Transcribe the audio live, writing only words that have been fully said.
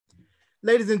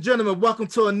Ladies and gentlemen, welcome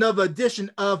to another edition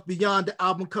of Beyond the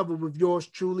Album Cover with yours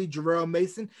truly, Jarrell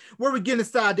Mason, where we get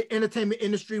inside the entertainment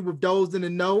industry with those in the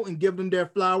know and give them their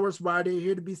flowers while they're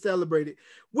here to be celebrated.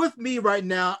 With me right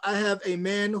now, I have a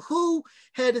man who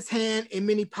had his hand in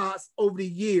many pots over the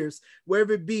years,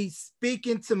 whether it be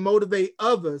speaking to motivate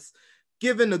others,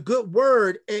 giving a good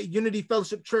word at Unity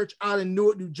Fellowship Church out in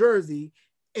Newark, New Jersey,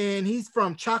 and he's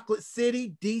from Chocolate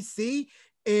City, DC,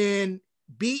 and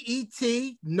BET,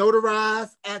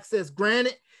 notarized, access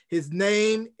granted. His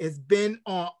name has been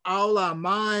on all our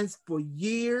minds for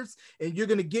years, and you're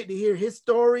going to get to hear his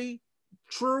story,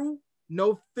 true,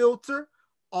 no filter,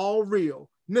 all real.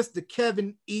 Mr.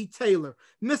 Kevin E. Taylor.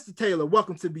 Mr. Taylor,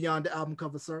 welcome to Beyond the Album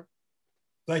Cover, sir.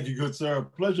 Thank you, good sir.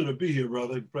 Pleasure to be here,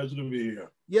 brother. Pleasure to be here.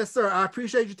 Yes, sir. I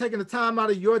appreciate you taking the time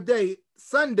out of your day,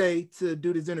 Sunday, to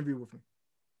do this interview with me.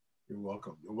 You're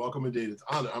welcome. You're welcome indeed. It's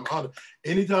an honor. I'm honored.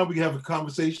 Anytime we can have a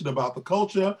conversation about the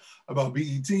culture, about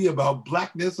BET, about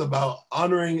Blackness, about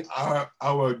honoring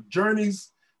our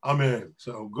journeys, I'm in.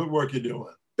 So good work you're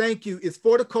doing. Thank you. It's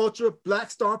for the culture,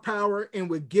 Black Star Power, and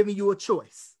we're giving you a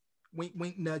choice. Wink,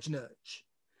 wink, nudge, nudge.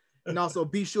 And also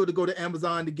be sure to go to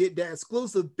Amazon to get that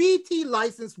exclusive BT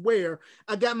license wear.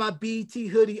 I got my BT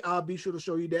hoodie. I'll be sure to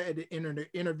show you that at the end of the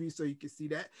interview so you can see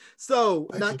that. So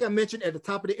like I mentioned at the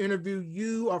top of the interview,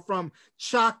 you are from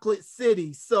Chocolate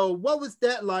City. So what was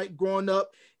that like growing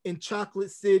up in Chocolate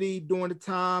City during the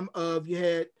time of, you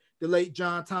had the late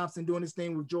John Thompson doing his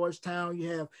thing with Georgetown.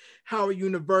 You have Howard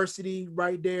University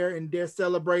right there, and they're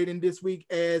celebrating this week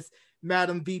as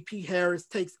Madam VP Harris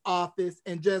takes office,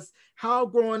 and just how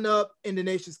growing up in the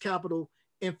nation's capital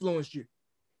influenced you.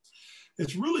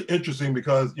 It's really interesting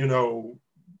because, you know,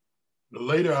 the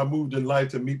later I moved in life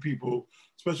to meet people,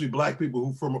 especially Black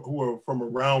people who are from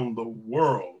around the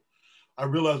world, I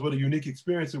realized what a unique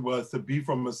experience it was to be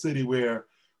from a city where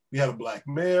we had a Black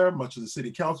mayor, much of the city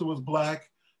council was Black.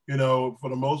 You know, for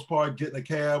the most part, getting a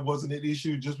cab wasn't an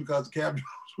issue just because the cab drivers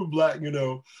were Black. You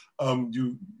know,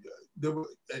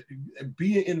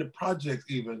 being in the projects,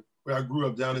 even where I grew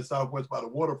up down in Southwest by the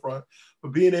waterfront,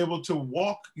 but being able to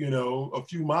walk, you know, a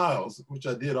few miles, which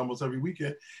I did almost every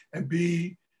weekend, and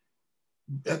be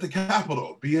at the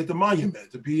Capitol, be at the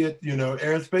monument, to be at, you know,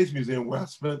 Air and Space Museum, where I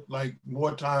spent like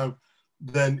more time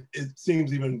than it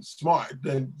seems even smart.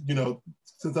 Then, you know,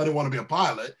 since I didn't want to be a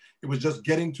pilot, it was just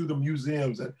getting to the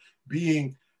museums and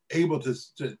being able to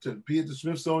be at the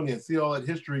Smithsonian and see all that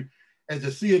history, and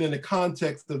to see it in the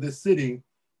context of this city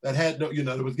that had no, you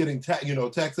know, that was getting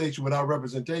taxation without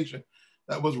representation,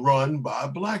 that was run by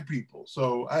Black people.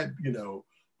 So I had, you know,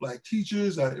 Black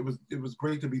teachers. It was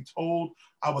great to be told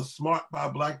I was smart by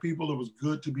Black people. It was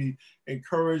good to be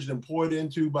encouraged and poured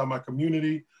into by my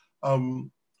community. As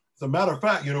a matter of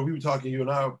fact, you know, we were talking, you and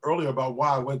I, earlier about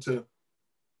why I went to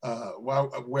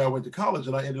where I went to college,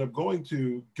 and I ended up going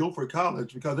to Guilford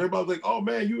College because everybody was like, "Oh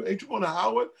man, ain't you going to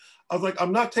Howard?" I was like,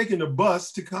 "I'm not taking the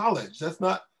bus to college. That's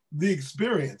not the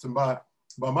experience." And by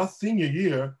my senior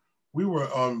year, we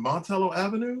were on Montello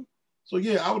Avenue. So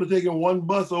yeah, I would have taken one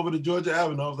bus over to Georgia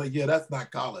Avenue. I was like, "Yeah, that's not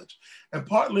college." And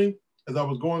partly as I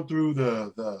was going through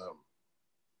the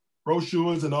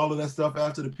brochures and all of that stuff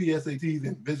after the PSATs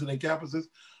and visiting campuses,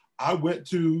 I went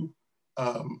to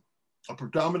a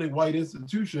predominantly white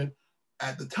institution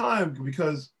at the time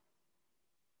because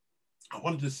I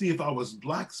wanted to see if I was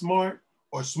Black smart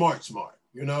or smart,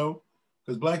 you know?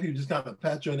 Because Black people just kind of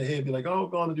pat you on the head and be like, "Oh,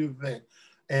 go on and do the thing."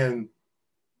 And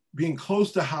being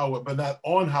close to Howard, but not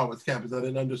on Howard's campus, I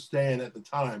didn't understand at the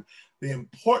time the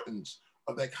importance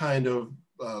of that kind of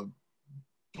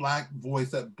Black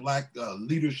voice, that Black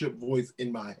leadership voice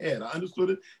in my head. I understood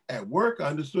it at work. I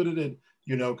understood it at,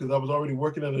 you know, because I was already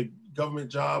working at a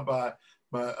government job by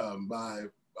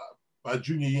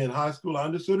junior year in high school. I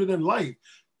understood it in life,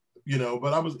 you know,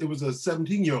 but it was a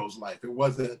 17-year-old's life. There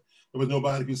was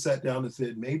nobody who sat down and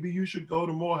said, "Maybe you should go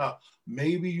to Morehouse.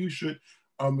 Maybe you should,"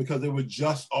 because they were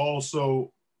just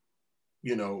also,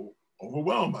 you know,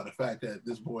 overwhelmed by the fact that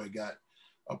this boy got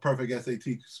a perfect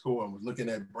SAT score and was looking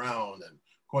at Brown and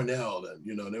Cornell, and,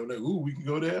 you know, they were like, "Ooh, we can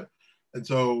go there." And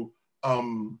so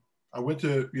I went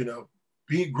to, you know,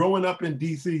 growing up in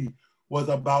DC was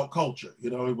about culture. You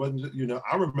know, it wasn't, you know,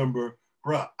 I remember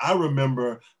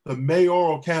the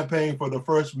mayoral campaign for the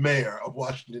first mayor of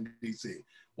Washington, DC,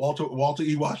 Walter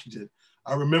E. Washington.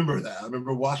 I remember that. I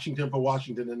remember Washington for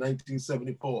Washington in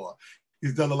 1974.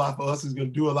 He's done a lot for us. He's going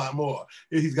to do a lot more.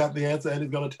 He's got the answer, and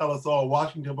he's going to tell us all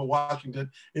Washington for Washington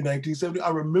in 1970. I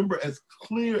remember as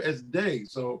clear as day.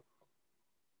 So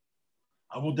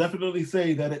I will definitely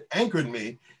say that it anchored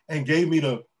me and gave me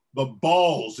the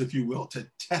balls, if you will, to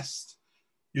test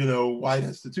you know, white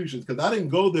institutions. Because I didn't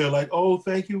go there like, oh,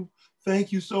 thank you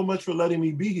so much for letting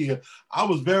me be here. I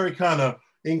was very kind of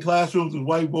in classrooms with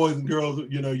white boys and girls,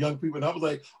 you know, young people. And I was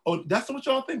like, oh, that's what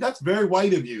y'all think? That's very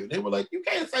white of you. And they were like, you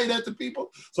can't say that to people.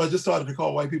 So I just started to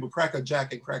call white people Cracker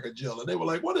Jack and Cracker Jill. And they were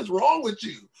like, what is wrong with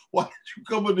you? Why did you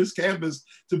come on this campus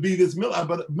to be this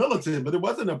militant? But it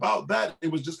wasn't about that.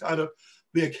 It was just kind of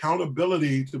the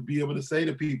accountability to be able to say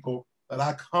to people that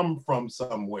I come from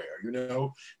somewhere, you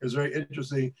know. It was very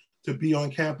interesting to be on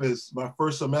campus my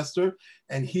first semester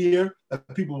and hear that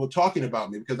people were talking about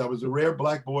me because I was a rare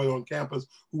Black boy on campus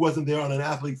who wasn't there on an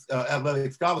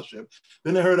athletic scholarship.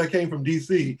 Then I heard I came from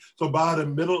DC. So by the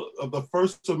middle of the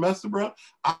first semester, bro,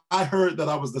 I heard that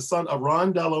I was the son of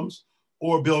Ron Dellums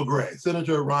or Bill Gray.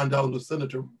 Senator Ron Dellums was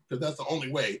senator, because that's the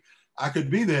only way I could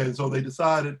be there. And so they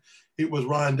decided it was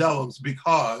Ron Dellums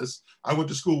because I went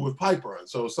to school with Piper. And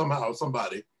so somehow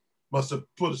somebody must have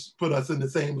put us in the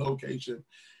same location.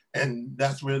 And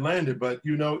that's where it landed. But,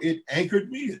 you know, it anchored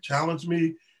me. It challenged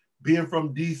me. Being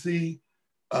from DC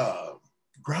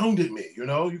grounded me. You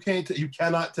know, you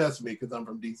cannot test me because I'm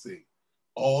from DC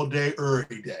all day,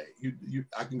 every day.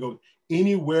 I can go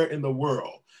anywhere in the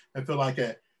world and feel like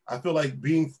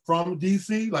being from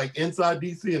DC, like inside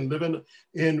DC and living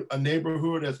in a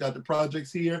neighborhood that's got the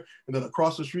projects here. And then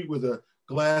across the street was a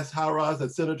glass high rise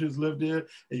that senators lived in,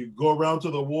 and you go around to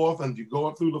the wharf and you go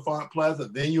up through LaFont Plaza,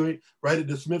 then you right at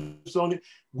the Smithsonian.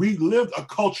 We lived a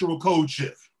cultural code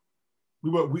shift.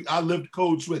 I lived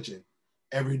code switching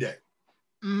every day.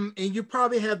 And you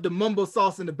probably have the mumbo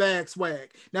sauce in the bag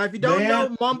swag. Now, if you don't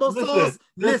know mumbo sauce,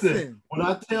 listen. When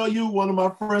I tell you, one of my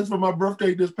friends for my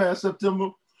birthday this past September,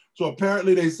 so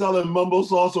apparently they selling mumbo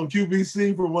sauce on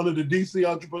QVC from one of the DC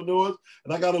entrepreneurs.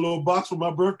 And I got a little box for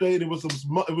my birthday and it was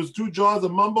 2 jars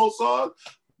of mumbo sauce.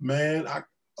 Man, I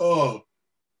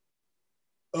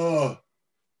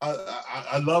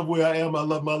love where I am. I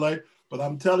love my life. But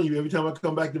I'm telling you, every time I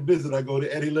come back to visit, I go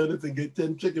to Eddie Leonard's and get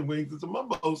 10 chicken wings and some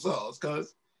mumbo sauce.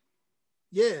 Because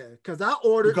I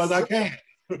ordered. Because I can.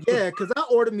 Because I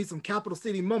ordered me some Capital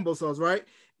City mumbo sauce, right?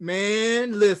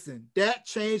 Man, listen, that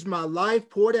changed my life.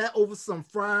 Pour that over some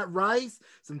fried rice,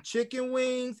 some chicken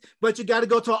wings, but you got to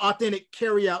go to an authentic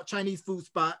carry-out Chinese food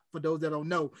spot, for those that don't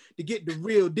know, to get the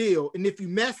real deal. And if you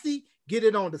messy, get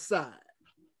it on the side.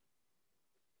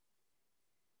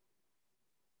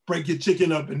 Break your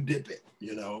chicken up and dip it,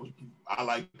 you know. I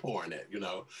like pouring it, you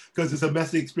know, because it's a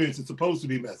messy experience. It's supposed to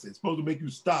be messy. It's supposed to make you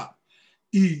stop,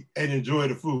 eat, and enjoy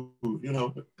the food, you know.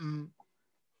 Mm-hmm.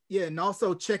 Yeah, and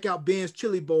also check out Ben's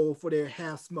Chili Bowl for their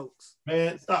half smokes.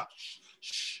 Man, stop.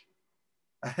 Shh.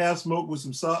 A half smoke with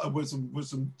some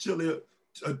chili,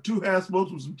 2 half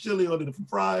smokes with some chili on the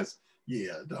fries.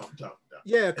 Yeah, don't.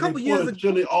 Yeah, a couple years ago.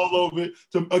 Chili all over it.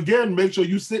 To again, make sure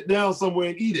you sit down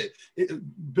somewhere and eat it.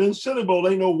 Ben's Chili Bowl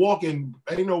ain't no walking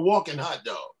hot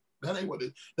dog.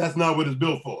 That's not what it's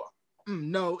built for.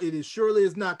 No, it surely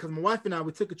is not, because my wife and I,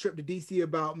 we took a trip to DC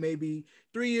about maybe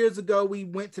 3 years ago. We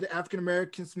went to the African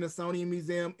American Smithsonian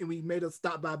Museum and we made a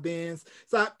stop by Ben's.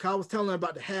 So I was telling her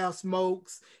about the half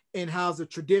smokes and how's a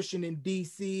tradition in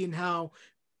DC and how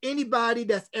anybody,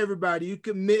 that's everybody. You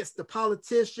can mix the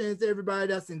politicians, everybody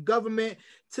that's in government,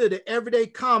 to the everyday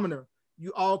commoner.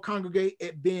 You all congregate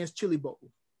at Ben's Chili Bowl.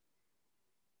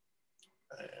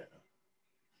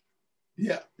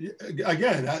 Yeah.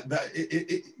 Again,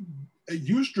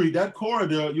 U Street, that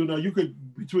corridor, you know, you could,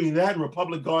 between that and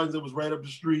Republic Gardens that was right up the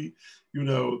street, you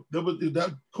know,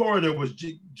 that corridor was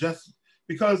just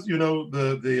because, you know,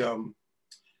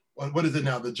 what is it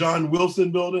now? The John Wilson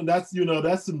building, that's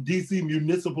some DC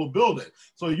municipal building.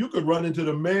 So you could run into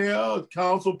the mayor,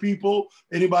 council people,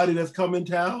 anybody that's come in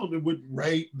town, it would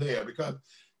right there, because,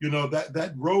 you know,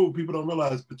 that road, people don't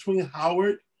realize, between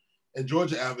Howard and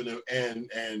Georgia Avenue and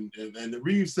the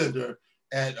Reeves Center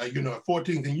at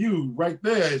 14th and U, right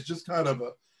there is just kind of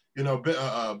a, you know,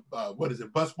 what is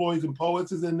it? Busboys and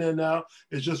Poets is in there now.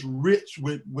 It's just rich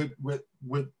with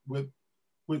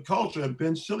culture, and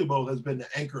Ben's Chili Bowl has been the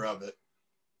anchor of it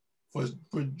for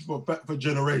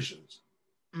generations.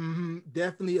 Mm-hmm.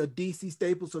 Definitely a DC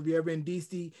staple. So if you're ever in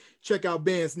DC, check out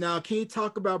Ben's. Now, can you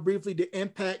talk about briefly the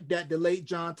impact that the late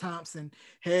John Thompson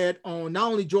had on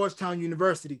not only Georgetown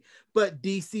University, but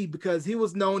DC, because he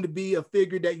was known to be a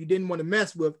figure that you didn't want to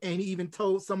mess with. And he even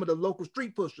told some of the local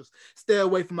street pushers, stay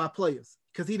away from my players,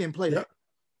 because he didn't play that.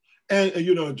 And,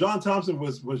 you know, John Thompson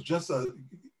was just I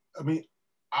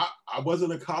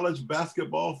wasn't a college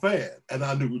basketball fan, and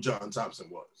I knew who John Thompson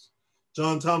was.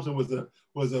 John Thompson was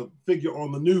a figure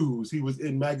on the news. He was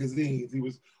in magazines. He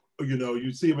was you know,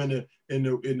 you see him in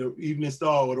the Evening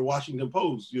Star or the Washington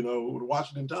Post, you know, or the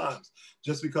Washington Times,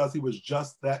 just because he was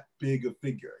just that big a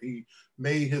figure. He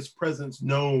made his presence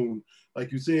known,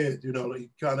 like you said, you know, like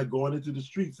kind of going into the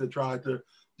streets that tried to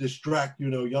distract, you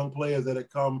know, young players that had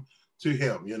come to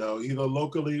him, you know, either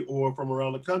locally or from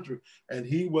around the country. And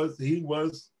he was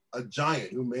a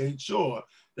giant who made sure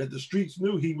that the streets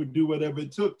knew he would do whatever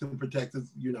it took to protect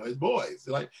his, you know, his boys.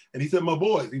 Like, and he said, my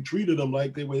boys, he treated them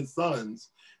like they were his sons.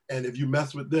 And if you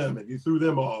mess with them, if you threw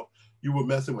them off, you were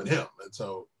messing with him. And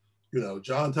so, you know,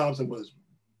 John Thompson was,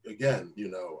 again, you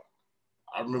know,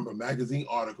 I remember magazine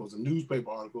articles and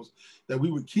newspaper articles that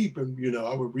we would keep, and, you know,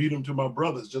 I would read them to my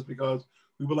brothers just because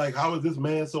we were like, how is this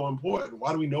man so important?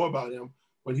 Why do we know about him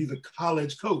when he's a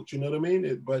college coach? You know what I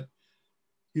mean? But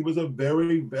he was a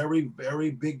very, very,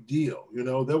 very big deal. You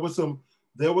know, there was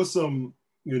some,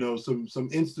 you know, some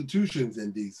institutions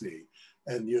in DC,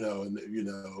 and, you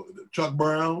know, Chuck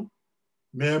Brown,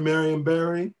 Mayor Marion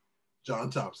Barry, John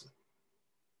Thompson.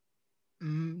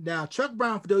 Now, Chuck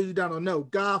Brown, for those of you that don't know,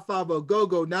 Godfather of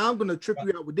Go-Go. Now I'm going to trip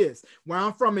you out with this. Where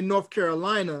I'm from in North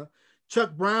Carolina,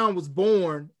 Chuck Brown was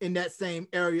born in that same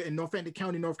area in Northampton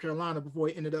County, North Carolina, before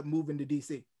he ended up moving to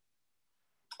DC.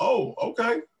 Oh,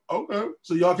 okay.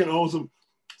 So y'all can own some.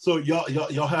 So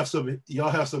y'all have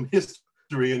some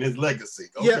history in his legacy.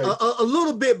 Okay. Yeah, a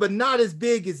little bit, but not as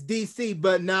big as DC.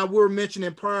 But now we're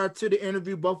mentioning prior to the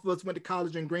interview, both of us went to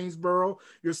college in Greensboro.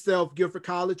 Yourself, Guilford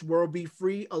College, World Be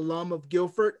Free, alum of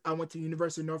Guilford. I went to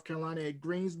University of North Carolina at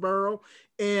Greensboro.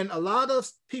 And a lot of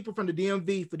people from the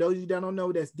DMV, for those of you that don't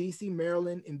know, that's DC,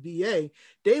 Maryland, and VA,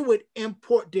 they would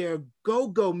import their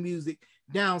go-go music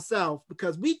down south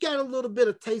because we got a little bit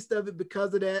of taste of it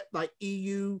because of that, like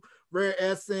EU, Rare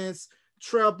Essence,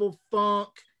 Treble Funk.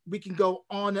 We can go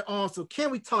on and on. So can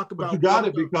we talk about? But you got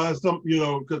it because some, you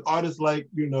know, because artists like,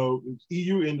 you know,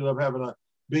 EU ended up having a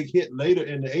big hit later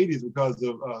in the 80s because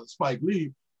of Spike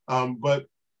Lee. But,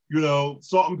 you know,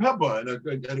 Salt-N-Pepa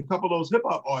and a couple of those hip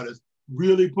hop artists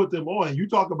really put them on. You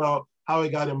talk about how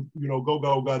it got him, you know,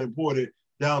 go-go got imported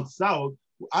down south.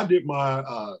 I did my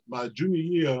my junior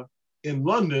year in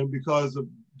London because of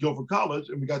Guilford College,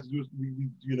 and we got to do,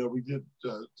 we did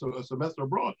a semester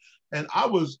abroad, and I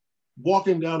was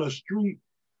walking down a street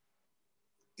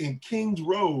in King's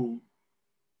Road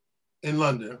in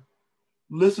London,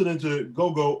 listening to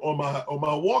go-go on my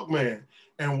Walkman,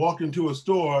 and walked into a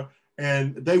store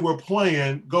and they were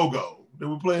playing go-go. They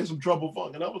were playing some Treble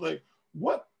Funk, and I was like,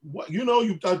 what? You know,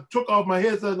 I took off my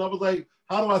headset and I was like,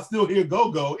 how do I still hear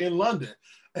go-go in London?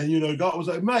 And, you know, God was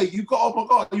like, mate, oh my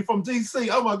God, you from DC?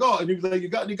 Oh my God. And he was like, you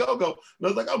got any go-go? And I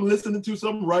was like, I'm listening to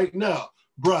some right now.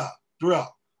 Bruh,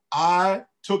 I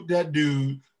took that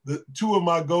dude, the two of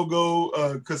my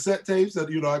go-go cassette tapes that,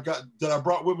 you know, I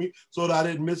brought with me so that I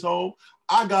didn't miss home.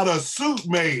 I got a suit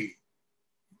made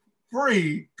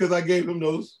free because I gave him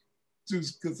those two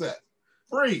cassettes.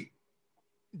 Free.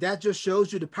 That just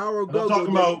shows you the power of go-go. I'm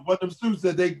talking about one of them suits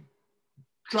that they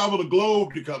travel the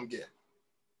globe to come get.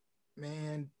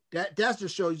 Man, that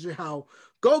just shows you how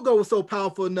go-go was so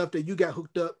powerful enough that you got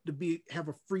hooked up to have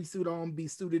a free suit on, be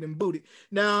suited and booted.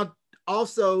 Now,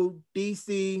 also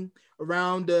DC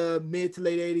around the mid to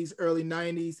late 80s, early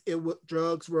 90s,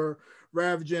 drugs were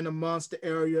ravaging amongst the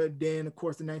area. Then, of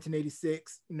course, in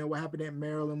 1986, you know, what happened at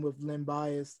Maryland with Len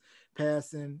Bias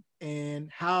passing, and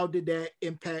how did that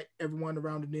impact everyone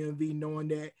around the DMV, knowing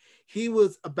that he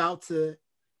was about to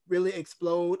really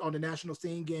explode on the national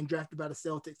scene, getting drafted by the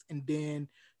Celtics, and then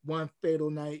one fatal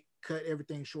night cut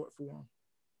everything short for him.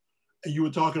 And you were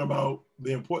talking about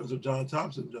the importance of John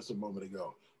Thompson just a moment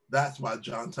ago. That's why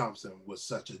John Thompson was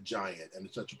such a giant and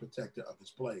such a protector of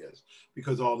his players,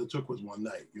 because all it took was one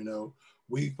night. You know,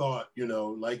 we thought, you know,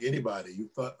 like anybody, you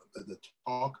thought that the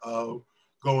talk of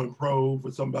going pro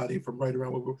for somebody from right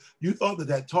around where you thought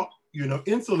that talk, you know,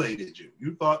 insulated you.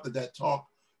 You thought that talk,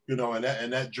 you know, and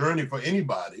that journey for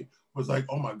anybody was like,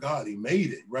 oh my God, he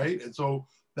made it, right? And so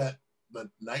that the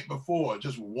night before,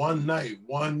 just one night,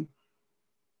 one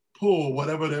pull,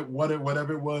 whatever it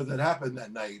was that happened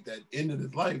that night that ended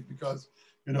his life because,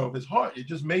 you know, of his heart, it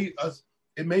just made us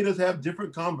have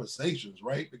different conversations,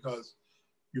 right? Because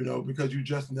you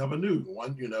just never knew.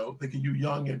 One, you know, thinking you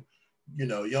young and, you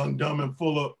know, young, dumb and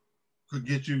full of could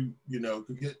get you, you know,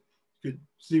 could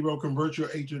zero convert your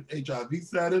HIV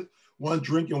status. One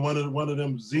drinking one of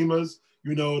them Zimas,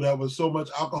 you know, that was so much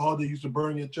alcohol that used to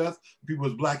burn your chest. People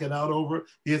was blacking out over it.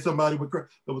 He had somebody with, there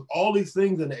was all these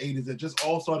things in the 80s that just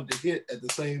all started to hit at the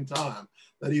same time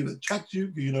that either checked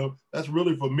you, you know, that's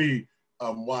really for me,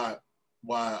 why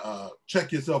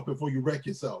check yourself before you wreck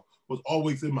yourself was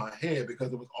always in my head,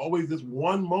 because it was always this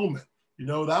one moment, you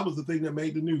know, that was the thing that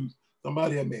made the news.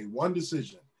 Somebody had made one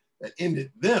decision that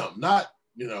ended them, not,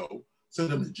 you know, sent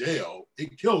them to jail.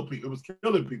 It killed people. It was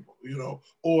killing people, you know.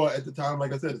 Or at the time,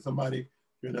 like I said, somebody,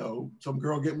 you know, some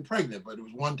girl getting pregnant, but it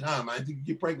was one time. I didn't think you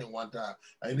get pregnant one time.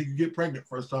 I didn't think you get pregnant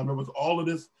first time. There was all of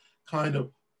this kind of,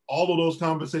 all of those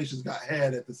conversations got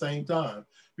had at the same time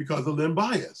because of Len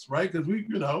Bias, right? Because we,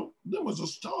 you know, Len was a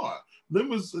star. Len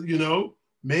was, you know,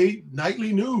 made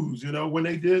nightly news, you know, when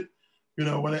they did, you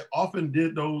know, when they often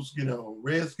did those, you know,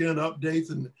 Redskin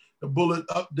updates and the Bullet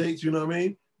updates, you know what I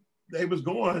mean? They was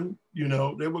going, you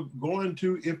know, they were going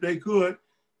to, if they could,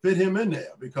 fit him in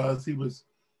there because he was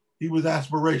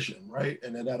aspiration, right?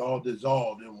 And then that all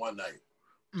dissolved in one night.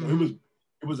 So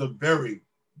it was a very,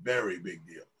 very big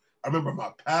deal. I remember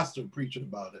my pastor preaching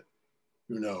about it,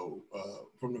 you know,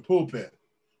 from the pulpit.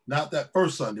 Not that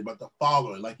first Sunday, but the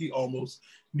following. Like he almost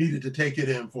needed to take it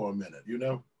in for a minute, you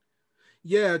know?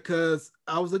 Yeah, because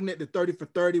I was looking at the 30 for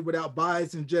 30 without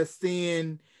bias and just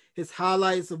seeing his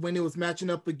highlights of when it was matching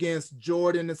up against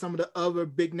Jordan and some of the other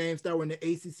big names that were in the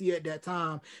ACC at that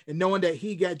time. And knowing that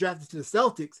he got drafted to the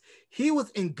Celtics, he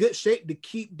was in good shape to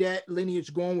keep that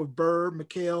lineage going with Bird,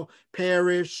 McHale,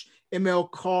 Parrish,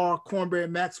 ML Carr, Cornbread,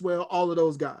 Maxwell, all of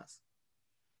those guys.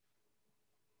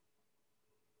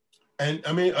 And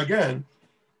I mean, again,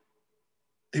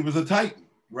 he was a Titan,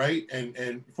 right?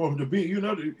 And for him to be, you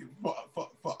know,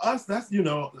 for us, that's, you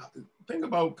know, think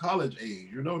about college age,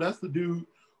 you know, that's the dude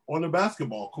on the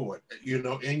basketball court, you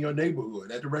know, in your neighborhood,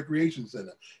 at the recreation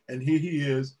center. And here he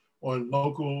is on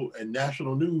local and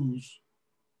national news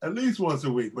at least once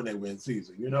a week when they win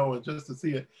season, you know, and just to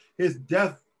see it, his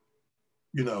death,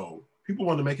 you know, people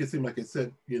want to make it seem like it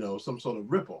sent, you know, some sort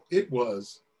of ripple. It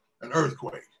was an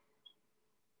earthquake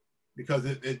because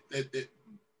it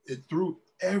threw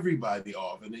everybody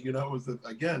off. And, you know, it was,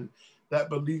 again, that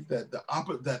belief that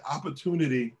that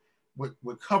opportunity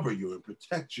would cover you and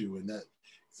protect you, and that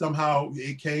somehow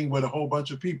it came with a whole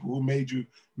bunch of people who made you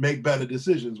make better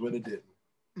decisions when it didn't.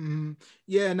 Mm-hmm.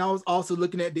 Yeah, and I was also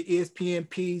looking at the ESPN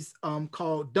piece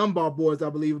called Dunbar Boys, I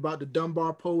believe, about the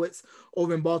Dunbar Poets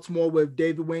over in Baltimore with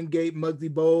David Wingate, Muggsy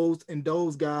Bogues, and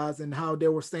those guys, and how they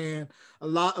were saying a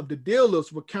lot of the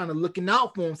dealers were kind of looking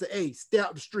out for them, say, hey, stay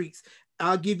out the streets.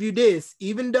 I'll give you this.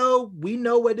 Even though we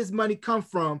know where this money come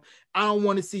from, I don't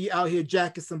want to see you out here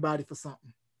jacking somebody for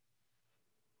something.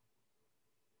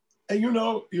 And you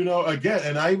know, again,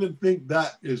 and I even think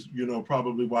that is, you know,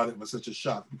 probably why it was such a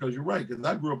shock, because you're right, because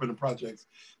I grew up in the projects,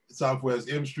 Southwest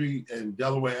M Street and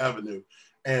Delaware Avenue.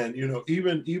 And, you know,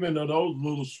 even in those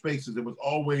little spaces, it was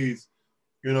always,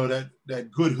 you know,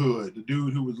 that good hood, the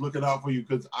dude who was looking out for you,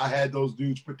 because I had those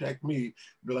dudes protect me,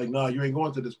 be like, nah, you ain't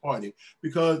going to this party.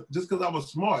 Because I was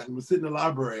smart and was sitting in the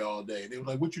library all day. They were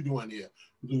like, what you doing here?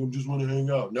 I was like, I just want to hang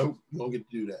out. Nope, you don't get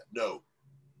to do that. No.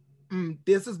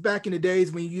 This is back in the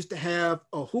days when you used to have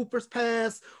a Hooper's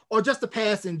pass or just a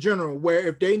pass in general, where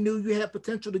if they knew you had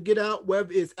potential to get out, whether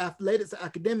it's athletics or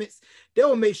academics, they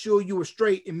will make sure you were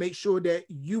straight and make sure that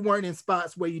you weren't in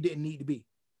spots where you didn't need to be.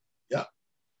 Yeah.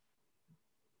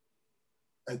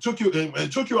 And took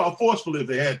you out forcefully if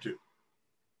they had to.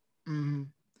 Mm-hmm.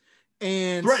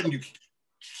 And threatened you.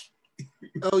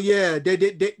 Oh yeah,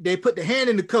 they put the hand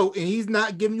in the coat, and he's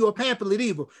not giving you a pamphlet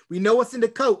either. We know what's in the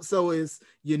coat, so it's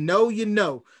you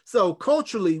know. So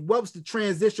culturally, what was the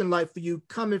transition like for you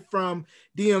coming from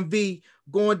DMV,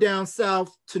 going down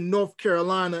south to North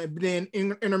Carolina, and then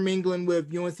intermingling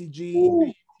with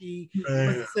UNCG,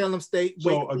 Salem State,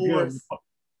 Wake Forest?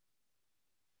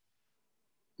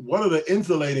 One of the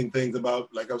insulating things about,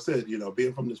 like I said, you know,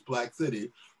 being from this black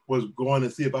city was going to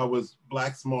see if I was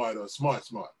black smart or smart.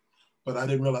 But I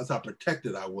didn't realize how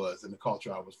protected I was in the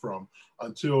culture I was from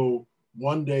until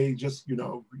one day, just, you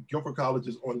know, Guilford College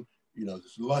is on, you know,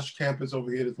 this lush campus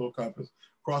over here, this little campus.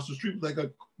 Across the street was like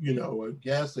a, you know, a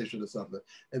gas station or something.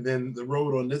 And then the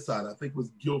road on this side, I think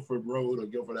was Guilford Road or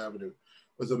Guilford Avenue,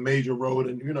 was a major road.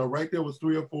 And, you know, right there was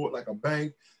 3 or 4, like a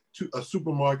bank, a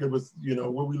supermarket was, you know,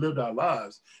 where we lived our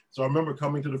lives. So I remember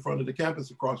coming to the front of the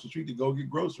campus across the street to go get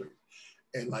groceries.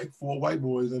 And like 4 white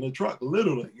boys in a truck,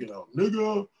 literally, you know,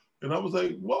 nigga. And I was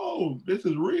like, whoa, this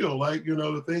is real. Like, you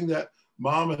know, the thing that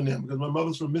mom and them, because my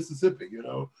mother's from Mississippi, you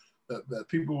know, that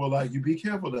people were like, you be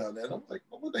careful down there. And I was like,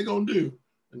 what they gonna do?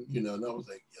 And, you know, and I was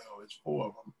like, yo, it's 4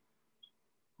 of them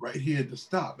right here to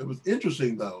stop. It was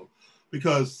interesting though,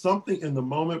 because something in the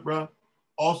moment, bro,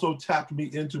 also tapped me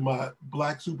into my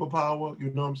black superpower. You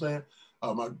know what I'm saying?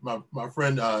 My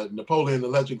friend Napoleon the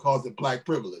Legend calls it black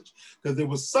privilege, because there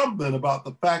was something about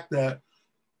the fact that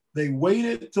they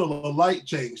waited till the light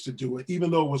changed to do it, even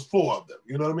though it was 4 of them.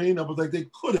 You know what I mean? I was like, they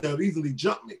could have easily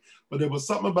jumped me, but there was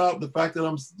something about the fact that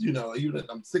I'm, you know, even if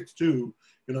I'm 6'2", you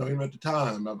know, even at the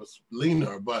time I was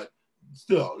leaner, but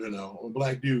still, you know, a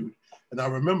black dude. And I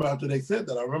remember after they said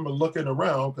that, I remember looking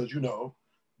around because, you know,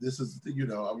 this is, you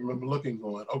know, I remember looking,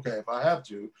 going, okay, if I have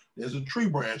to, there's a tree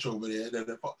branch over there.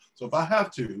 So if I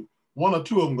have to, 1 or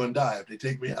 2 of them going to die if they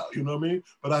take me out. You know what I mean?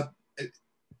 But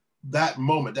that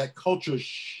moment, that culture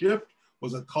shift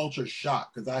was a culture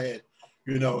shock because I had,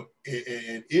 you know,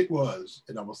 and it was,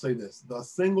 and I will say this, the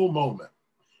single moment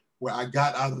where I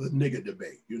got out of the nigger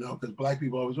debate, you know, because black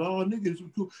people always, oh, nigga, it's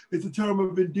cool. It's a term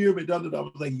of endearment. I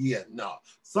was like, yeah, no.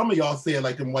 Some of y'all say it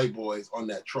like them white boys on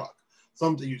that truck.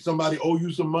 Somebody owe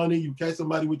you some money, you catch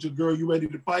somebody with your girl, you ready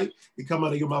to fight, it come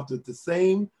out of your mouth with the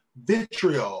same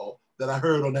vitriol that I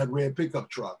heard on that red pickup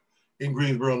truck in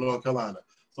Greensboro, North Carolina.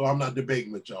 So I'm not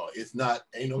debating with y'all. It's not,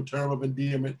 ain't no term of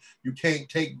endearment. You can't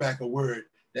take back a word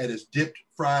that is dipped,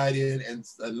 fried in, and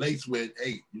laced with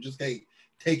hate. You just can't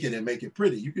take it and make it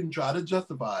pretty. You can try to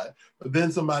justify it, but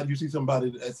then you see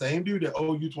somebody, that same dude that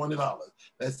owe you $20,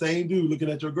 that same dude looking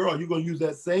at your girl, you're gonna use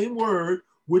that same word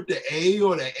with the A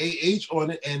or the AH on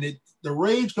it, and the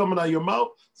rage coming out of your mouth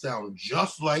sound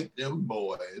just like them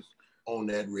boys on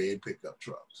that red pickup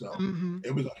truck. So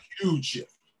It was a huge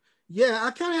shift. Yeah,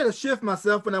 I kind of had a shift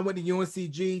myself when I went to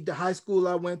UNCG. The high school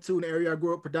I went to in the area I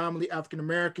grew up, predominantly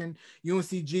African-American.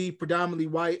 UNCG, predominantly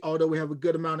white, although we have a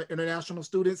good amount of international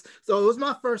students. So it was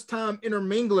my first time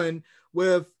intermingling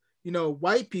with, you know,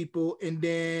 white people, and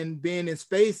then being in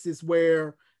spaces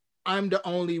where I'm the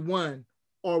only one,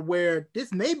 or where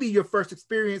this may be your first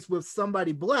experience with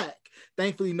somebody black.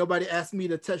 Thankfully, nobody asked me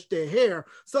to touch their hair.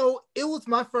 So it was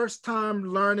my first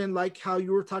time learning, like how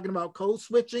you were talking about code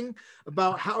switching,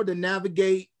 about how to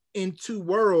navigate in 2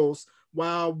 worlds.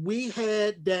 While we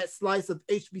had that slice of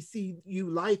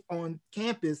HBCU life on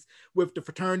campus with the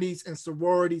fraternities and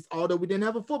sororities, although we didn't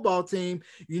have a football team,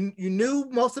 you knew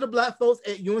most of the black folks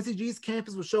at UNCG's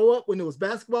campus would show up when it was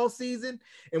basketball season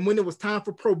and when it was time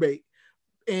for probate,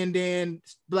 and then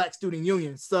Black Student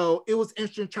Union. So it was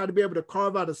interesting to try to be able to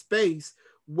carve out a space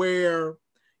where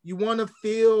you want to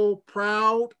feel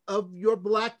proud of your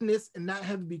blackness and not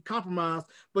have to be compromised,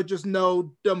 but just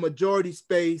know the majority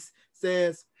space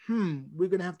says, we're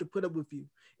going to have to put up with you,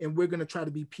 and we're going to try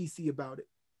to be PC about it.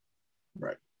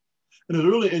 Right. And it's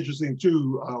really interesting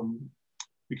too,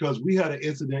 because we had an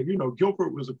incident, you know,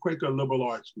 Guilford was a Quaker liberal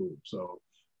arts school. So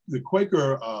the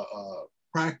Quaker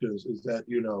practice is that,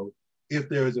 you know, if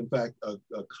there is in fact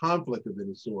a conflict of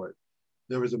any sort,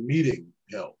 there is a meeting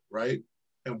held, right?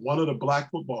 And one of the black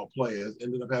football players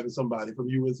ended up having somebody from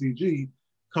UNCG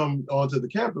come onto the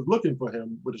campus looking for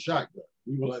him with a shotgun.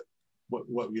 We were like,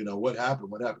 what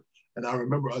happened? And I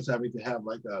remember us having to have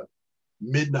like a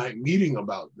midnight meeting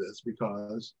about this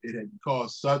because it had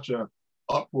caused such a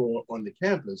uproar on the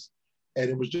campus. And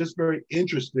it was just very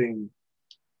interesting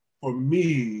for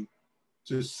me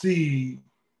to see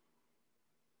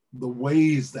the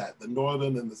ways that the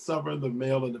Northern and the Southern, the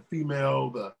male and the female,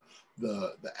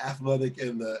 the athletic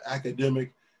and the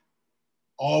academic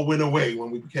all went away when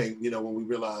we became, you know, when we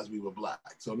realized we were black.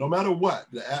 So no matter what,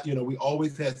 you know, we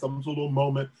always had some sort of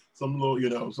moment, some little, you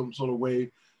know, some sort of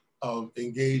way of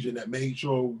engaging that made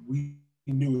sure we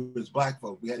knew as black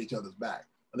folk, we had each other's back.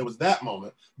 And there was that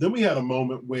moment. Then we had a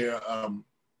moment where,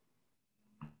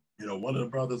 you know, one of the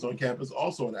brothers on campus,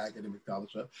 also on academic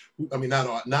scholarship, I mean, not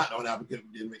on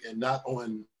academic and not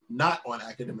on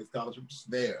academic scholarship, just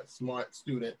there, smart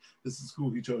student. This is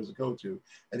school he chose to go to.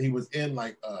 And he was in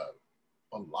like a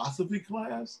philosophy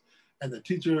class. And the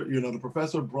teacher, you know, the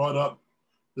professor brought up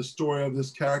the story of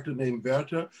this character named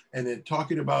Werther. And then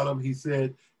talking about him, he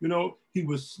said, you know, he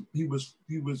was, you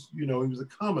know, he was a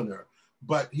commoner,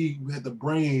 but he had the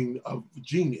brain of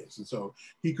genius. And so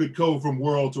he could go from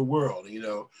world to world, you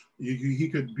know, he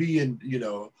could be in, you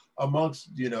know, amongst,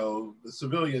 you know, the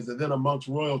civilians and then amongst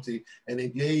royalty and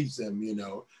engage them, you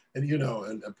know,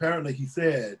 and apparently he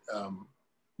said,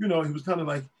 you know, he was kind of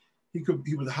like,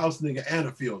 he was a house nigga and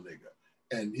a field nigga.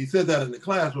 And he said that in the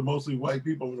class with mostly white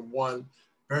people and one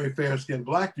very fair-skinned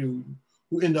black dude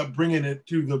who ended up bringing it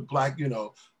to the black, you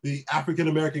know, the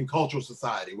African-American Cultural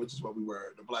Society, which is what we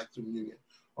were, the Black Student Union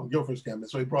on Guilford's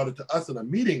campus. So he brought it to us in a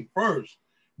meeting first.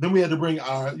 Then we had to bring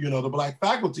our, you know, the black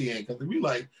faculty in because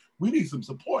we need some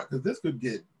support because this could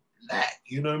get black,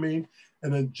 you know what I mean?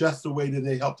 And then just the way that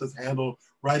they helped us handle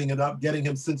writing it up, getting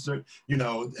him censored, you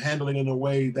know, handling it in a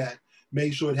way that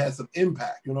made sure it had some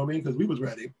impact, you know what I mean? Because we was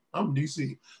ready. I'm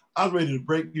DC. I was ready to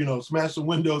break, you know, smash some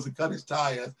windows and cut his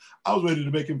tires. I was ready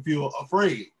to make him feel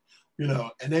afraid, you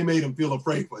know, and they made him feel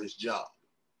afraid for his job.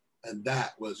 And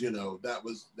that was,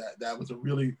 that was a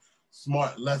really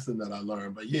smart lesson that I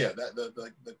learned. But yeah, that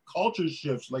the culture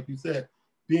shifts, like you said,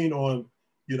 being on,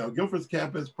 Guilford's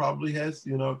campus probably has,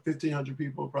 1,500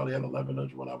 people, probably had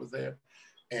 1,100 when I was there.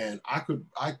 And I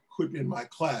could in my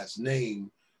class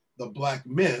name the Black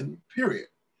men, period.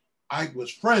 I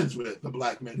was friends with the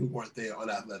Black men who weren't there on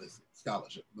athletic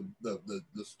scholarship, the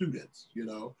students,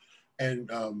 and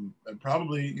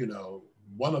probably,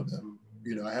 one of them,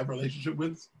 I have a relationship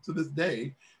with to this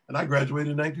day, and I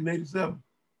graduated in 1987.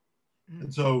 Mm-hmm.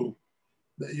 And so,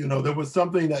 there was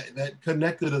something that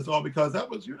connected us all, because that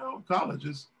was, college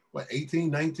is what, 18,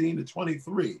 19 to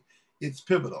 23. It's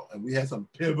pivotal. And we had some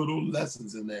pivotal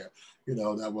lessons in there,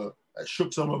 that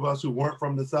shook some of us who weren't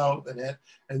from the South, and that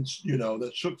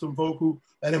shook some folk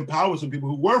that empowered some people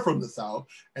who were from the South.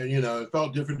 And, it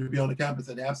felt different to be on the campus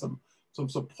and have some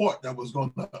support that was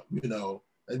going to,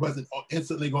 it wasn't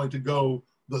instantly going to go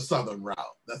the Southern route.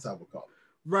 That's how we call it.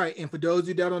 Right. And for those of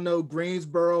you that don't know,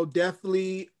 Greensboro,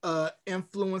 definitely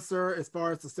influencer as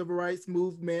far as the civil rights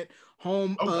movement,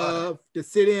 home of the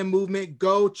sit-in movement.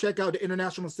 Go check out the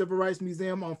International Civil Rights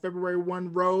Museum on February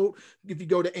 1 Road. If you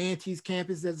go to A&T's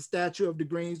campus, there's a statue of the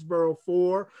Greensboro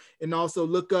Four. And also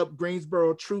look up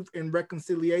Greensboro Truth and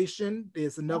Reconciliation.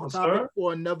 There's another topic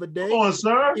for another day. Come on,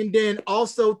 sir. And then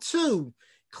also, too,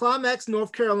 Climax,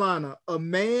 North Carolina, a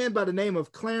man by the name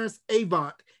of Clarence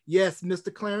Avant. Yes,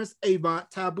 Mr. Clarence Avant,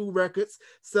 Taboo Records,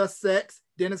 Sussex,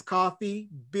 Dennis Coffey,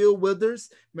 Bill Withers.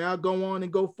 May I go on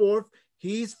and go forth?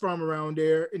 He's from around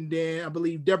there. And then I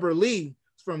believe Deborah Lee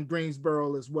is from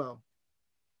Greensboro as well.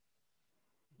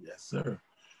 Yes, sir.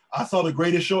 I saw the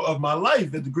greatest show of my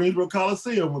life at the Greensboro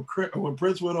Coliseum when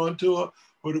Prince went on tour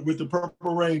with the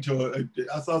Purple Rain tour.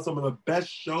 I saw some of the best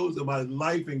shows of my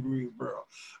life in Greensboro.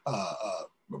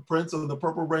 Prince on the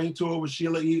Purple Rain tour with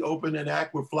Sheila E. opened an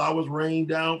act with flowers raining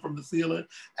down from the ceiling.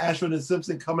 Ashford and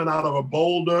Simpson coming out of a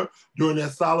boulder during their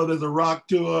Solid as a Rock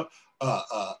tour.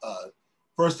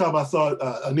 First time I saw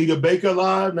Anita Baker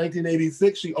live,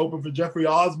 1986. She opened for Jeffrey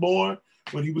Osborne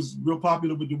when he was real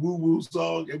popular with the Woo Woo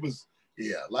song. It was,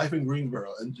 life in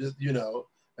Greensboro. And just, and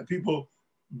people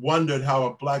wondered how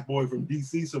a Black boy from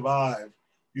DC survived,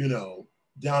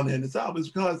 down there in the South. Is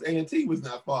because A&T was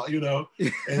not far, and UNCG,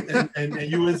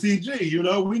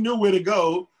 we knew where to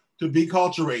go to be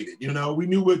culturated, we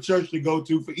knew what church to go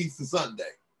to for Easter Sunday.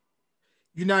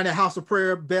 United House of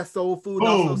Prayer, best soul food.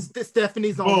 Boom. Also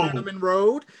Stephanie's on Hardeman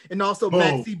Road, and also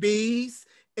Maxie B's.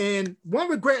 And one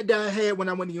regret that I had when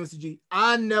I went to UNCG,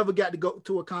 I never got to go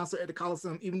to a concert at the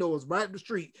Coliseum, even though it was right up the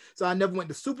street. So I never went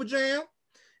to Super Jam.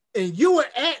 And you were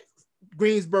at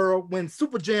Greensboro when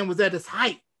Super Jam was at its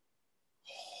height.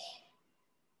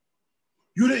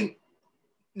 You didn't?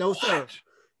 No, sir.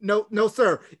 No,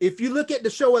 sir. If you look at the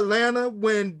show Atlanta,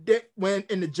 when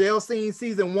in the jail scene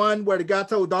season 1, where the guy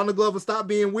told Donald Glover stop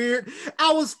being weird,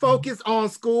 I was focused on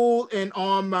school and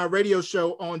on my radio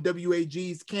show on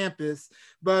WAG's campus.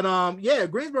 But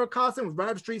Greensboro Coliseum was right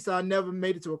up the street, so I never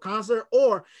made it to a concert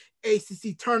or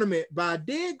ACC tournament. But I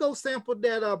did go sample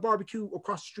that barbecue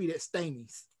across the street at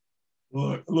Staney's.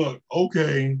 Look,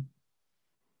 okay.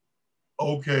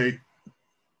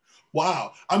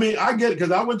 Wow. I mean, I get it,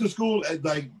 because I went to school at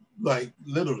like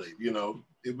literally,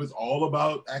 it was all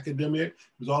about academia. It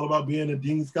was all about being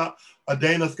a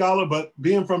Dana scholar, but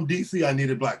being from DC, I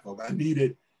needed Black folk. I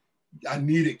needed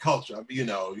culture.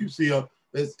 You see I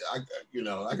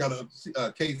got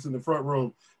a case in the front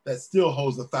room that still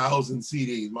holds 1,000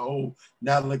 CDs. My whole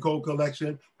Natalie Cole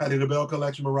collection, Patti LaBelle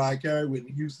collection, Mariah Carey,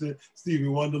 Whitney Houston, Stevie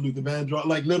Wonder, Luther Vandross,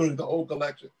 like literally the whole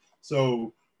collection.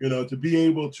 So, to be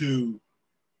able to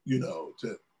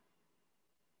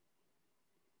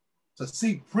to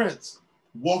see Prince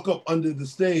walk up under the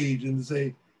stage and to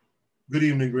say, "Good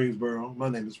evening, Greensboro. My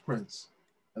name is Prince,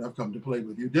 and I've come to play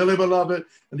with you, dearly beloved."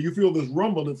 And you feel this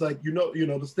rumble. It's like,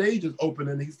 the stage is open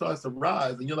and he starts to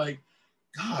rise, and you're like,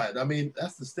 God, I mean,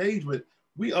 that's the stage, but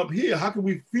we up here, how can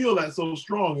we feel that so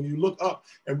strong? And you look up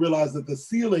and realize that the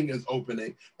ceiling is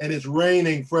opening and it's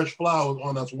raining fresh flowers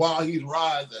on us while he's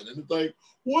rising. And it's like,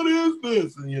 what is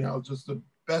this? And, just the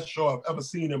best show I've ever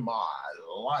seen in my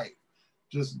life.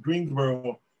 Just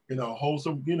Greensboro,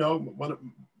 wholesome, one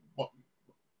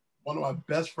of my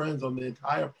best friends on the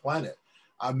entire planet.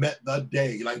 I met the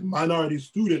day, like minority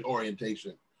student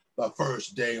orientation, the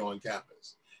first day on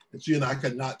campus. And she and I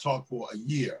could not talk for a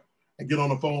year and get on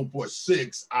the phone for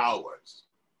 6 hours.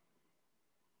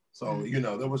 So,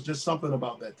 there was just something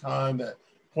about that time, that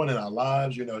point in our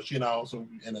lives. She and I also,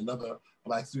 and another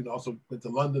Black student, also went to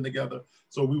London together.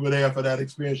 So we were there for that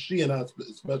experience. She and I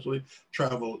especially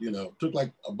traveled, took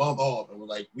like a month off and was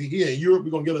like, we here in Europe, we're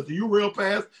going to get us to you real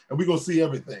fast and we're going to see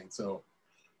everything. So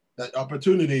that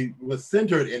opportunity was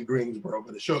centered in Greensboro,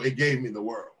 but it gave me the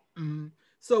world. Mm-hmm.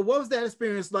 So what was that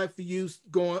experience like for you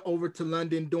going over to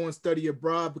London doing study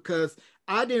abroad? Because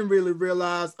I didn't really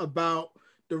realize about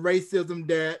the racism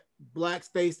that Blacks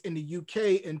faced in the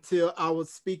UK until I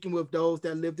was speaking with those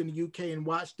that lived in the UK and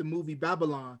watched the movie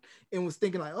Babylon and was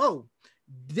thinking like, oh,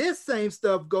 this same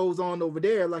stuff goes on over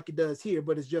there like it does here,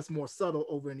 but it's just more subtle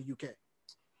over in the UK.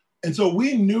 And so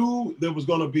we knew there was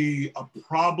going to be a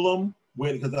problem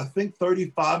because I think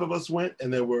 35 of us went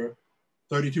and there were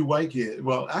 32 white kids.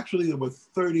 Well, actually, there were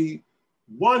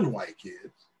 31 white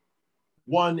kids,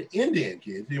 one Indian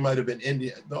kid. He might have been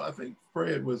Indian. No, I think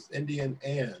Fred was Indian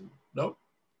and, nope,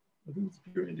 I think it was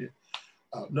pure Indian.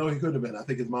 No, he couldn't have been. I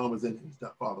think his mom was Indian, his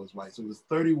stepfather was white. So it was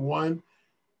 31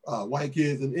 white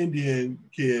kids, an Indian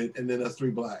kid, and then us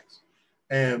 3 Blacks.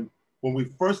 And when we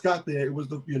first got there, it was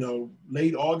the,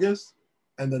 late August,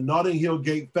 and the Notting Hill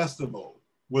Gate Festival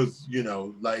was,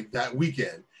 like that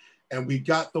weekend. And we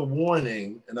got the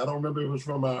warning, and I don't remember if it was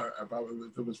from no,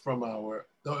 it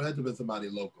had to have been somebody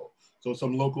local. So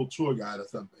some local tour guide or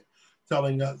something,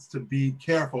 telling us to be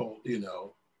careful,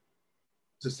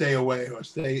 to stay away or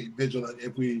stay vigilant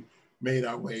if we made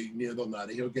our way near the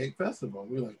Notting Hill Gate Festival.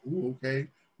 We were like, ooh, okay,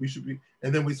 we should be.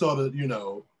 And then we saw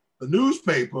the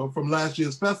newspaper from last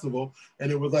year's festival,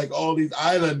 and it was like all these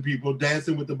island people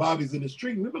dancing with the bobbies in the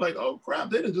street. And we were like, oh crap,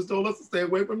 they just told us to stay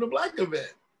away from the Black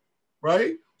event,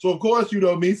 right? So of course,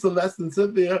 me, Celeste, and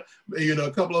Cynthia,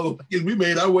 a couple of other kids, we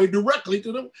made our way directly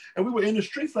to them, and we were in the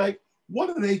streets like,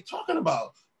 what are they talking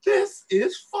about? This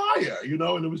is fire,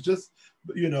 and it was just,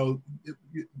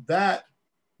 that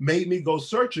made me go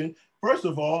searching. First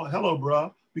of all, hello,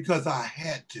 bruh, because I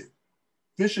had to.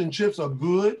 Fish and chips are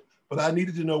good, but I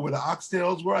needed to know where the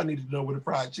oxtails were. I needed to know where the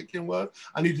fried chicken was.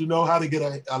 I needed to know how to get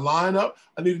a lineup.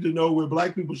 I needed to know where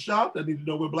Black people shopped. I needed to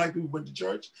know where Black people went to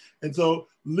church. And so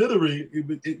literally,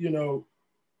 it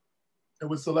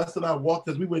was Celeste and I walked,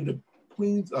 because we went to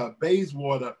Queens,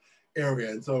 Bayswater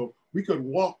area. And so we could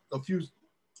walk a few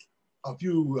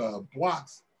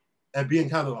blocks and be in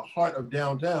kind of the heart of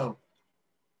downtown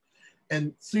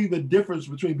and see the difference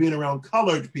between being around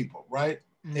colored people, right?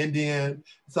 Mm-hmm. Indian,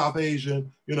 South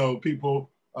Asian, people,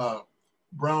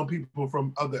 brown people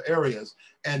from other areas,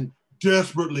 and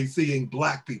desperately seeing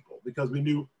Black people, because we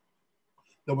knew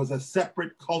there was a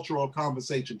separate cultural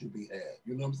conversation to be had.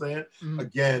 You know what I'm saying? Mm-hmm.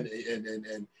 Again,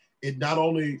 and it not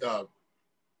only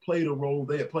played a role,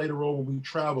 they had played a role when we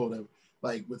traveled and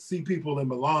like would see people in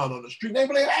Milan on the street, and they'd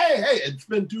be like, hey, and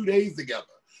spend 2 days together.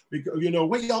 Because,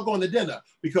 where y'all going to dinner?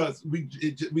 Because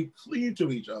we cleave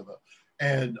to each other.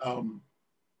 And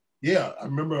yeah, I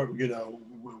remember,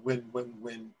 when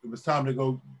it was time to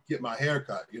go get my hair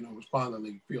cut, was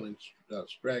finally feeling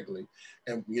straggly.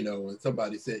 And, and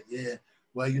somebody said, yeah,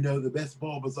 well, the best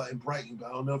barbers are in Brighton, but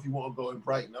I don't know if you want to go in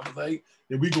Brighton. I was like,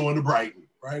 then we going to Brighton,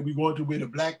 right? We going to where the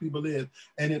Black people live.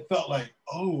 And it felt like,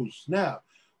 oh, snap.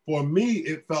 For me,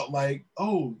 it felt like,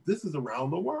 oh, this is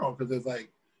around the world. Because it's like,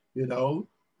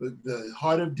 the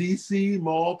heart of DC,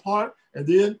 Mall Park, and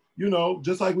then,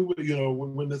 just like we would,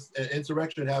 when this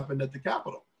insurrection happened at the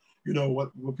Capitol,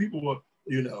 what people were,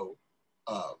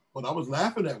 when I was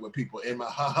laughing at what people in my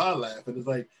ha-ha laugh, and it's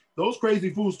like, those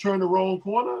crazy fools turn the wrong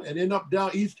corner and end up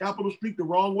down East Capitol Street the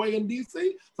wrong way in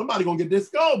DC, somebody gonna get their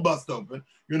skull bust open.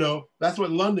 That's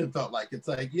what London felt like. It's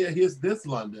like, yeah, here's this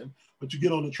London, but you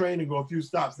get on the train and go a few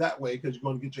stops that way because you're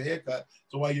going to get your hair cut.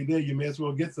 So while you're there, you may as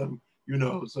well get some,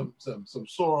 some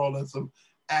sorrel and some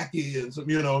ackee and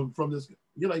some, from this.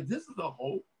 You're like, this is a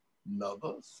whole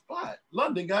nother spot.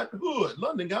 London got hood.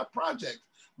 London got projects.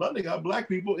 London got Black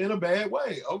people in a bad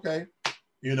way. Okay.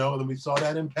 And we saw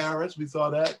that in Paris. We saw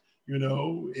that,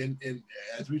 in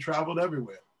as we traveled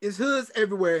everywhere. It's hoods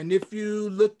everywhere. And if you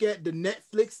look at the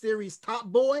Netflix series Top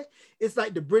Boy, it's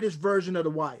like the British version of The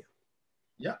Wire.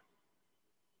 Yeah.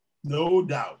 No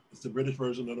doubt. It's the British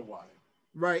version of The Wire.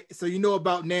 Right. So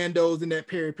about Nando's and that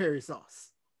peri-peri sauce.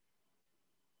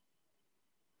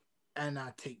 And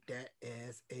I take that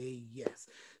as a yes.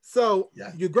 So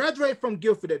you graduate from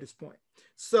Guilford at this point.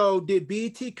 So did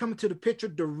BET come into the picture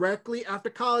directly after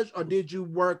college, or did you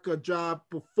work a job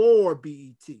before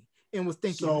BET and was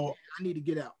thinking, I need to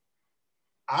get out?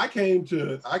 I came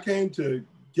to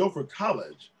Guilford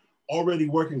College already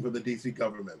working for the DC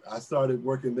government. I started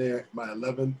working there my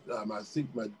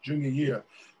junior year.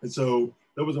 And so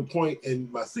there was a point in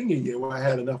my senior year where I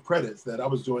had enough credits that I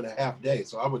was doing a half day.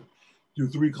 So I would do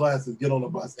 3 classes, get on a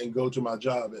bus, and go to my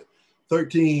job at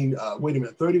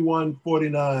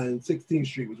 3149 16th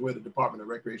Street was where the Department of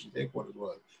Recreation headquarters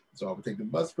was. So I would take the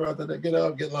bus across, get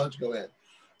up, get lunch, go in.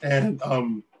 And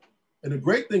the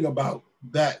great thing about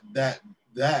that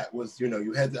that was, you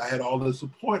know, I had all the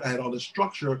support, I had all the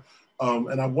structure,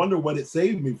 and I wonder what it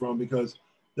saved me from, because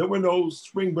there were no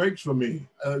spring breaks for me.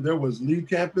 There was leave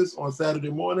campus on Saturday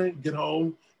morning, get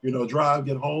home, you know, drive,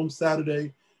 get home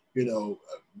Saturday, you know,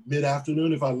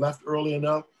 mid-afternoon if I left early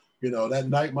enough. You know, that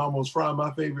night, Mom was frying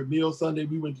my favorite meal. Sunday,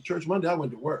 we went to church. Monday, I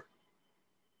went to work.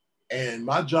 And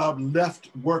my job left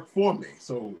work for me.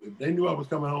 So if they knew I was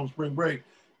coming home spring break,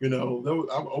 you know,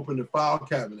 I would open the file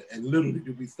cabinet and literally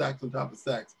there'd be stacks on top of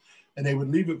stacks. And they would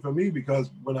leave it for me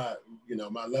because when I, you know,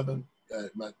 my 11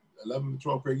 and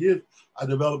 12th grade years, I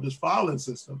developed this filing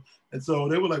system. And so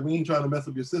they were like, we ain't trying to mess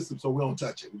up your system, so we don't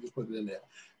touch it. We just put it in there.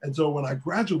 And so when I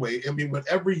graduate, I mean, with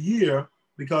every year,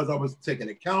 because I was taking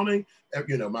accounting,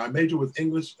 you know, my major was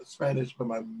English, Spanish, but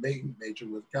my main major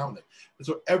was accounting. And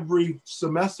so every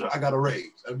semester I got a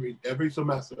raise. Every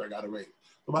semester I got a raise.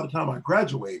 So by the time I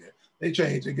graduated, they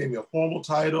changed. They gave me a formal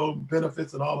title,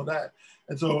 benefits, and all of that.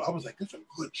 And so I was like, that's a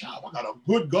good job. I got a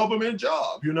good government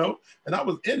job, you know? And I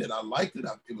was in it. I liked it.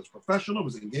 It was professional. It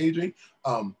was engaging.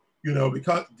 You know,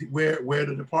 because where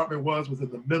the department was in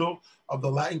the middle of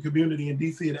the Latin community in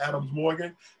DC and Adams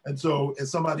Morgan. And so if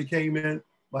somebody came in,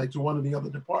 like to one of the other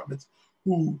departments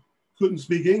who couldn't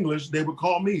speak English, they would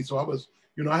call me. So I was,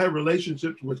 you know, I had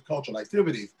relationships with cultural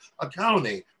activities,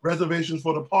 accounting, reservations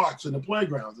for the parks and the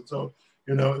playgrounds. And so,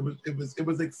 you know, it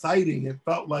was exciting. It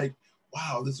felt like,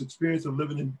 wow, this experience of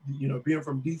living in, you know, being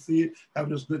from DC,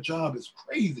 having this good job is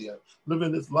crazy. I'm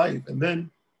living this life. And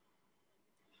then,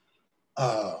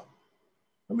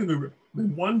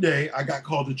 one day I got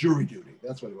called to jury duty.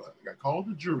 That's what it was. I got called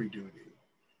to jury duty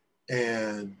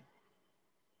and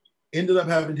ended up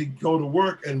having to go to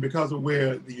work. And because of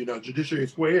where the, you know, Judiciary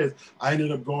Square is, I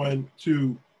ended up going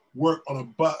to work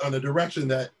on a direction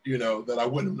that, you know, that I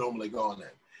wouldn't have normally gone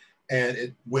in. And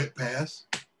it went past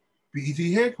BET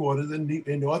headquarters in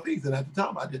Northeast. And at the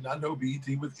time, I did not know BET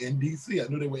was in DC. I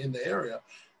knew they were in the area.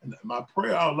 And my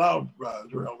prayer out loud,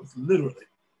 Jarrell, was literally,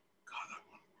 God, I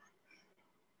want to work there.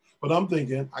 But I'm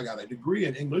thinking, I got a degree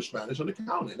in English, Spanish, and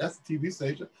accounting. That's the TV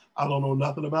station. I don't know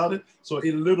nothing about it. So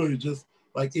it literally just,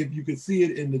 like, if you could see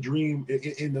it in the dream,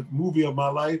 in the movie of my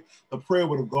life, the prayer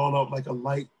would have gone up like a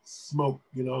light smoke,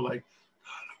 you know, like,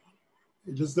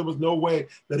 God, it just, there was no way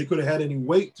that it could have had any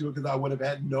weight to it, because I would have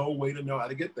had no way to know how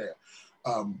to get there.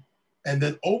 And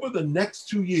then over the next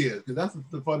 2 years, because that's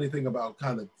the funny thing about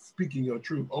kind of speaking your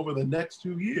truth, over the next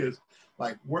 2 years,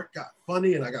 like, work got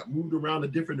funny and I got moved around to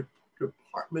different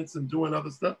departments and doing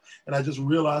other stuff. And I just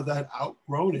realized I had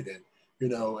outgrown it. And, you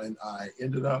know, and I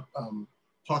ended up,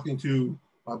 talking to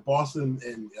my boss in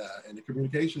the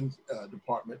communications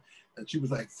department. And she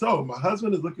was like, so my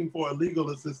husband is looking for a legal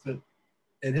assistant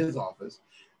in his office.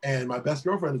 And my best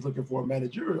girlfriend is looking for a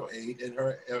managerial aide in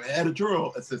her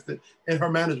editorial assistant in her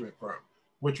management firm,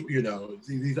 which, you know,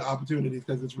 these are opportunities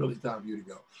because it's really time for you to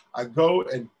go. I go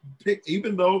and pick,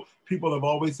 even though people have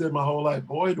always said my whole life,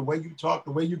 boy, the way you talk,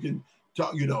 the way you can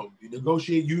talk, you know, you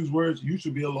negotiate, use words, you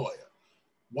should be a lawyer.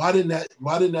 Why didn't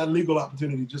that legal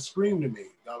opportunity just scream to me?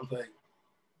 I was like,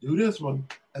 do this one.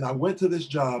 And I went to this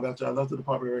job after I left the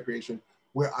Department of Recreation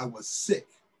where I was sick,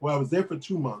 where I was there for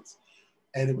 2 months.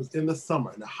 And it was in the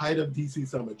summer, in the height of DC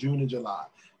summer, June and July.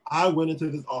 I went into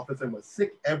this office and was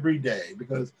sick every day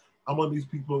because I'm one of these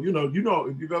people, you know, if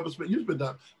you've ever you've been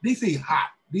down, DC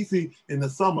hot. DC in the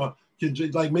summer can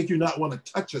just like make you not want to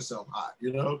touch yourself hot,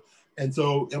 you know? And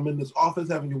so I'm in this office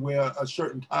having to wear a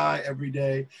shirt and tie every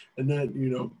day. And then, you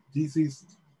know,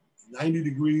 DC's 90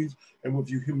 degrees and with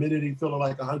your humidity feeling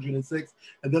like 106.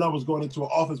 And then I was going into an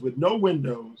office with no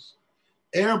windows,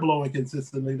 air blowing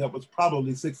consistently that was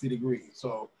probably 60 degrees.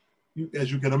 So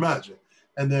as you can imagine.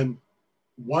 And then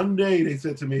one day they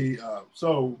said to me,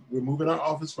 so we're moving our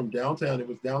office from downtown. It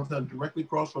was downtown directly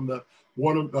across from the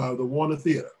Warner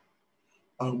Theater.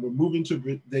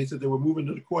 They said they were moving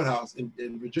to the courthouse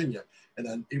in Virginia. And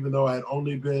then even though I had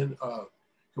only been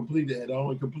completed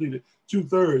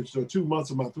 2/3, so 2 months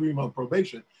of my 3-month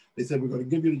probation, they said, we're going to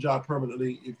give you the job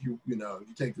permanently if you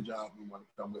take the job and want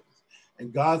to come with us.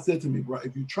 And God said to me, bro,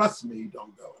 if you trust me,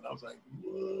 don't go. And I was like,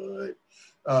 what?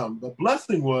 The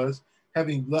blessing was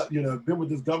having, been with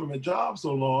this government job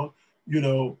so long,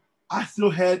 I still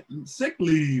had sick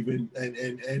leave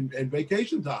and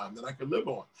vacation time that I could live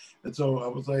on. And so I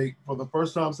was like, for the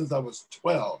first time since I was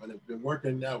 12, and I've been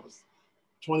working now, I was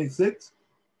 26,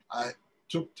 I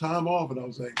took time off and I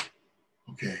was like,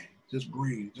 okay, just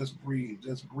breathe.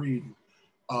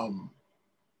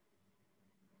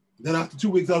 Then after 2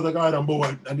 weeks, I was like, all right, I'm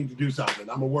bored. I need to do something.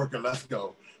 I'm a worker, let's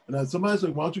go. And then somebody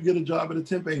said, why don't you get a job at a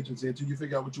temp agency until you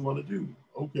figure out what you want to do?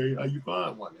 Okay, how you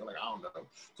find one? They're like, I don't know.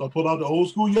 So I pulled out the old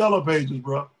school yellow pages,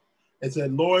 bro, and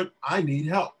said, Lord, I need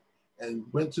help. and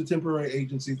went to temporary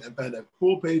agencies and found a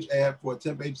full-page ad for a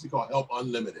temp agency called Help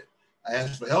Unlimited. I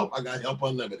asked for help, I got Help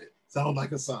Unlimited. Sound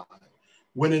like a sign.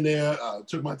 Went in there,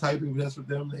 took my typing test with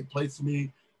them. They placed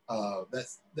me. I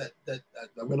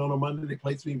went on a Monday. They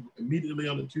placed me immediately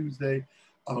on a Tuesday.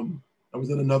 I was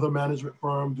in another management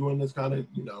firm doing this kind of,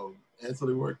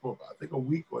 ancillary work for I think a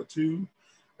week or two.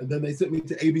 And then they sent me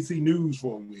to ABC News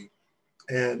for a week.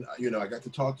 And, I got to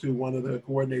talk to one of the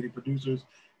coordinating producers,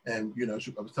 and, I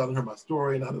was telling her my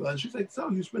story and all of that. And she's like, so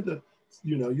you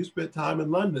spent time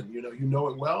in London, you know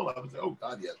it well. I was like, oh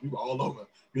God, yes, we were all over,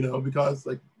 because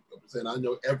like I was saying, I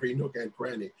know every nook and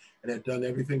cranny and had done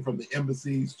everything from the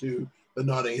embassies to the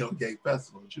Notting Hill Gate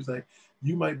Festival. And she's like,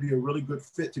 you might be a really good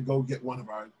fit to go get one of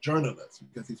our journalists,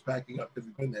 because he's packing up because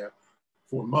he's been there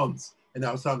for months. And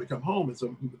now it's time to come home. And so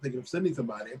we were thinking of sending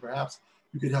somebody, and perhaps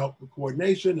you could help with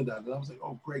coordination and that. And I was like,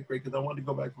 oh, great, because I wanted to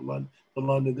go back from London to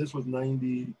London. This was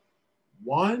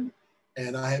 91,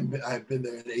 and I had been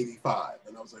there in 85.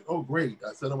 And I was like, oh, great.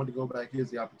 I said, I want to go back. Here's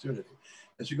the opportunity.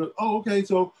 And she goes, oh, okay,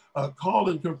 so call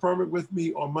and confirm it with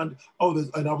me on Monday. Oh,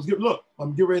 and I was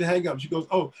I'm getting ready to hang up. She goes,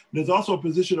 oh, there's also a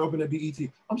position open at BET.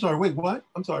 I'm sorry, wait, what?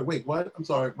 I'm sorry, wait, what? I'm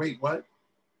sorry, wait, what?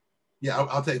 Yeah,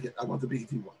 I'll take it. I want the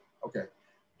BET one. Okay.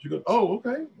 She goes, oh,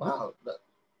 okay, wow.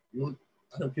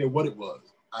 I don't care what it was.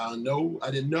 I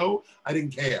didn't know, I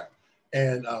didn't care.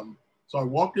 And so I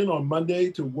walked in on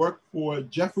Monday to work for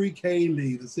Jeffrey K.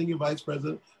 Lee, the Senior Vice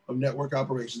President of Network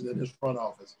Operations in his front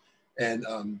office. And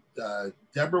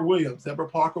Deborah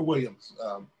Parker Williams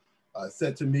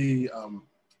said to me,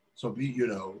 so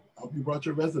I hope you brought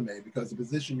your resume, because the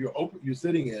position you're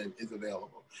sitting in is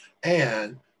available.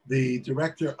 And the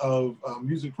director of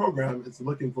music program is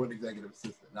looking for an executive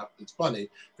assistant. Now, it's funny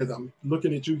because I'm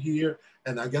looking at you here,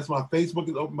 and I guess my Facebook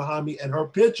is open behind me, and her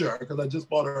picture, because I just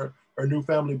bought her new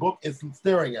family book, is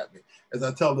staring at me as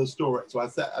I tell this story. So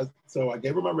I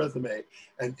gave her my resume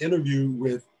and interview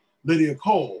with Lydia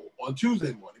Cole on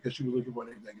Tuesday morning, because she was looking for an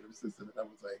executive assistant. And I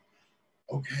was like,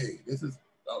 okay, this is,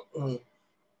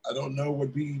 I don't know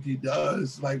what BET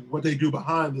does, like what they do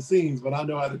behind the scenes, but I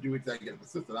know how to do executive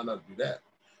assistant. I know how to do that.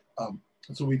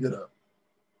 So we did a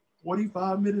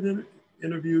 45-minute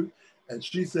interview, and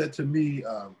she said to me,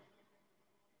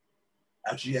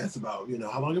 after she asked about,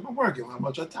 how long I've been working, how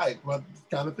much I type, what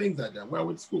kind of things I done, where I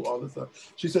went to school, all this stuff.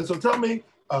 She said, so tell me,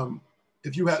 do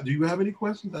you have any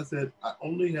questions? I said, I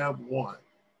only have one.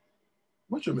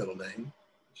 What's your middle name?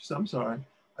 She said, I'm sorry.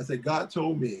 I said, God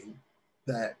told me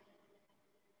that,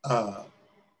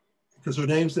 because her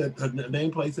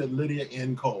nameplate said Lydia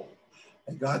N. Cole.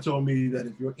 And God told me that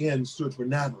if your N stood for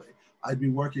Natalie, I'd be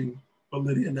working for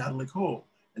Lydia Natalie Cole.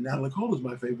 And Natalie Cole is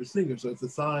my favorite singer, so it's a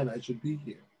sign I should be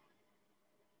here.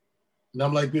 And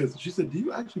I'm like this. She said, do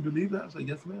you actually believe that? I said,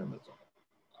 yes, ma'am.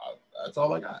 That's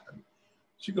all I got.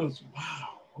 She goes,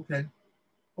 wow, okay.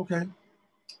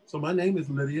 So my name is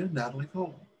Lydia Natalie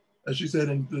Cole. And she said,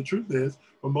 and the truth is,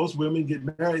 when most women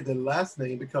get married, their last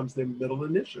name becomes their middle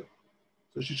initial.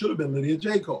 So she should have been Lydia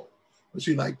J. Cole. But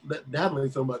she liked Natalie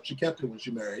so much, she kept it when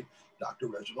she married Dr.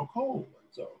 Reginald Cole. And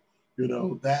so,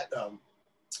 that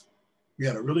we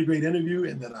had a really great interview,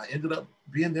 and then I ended up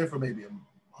being there for maybe a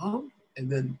month,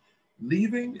 and then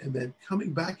leaving, and then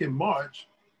coming back in March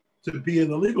to be in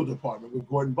the legal department with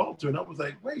Gordon Bolter. And I was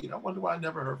like, wait, I wonder why I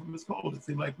never heard from Ms. Cole. It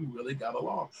seemed like we really got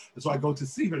along. And so I go to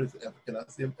see her and say, can I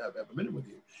have a minute with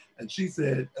you? And she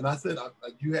said, and I said,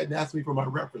 you hadn't asked me for my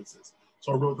references.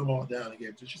 So I wrote them all down and gave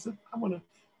it to her. She said, I want to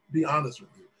be honest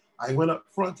with you. I went up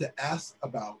front to ask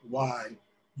about why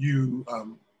you,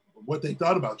 what they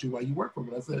thought about you, why you work for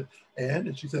me. I said,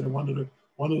 and she said, one of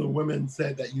the women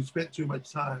said that you spent too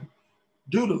much time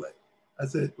doodling. I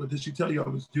said, well, did she tell you I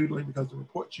was doodling? Because the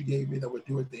report she gave me that would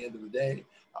do at the end of the day,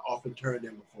 I often turned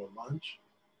in before lunch.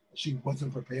 She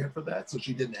wasn't prepared for that, so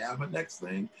she didn't have a next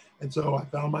thing. And so I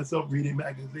found myself reading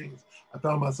magazines. I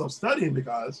found myself studying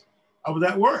because I was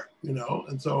at work,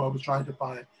 and so I was trying to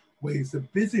find ways to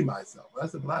busy myself. I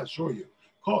said, but I assure you,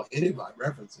 call any of my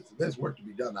references. If there's work to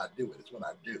be done, I do it. It's what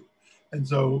I do. And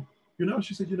so,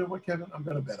 she said, you know what, Kevin, I'm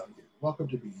going to bet on you. Welcome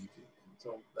to BET. And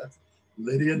so that's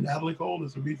Lydia Natalie Cole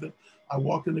is the reason I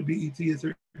walked into BET as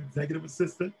her executive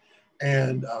assistant.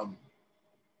 And,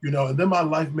 and then my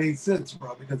life made sense,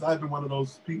 bro, because I've been one of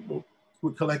those people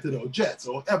who collected old Jets,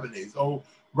 old Ebony's, old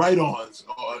Right-Ons,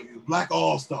 Black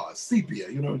All-Stars,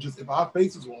 Sepia, just if our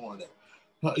faces were on it,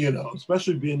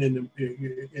 especially being in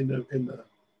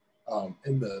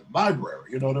the library,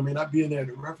 you know what I mean? I'd be in there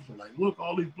to reference, like, look,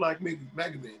 all these Black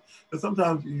magazines. Because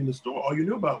sometimes in the store, all you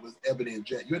knew about was Ebony and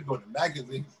Jet. You had to go to the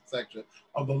magazine section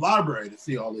of the library to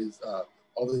see all these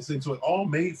things. So it all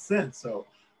made sense. So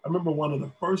I remember one of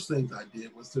the first things I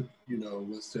did was to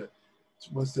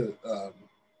was to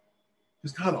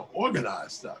just kind of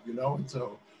organize stuff, you know. And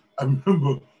so I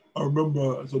remember.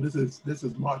 So this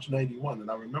is March '91, and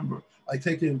I remember like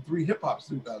taking 3 hip hop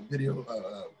video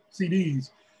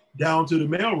CDs down to the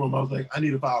mailroom. I was like, I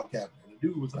need a file cabinet. And the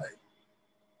dude was like,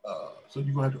 so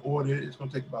you're gonna have to order it. It's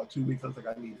gonna take about 2 weeks. I was like,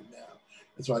 I need it now.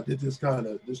 And so I did this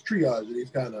triage of these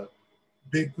kind of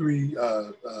big 3,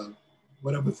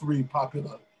 whatever 3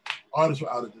 popular artists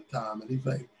were out at the time. And he's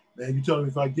like, man, you telling me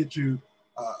if I get you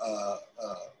a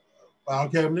file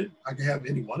cabinet, I can have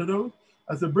any one of those?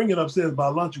 I said, bring it upstairs by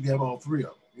lunch, you can have all 3 of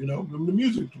them. You know, the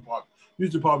music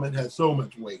department has so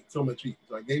much weight, so much heat.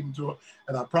 So I gave them to her,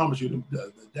 and I promise you,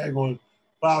 the daggone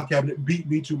file cabinet beat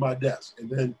me to my desk. And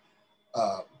then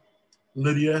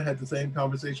Lydia had the same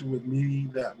conversation with me.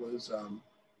 That was,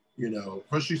 you know,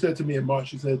 first she said to me in March,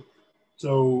 she said,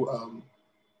 so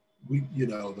we, you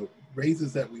know, the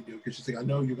raises that we do, because she's like, I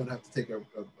know you're gonna have to take a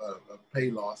pay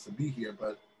loss to be here,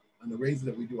 but and the raises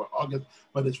that we do are August,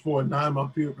 but it's for a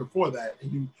 9-month period before that,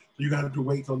 and you're gonna have to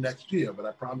wait till next year. But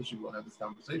I promise you, we'll have this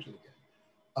conversation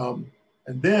again.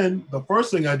 And then the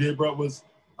first thing I did, bro, was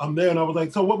I'm there and I was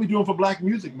like, so what we doing for Black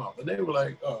Music Month? And they were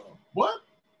like, what?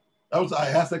 I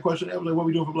asked that question. I was like, what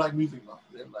we doing for Black Music Month?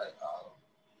 They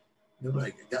were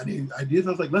like, got any ideas? I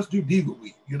was like, let's do Diva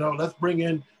Week. You know, let's bring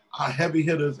in our heavy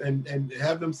hitters and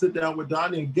have them sit down with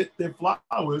Donnie and get their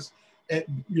flowers and,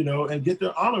 you know, and get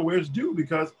their honor where it's due,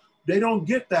 because they don't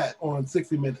get that on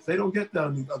 60 Minutes. They don't get that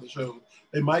on these other shows.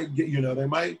 They might get, you know, they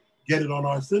might get it on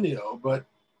Arsenio, but,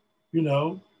 you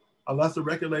know, unless the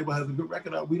record label has a good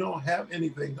record out, we don't have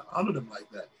anything to honor them like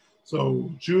that. So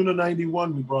June of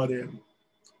 '91, we brought in,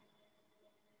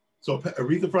 so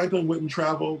Aretha Franklin wouldn't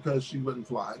travel because she wouldn't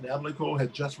fly. Natalie Cole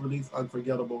had just released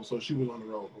Unforgettable, so she was on the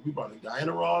road. But we brought in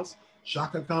Diana Ross,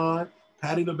 Chaka Khan,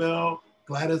 Patti LaBelle,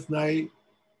 Gladys Knight,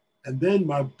 and then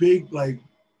my big like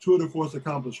tour de force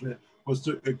accomplishment was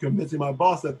convincing my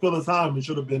boss that Phyllis Hyman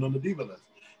should have been on the diva list.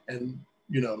 And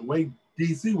you know, the way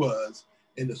DC was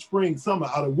in the spring, summer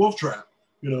out of Wolf Trap,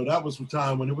 you know, that was the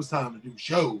time when it was time to do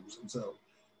shows. And so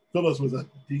Phyllis was a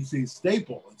DC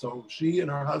staple. And so she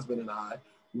and her husband and I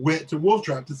went to Wolf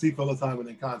Trap to see Phyllis Hyman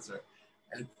in concert.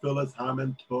 And Phyllis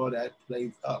Hyman tore that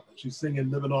place up. And she's singing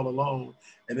Living All Alone.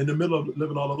 And in the middle of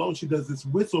Living All Alone, she does this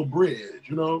whistle bridge,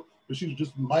 you know, but she's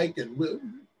just mic and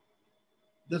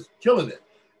just killing it.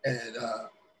 And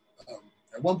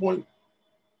at one point,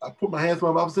 I put my hands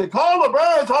on my mouth and said, call the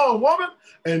birds home, woman.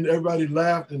 And everybody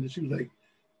laughed. And she was like,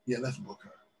 yeah, let's book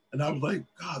her. And I was like,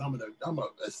 God, I'm an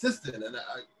assistant. And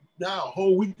now a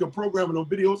whole week of programming on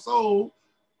Video Soul,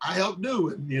 I helped do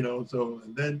it, you know. So,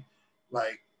 and then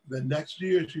like the next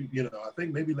year, she, you know, I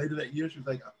think maybe later that year, she was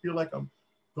like, I feel like I'm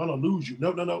gonna lose you. No.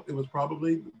 It was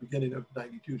probably the beginning of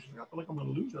 '92. She's like, I feel like I'm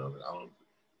gonna lose you. I don't.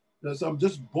 So I'm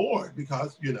just bored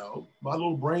because, you know, my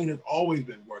little brain has always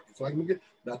been working. So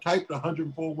I typed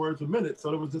 104 words a minute. So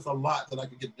there was just a lot that I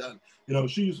could get done. You know,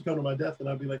 she used to come to my desk and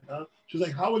I'd be like, huh? She's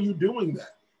like, how are you doing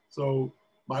that? So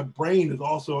my brain is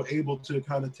also able to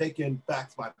kind of take in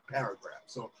facts by paragraph.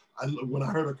 So when I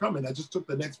heard her coming, I just took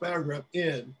the next paragraph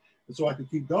in, and so I could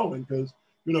keep going. Because,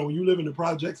 you know, when you live in the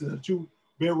projects in a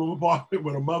 2-bedroom apartment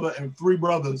with a mother and 3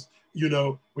 brothers, you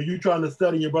know, when you're trying to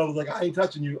study, your brother's like, I ain't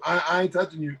touching you. I ain't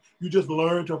touching you. You just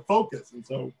learn to focus. And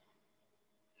so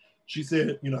she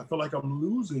said, you know, I feel like I'm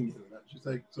losing you. And she's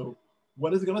like, so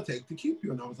what is it going to take to keep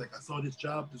you? And I was like, I saw this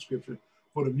job description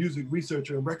for the music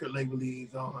researcher and record label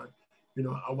liaison. You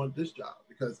know, I want this job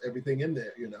because everything in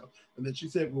there, you know. And then she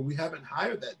said, well, we haven't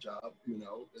hired that job, you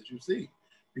know, as you see,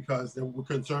 because they were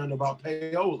concerned about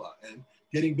payola and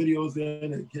getting videos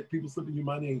in and get people slipping you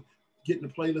money and getting the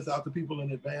playlist out to people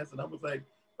in advance. And I was like,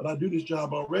 but I do this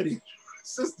job already.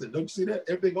 Assistant, don't you see that?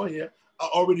 Everything on here, I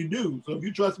already do. So if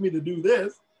you trust me to do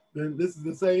this, then this is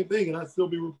the same thing and I'd still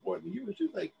be reporting to you. And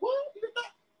she's like, what? You're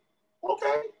not?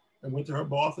 Okay. And went to her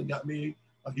boss and got me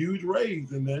a huge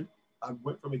raise. And then I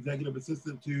went from executive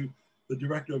assistant to the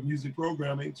director of music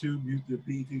programming to the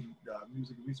BET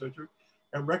music researcher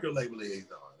and record label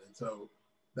liaison. And so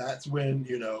that's when,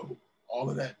 you know, all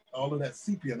of that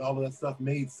sepia and all of that stuff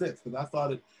made sense.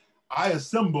 Because I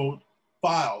assembled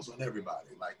files on everybody.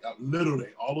 Like literally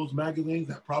all those magazines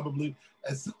that probably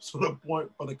at some sort of point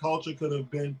for the culture could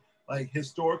have been like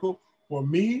historical, for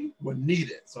me were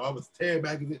needed. So I was tearing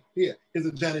magazine. Here's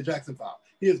a Janet Jackson file.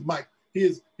 Here's Mike.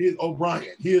 Here's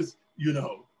O'Brien. Here's, you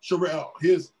know, Sherelle.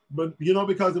 But you know,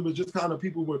 because it was just kind of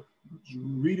people were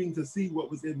reading to see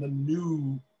what was in the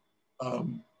new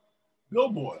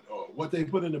Billboard or what they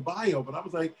put in the bio. But I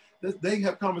was like, they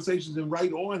have conversations in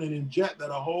Right On and in Jet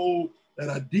that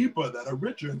are deeper, that are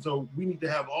richer. And so we need to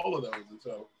have all of those. And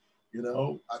so, you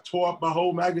know, I tore up my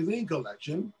whole magazine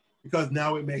collection because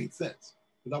now it made sense.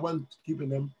 Because I wasn't keeping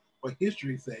them for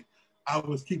history's sake. I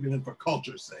was keeping them for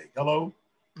culture's sake. Hello?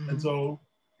 Mm-hmm. And so,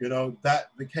 you know,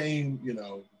 that became, you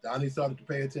know, Donnie started to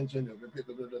pay attention.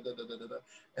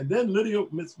 And then Lydia,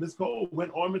 Miss Cole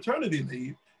went on maternity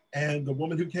leave. And the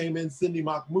woman who came in, Cindy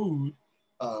Mahmood,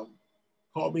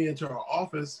 called me into her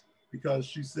office because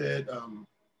she said,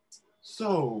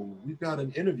 so we've got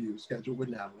an interview scheduled with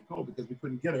Natalie Cole because we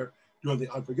couldn't get her during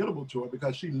the Unforgettable tour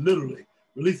because she literally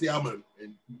released the album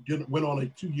and went on a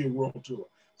 2-year world tour.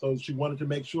 So she wanted to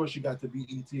make sure she got to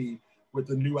BET with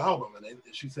the new album. And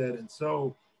she said, and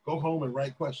so go home and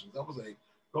write questions. I was like,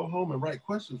 go home and write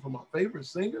questions for my favorite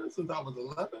singer since I was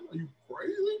 11? Are you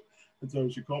crazy? And so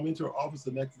she called me into her office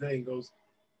the next day and goes,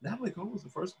 Natalie Cole was the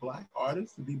first Black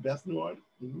artist to be Best New Artist.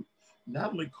 Mm-hmm.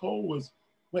 Natalie Cole was,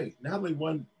 Natalie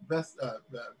won Best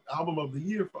Album of the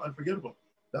Year for Unforgettable.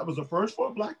 That was the first for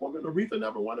a Black woman. Aretha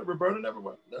never won it. Roberta never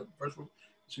won it. No, first one.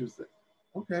 She was like,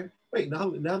 okay.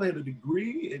 Natalie had a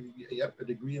degree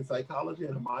in psychology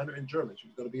and a minor in German. She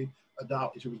was going to be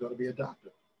a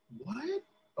doctor. What?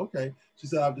 Okay. She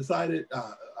said, I've decided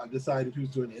who's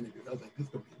doing the interview. I was like, this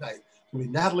is going to be nice. It's going to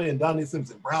be Natalie and Donnie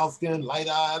Simpson, brown skin, light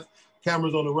eyes,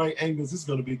 cameras on the right angles. This is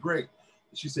going to be great.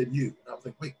 And she said, you. And I was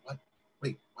like, wait, what?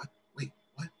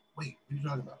 What are you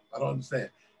talking about? I don't understand.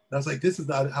 And I was like, this is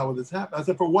not how this happened. I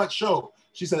said, for what show?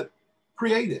 She said,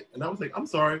 create it. And I was like, I'm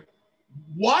sorry,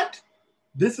 what?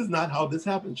 This is not how this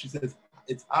happened. She says,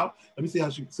 it's how, let me see how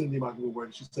Cindy Mahmood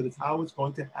worded. She said, it's how it's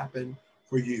going to happen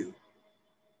for you.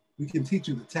 We can teach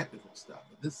you the technical stuff,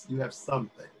 but this, you have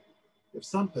something. You have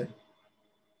something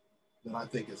that I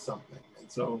think is something. And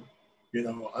so, you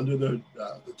know, under the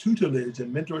tutelage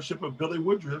and mentorship of Billy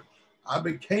Woodruff, I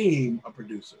became a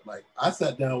producer. Like I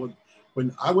sat down with,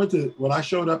 when I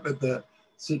showed up at the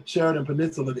Sheridan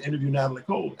Peninsula to interview Natalie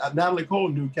Cole. Natalie Cole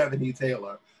knew Kevin E.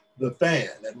 Taylor, the fan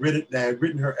that had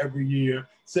written her every year,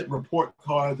 sent report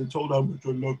cards and told her how much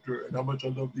I loved her and how much I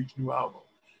loved each new album.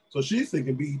 So she's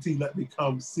thinking BET let me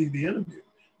come see the interview.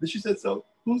 Then she said, so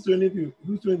who's doing the interview?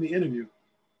 Who's doing the interview?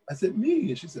 I said, me.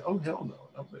 And she said, oh, hell no.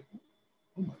 And I was like,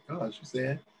 oh my God, she's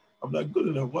saying, I'm not good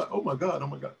enough. What? Oh my God, oh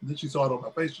my God. And then she saw it on my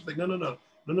face. She's like, no.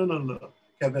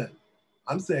 Kevin,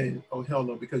 I'm saying, oh hell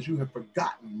no, because you have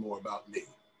forgotten more about me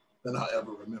than I'll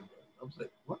ever remember. I was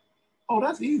like, what? Oh,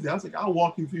 that's easy. I was like, I'll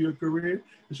walk you through your career.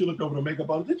 And she looked over the makeup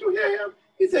artist. Did you hear him?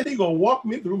 He said he's gonna walk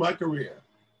me through my career.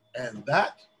 And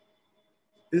that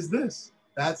is this.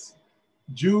 That's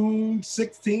June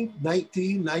 16th,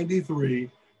 1993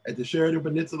 at the Sheridan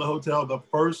Peninsula Hotel, the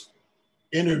first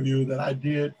interview that I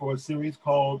did for a series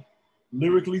called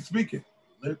Lyrically Speaking.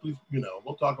 Lyrically, you know,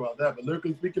 we'll talk about that, but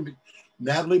Lyrically Speaking,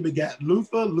 Natalie begat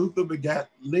Luther, Luther begat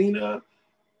Lena,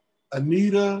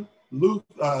 Anita,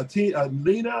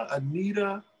 Lena,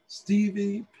 Anita,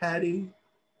 Stevie, Patty,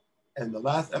 and the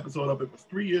last episode of it was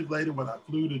 3 years later when I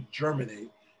flew to Germany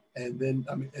and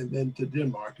then to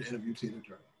Denmark to interview Tina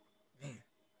Turner. Man,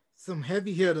 some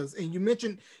heavy hitters. And you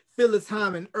mentioned Phyllis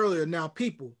Hyman earlier. Now,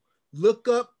 people, look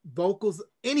up vocals,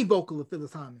 any vocal of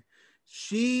Phyllis Hyman.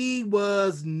 She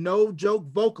was no joke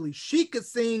vocally. She could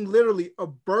sing literally a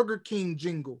Burger King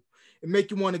jingle and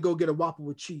make you want to go get a Whopper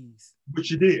with cheese. But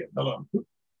she did. Hello.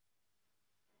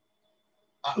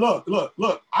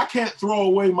 Look, I can't throw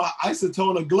away my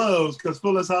Isotona gloves because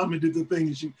Phyllis Hyman did the thing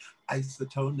and she,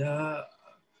 Isotona,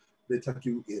 they tuck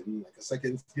you in like a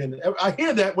second skin. I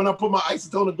hear that when I put my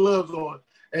Isotona gloves on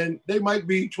and they might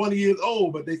be 20 years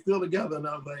old, but they still together. And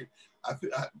I was like,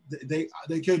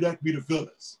 they can't be the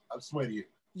Phyllis. I swear to you.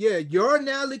 Yeah, your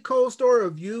Natalie Cole story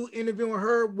of you interviewing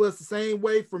her was the same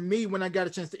way for me when I got a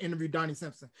chance to interview Donnie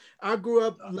Simpson. I grew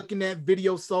up looking at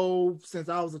Video Soul since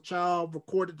I was a child,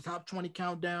 recorded the top 20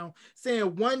 countdown,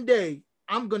 saying one day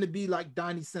I'm going to be like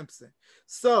Donnie Simpson.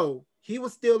 So he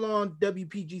was still on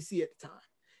WPGC at the time.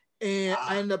 And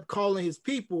I ended up calling his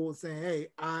people and saying, hey,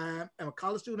 I am a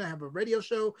college student. I have a radio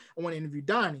show. I want to interview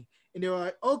Donnie. And they were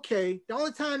like, okay, the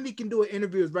only time he can do an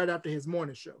interview is right after his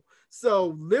morning show.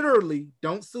 So literally,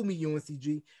 don't sue me,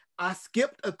 UNCG. I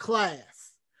skipped a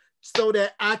class so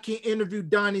that I can interview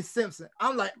Donnie Simpson.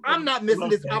 I'm like, I'm not missing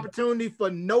this opportunity for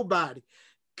nobody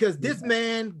because this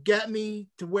man got me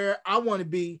to where I want to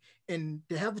be. And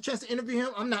to have the chance to interview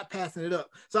him, I'm not passing it up.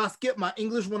 So I skipped my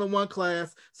English 101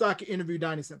 class so I could interview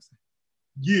Donnie Simpson.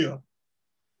 Yeah.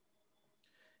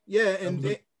 Yeah,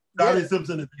 and Donnie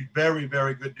Simpson is a very,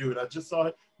 very good dude. I just saw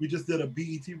it. We just did a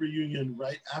BET reunion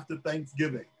right after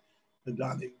Thanksgiving. And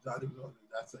Donnie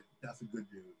that's a good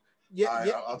dude. Yeah,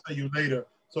 I'll tell you later.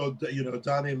 So, you know,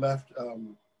 Donnie left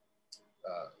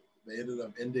They ended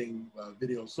up ending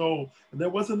Video Soul, and there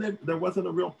wasn't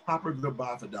a real proper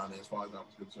goodbye for Donnie as far as I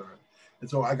was concerned. And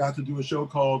so I got to do a show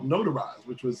called Notarized,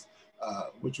 which was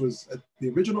the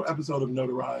original episode of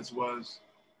Notarized was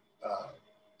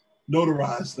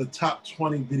Notarized the top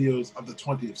 20 videos of the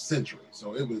 20th century.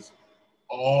 So it was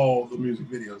all the music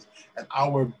videos, and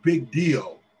our big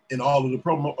deal in all of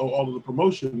the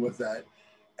promotion was that,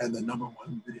 and the number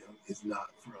one video is not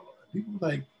Thriller. And people were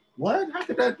like, what? How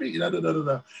could that be? Da, da, da, da,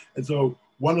 da. And so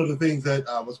one of the things that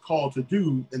I was called to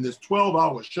do in this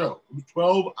 12-hour show,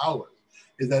 12 hours,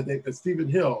 is that Stephen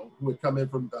Hill, who had come in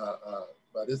from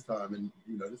by this time, and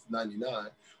this is 99,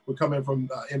 would come in from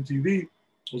MTV,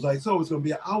 was like, so it's going to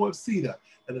be an hour of Sita,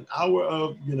 and an hour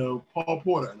of Paul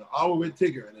Porter, and an hour with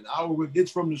Tigger, and an hour with It's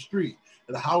From the Street,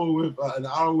 and an hour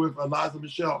with Eliza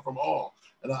Michelle from All,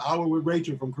 and an hour with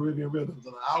Rachel from Caribbean Rhythms,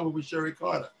 and an hour with Sherry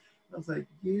Carter. And I was like,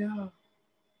 yeah.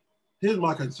 Here's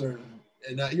my concern,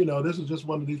 and this is just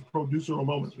one of these producer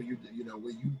moments where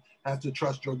where you have to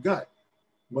trust your gut.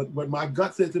 What my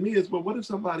gut said to me is, well, what if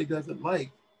somebody doesn't like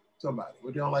somebody? What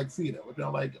if they don't like Sita? What if they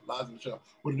don't like Eliza Michelle?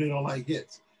 What if they don't like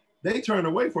hits? They turn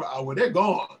away for an hour, they're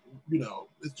gone.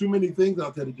 There's too many things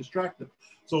out there to distract them.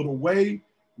 So the way,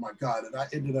 my God, and I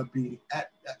ended up being at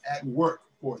work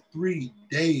for 3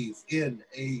 days in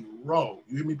a row.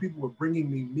 You hear me? People were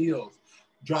bringing me meals,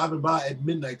 driving by at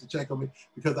midnight to check on me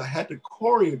because I had to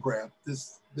choreograph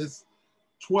this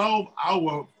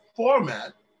 12-hour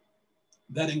format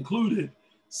that included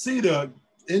Sita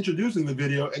introducing the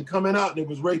video and coming out, and it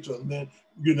was Rachel. And then,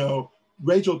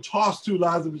 Rachel tossed two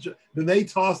lines of it, then they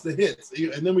tossed the hits,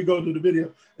 and then we go to the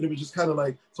video, and it was just kind of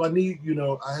like, so I need,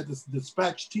 I had to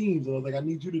dispatch teams, and I was like, I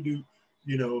need you to do,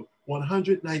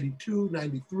 192,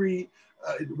 93,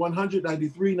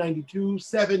 193, 92,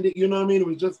 70, you know what I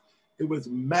mean? It was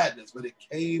madness, but it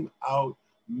came out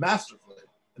masterfully.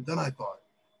 And then I thought,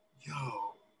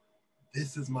 yo,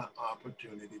 this is my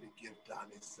opportunity to give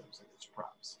Donnie Simpson his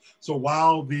props. So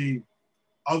while the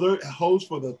other hosts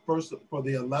for the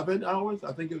 11 hours,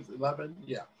 I think it was 11,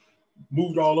 yeah,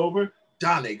 moved all over,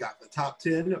 Donnie got the top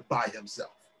 10 by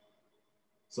himself.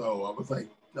 So I was like,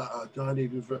 Donnie,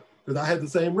 because I had the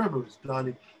same rivers.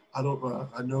 Donnie, I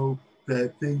know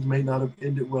that things may not have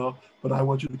ended well, but I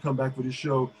want you to come back for the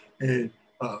show and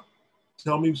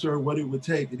tell me, sir, what it would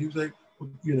take. And he was like,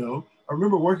 I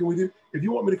remember working with you. If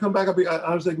you want me to come back,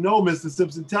 I was like, no, Mr.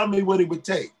 Simpson, tell me what it would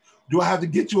take. Do I have to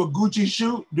get you a Gucci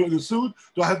suit? Do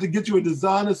I have to get you a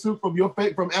designer suit from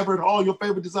Everett Hall, your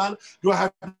favorite designer? Do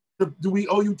we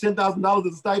owe you $10,000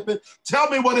 as a stipend? Tell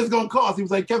me what it's going to cost. He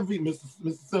was like, Kevin Feet,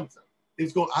 Mr. Simpson,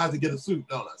 I have to get a suit,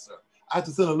 don't I, sir? I have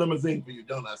to send a limousine for you,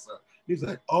 don't I, sir? He's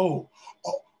like, oh.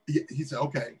 He said,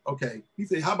 okay. He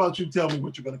said, how about you tell me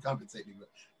what you're going to compensate me with?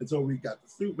 And so we got the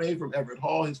suit made from Everett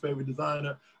Hall, his favorite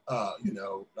designer. I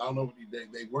don't know,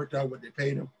 they worked out what they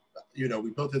paid him.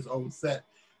 We built his own set.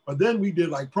 But then we did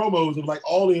like promos of like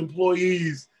all the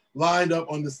employees lined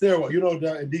up on the stairwell.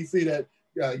 Down in DC that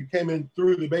you came in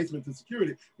through the basement to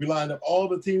security. We lined up all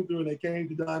the team through and they came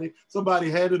to Donnie.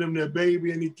 Somebody handed him their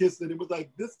baby and he kissed it. It was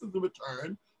like, this is the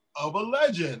return of a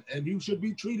legend and you should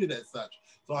be treated as such.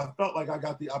 So I felt like I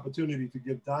got the opportunity to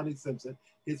give Donnie Simpson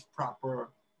his proper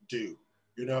due,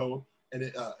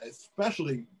 and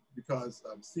especially because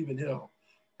Stephen Hill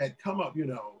had come up,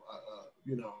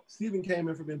 Stephen came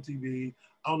in from MTV.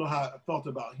 I don't know how I felt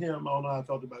about him. I don't know how I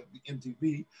felt about the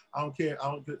MTV. I don't care.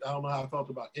 I don't know how I felt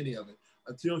about any of it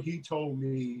until he told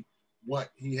me what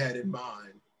he had in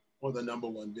mind for the number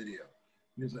one video.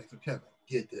 And he was like, so Kevin,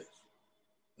 get this.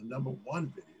 The number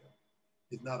one video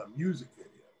is not a music video.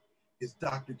 It's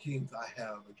Dr. King's I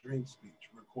Have a Dream speech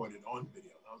recorded on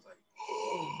video. And I was like,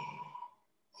 oh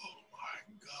my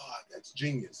God, that's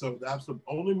genius. So that's the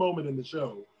only moment in the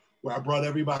show where I brought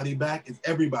everybody back is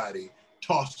everybody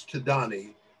tossed to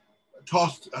Donnie,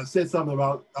 said something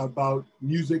about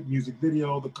music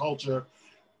video, the culture,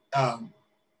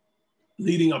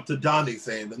 leading up to Donnie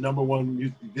saying the number one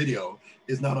music video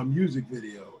is not a music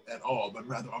video at all, but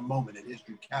rather a moment in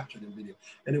history captured in video.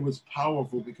 And it was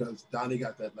powerful because Donnie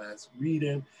got that last read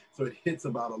in, so it hits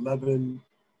about 11,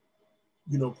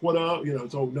 quarter,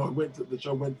 so no, the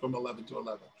show went from 11 to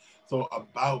 11. So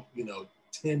about,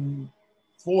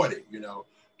 10:40,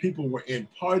 people were in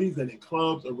parties and in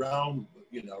clubs around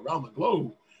the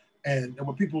globe. And there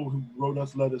were people who wrote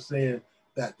us letters saying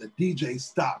that the DJ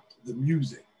stopped the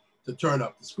music to turn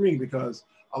up the screen because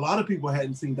a lot of people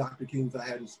hadn't seen Dr. King's I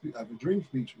Had a Dream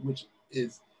speech, which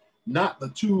is not the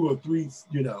 2 or 3,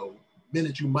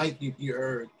 minutes you might have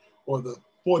heard, or the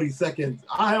 40 seconds,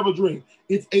 I have a dream.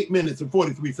 It's 8 minutes and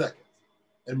 43 seconds.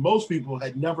 And most people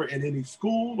had never in any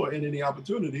school or in any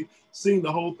opportunity seen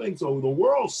the whole thing. So the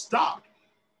world stopped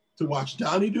to watch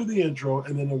Donnie do the intro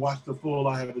and then to watch the full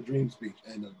I Have a Dream speech.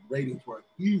 And the ratings were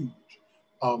huge.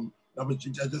 I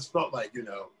just felt like, you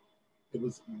know, it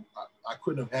was, I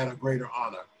couldn't have had a greater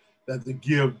honor than to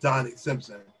give Donnie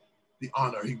Simpson the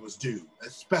honor he was due,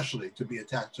 especially to be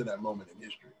attached to that moment in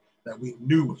history that we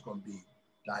knew was going to be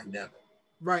dynamic.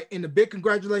 Right, and a big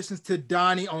congratulations to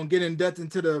Donnie on getting inducted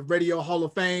into the Radio Hall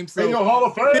of Fame. So Radio Hall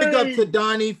of Fame! Big up to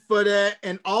Donnie for that.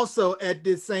 And also at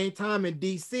this same time in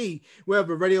DC, we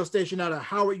have a radio station out of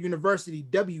Howard University,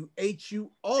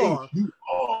 WHUR,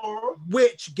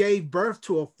 which gave birth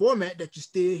to a format that you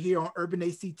still hear on Urban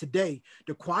AC today,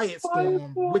 The Quiet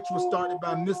Storm, which was started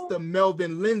by Mr.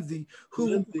 Melvin Lindsay,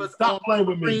 who was on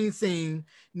the green scene.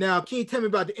 Now, can you tell me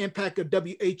about the impact of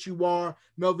WHUR,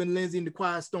 Melvin Lindsay, and The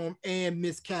Quiet Storm, and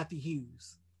Miss Kathy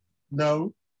Hughes?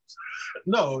 No.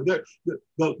 The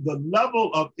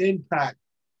level of impact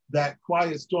that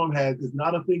Quiet Storm has is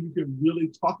not a thing you can really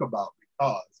talk about,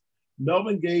 because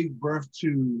Melvin gave birth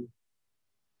to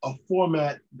a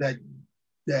format that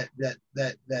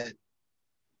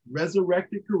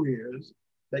resurrected careers,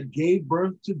 that gave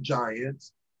birth to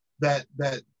giants, that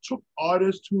took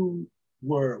artists who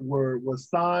were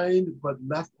signed but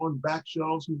left on back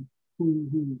shelves, who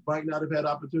might not have had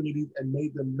opportunities, and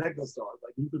made them megastars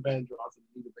like Luther Vandross and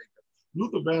Anita Baker.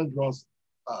 Luther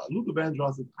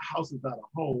Vandross's House Is Not a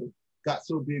Home got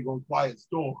so big on Quiet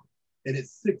Storm, and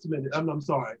it's 6 minutes. I'm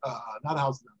sorry, not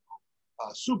House Is Not a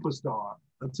Home, Superstar,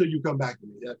 Until You Come Back to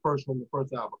Me. That first from the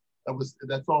first album.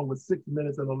 That song was 6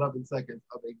 minutes and 11 seconds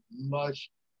of a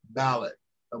lush ballad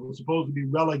that was supposed to be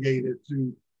relegated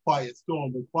to Quiet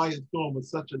Storm, but Quiet Storm was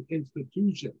such an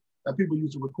institution that people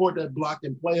used to record that block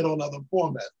and play it on other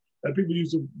formats. That people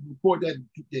used to record that and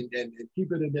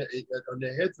keep it on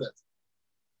their headsets.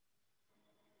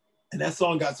 And that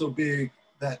song got so big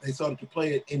that they started to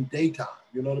play it in daytime.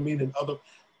 You know what I mean? And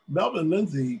Melvin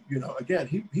Lindsay, you know, again,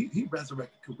 he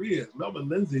resurrected careers. Melvin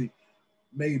Lindsay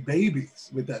made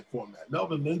babies with that format.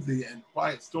 Melvin Lindsay and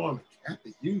Quiet Storm and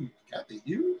Kathy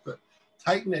Hughes, the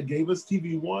Titan that gave us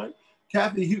TV One.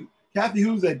 Kathy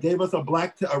Hughes that gave us a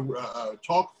black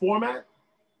talk format.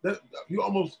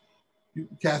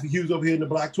 Kathy Hughes over here in the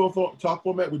black talk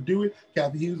format would do it.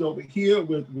 Kathy Hughes over here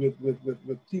with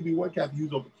TV One. Kathy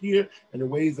Hughes over here, and the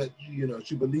ways that, you know,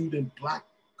 she believed in black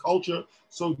culture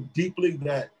so deeply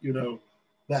that, you know,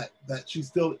 that she's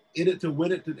still in it to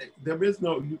win it today. There is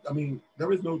no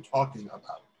talking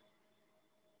about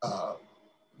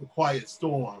the Quiet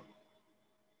Storm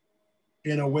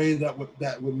in a way that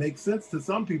would make sense to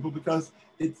some people, because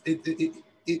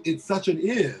it's such an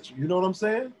is. You know what I'm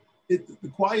saying?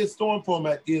 The Quiet Storm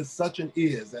format is such an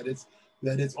is that it's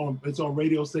on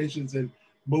radio stations in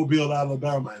Mobile,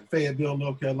 Alabama, and Fayetteville,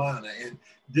 North Carolina, and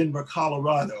Denver,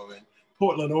 Colorado, and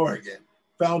Portland, Oregon,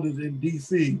 founded in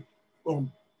DC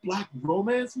on Black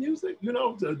romance music. You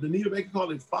know, the Anita Baker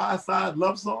called it fireside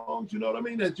love songs. You know what I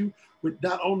mean? That you would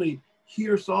not only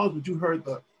hear songs, but you heard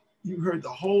the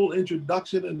whole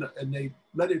introduction, and they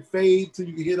let it fade so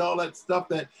you could hear all that stuff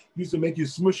that used to make you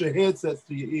smush your headsets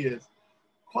to your ears.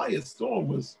 Quiet Storm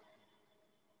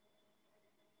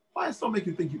made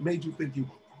you think you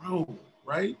were grown,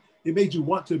 right? It made you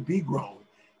want to be grown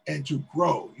and to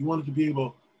grow. You wanted to be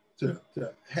able to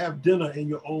have dinner in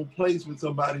your own place with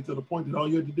somebody, to the point that all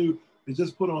you had to do is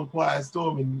just put on Quiet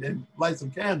Storm and light some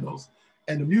candles,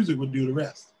 and the music would do the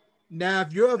rest. Now,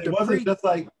 if you're of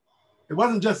the it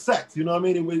wasn't just sex, you know what I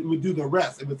mean? It would do the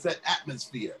rest. It would set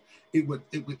atmosphere. It would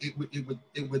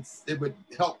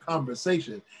help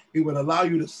conversation. It would allow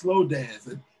you to slow dance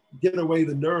and get away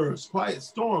the nerves. Quiet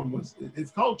Storm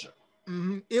it's culture.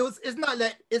 Mm-hmm.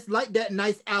 It's like that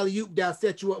nice alley-oop that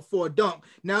set you up for a dunk.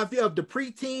 Now, if you're of the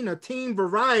preteen or teen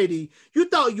variety, you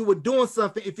thought you were doing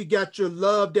something if you got your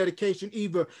love dedication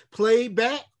either played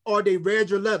back or they read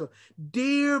your letter.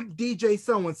 Dear DJ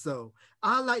so-and-so,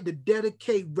 I like to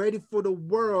dedicate Ready for the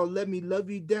World, Let Me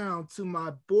Love You Down to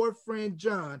my boyfriend,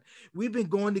 John. We've been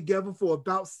going together for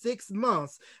about 6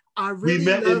 months. We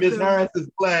met in Miss Harris's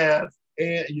class,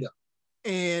 and yeah.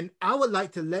 And I would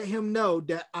like to let him know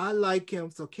that I like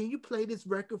him. So can you play this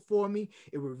record for me?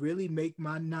 It would really make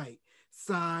my night.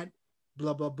 Signed,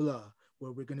 blah, blah, blah.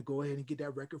 Well, we're going to go ahead and get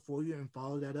that record for you and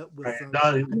follow that up with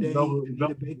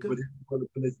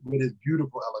with his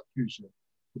beautiful elocution.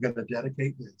 We're going to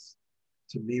dedicate this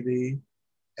to Mimi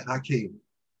and Hakeem.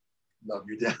 love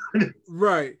you down.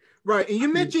 Right, right. And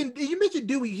you mentioned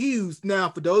Dewey Hughes. Now,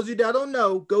 for those of you that don't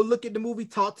know, go look at the movie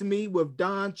Talk to Me with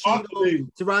Don Cheadle,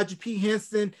 Taraji P.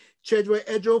 Henson, Chedway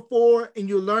Ejiofor, and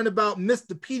you'll learn about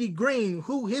Mr. Petey Green,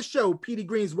 who his show, Petey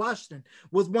Green's Washington,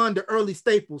 was one of the early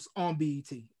staples on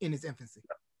BET in its infancy.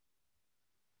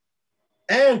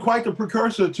 And quite the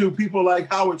precursor to people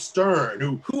like Howard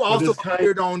Stern, who also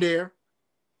appeared on there.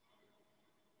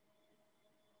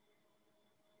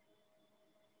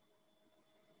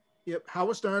 Yep,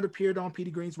 Howard Stern appeared on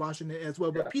Petey Green's Washington as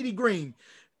well. But Petey Green,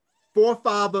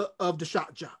 forefather of the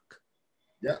shock jock.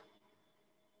 Yeah.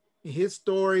 His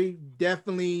story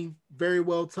definitely very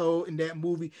well told in that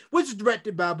movie, which is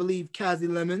directed by, I believe, Kasi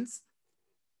Lemmons.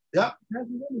 Yeah,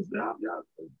 Kasi Lemmons. Yeah.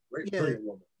 Great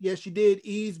woman. Yeah, she did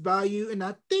Eve's Bayou, and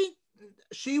I think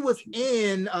she was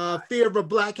in Fear of a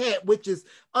Black Hat, which is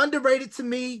underrated to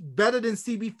me, better than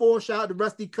CB4. Shout out to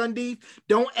Rusty Cundiff.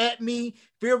 Don't at me.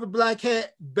 Fear of a Black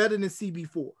Hat, better than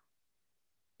CB4.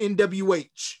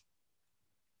 NWH.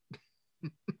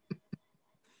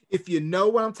 If you know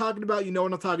what I'm talking about, you know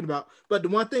what I'm talking about. But the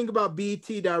one thing about BET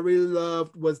that I really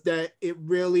loved was that it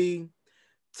really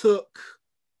took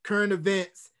current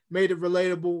events, made it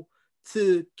relatable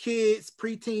to kids,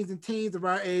 preteens, and teens of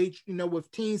our age, you know,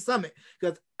 with Teen Summit.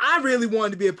 Because I really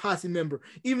wanted to be a posse member,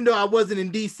 even though I wasn't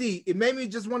in DC. It made me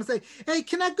just want to say, hey,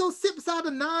 can I go sit beside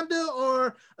Ananda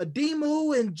or a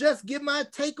Demu and just give my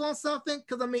take on something?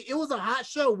 Because, I mean, it was a hot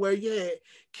show where you had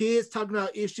kids talking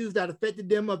about issues that affected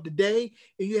them of the day,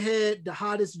 and you had the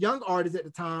hottest young artists at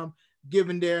the time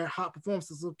giving their hot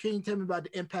performances. So can you tell me about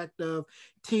the impact of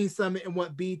Teen Summit and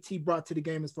what BT brought to the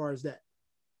game as far as that?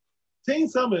 Teen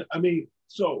Summit, I mean,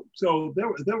 so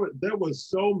there was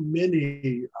so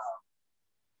many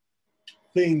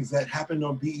things that happened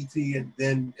on BET and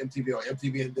then MTV, or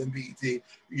MTV and then BET,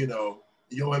 you know,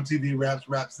 Yo MTV Raps,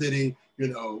 Rap City, you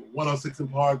know, 106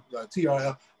 & Park,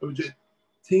 TRL. It was just,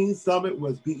 Teen Summit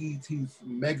was BET's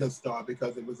megastar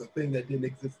because it was a thing that didn't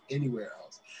exist anywhere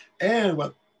else. And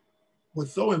what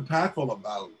was so impactful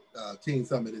about Teen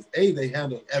Summit is, A, they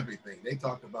handled everything. They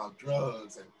talked about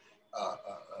drugs and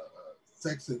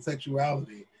sex and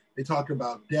sexuality. They talked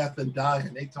about death and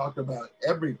dying. They talked about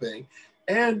everything,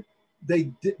 and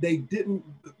they didn't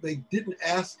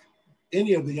ask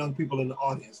any of the young people in the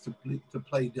audience to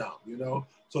play dumb, you know.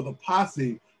 So the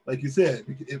posse, like you said,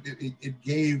 it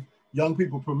gave young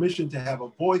people permission to have a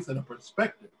voice and a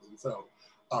perspective. And so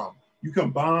you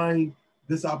combine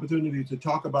this opportunity to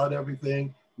talk about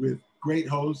everything with great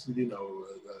hosts, you know,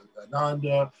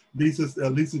 Ananda,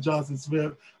 Lisa Johnson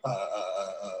Smith,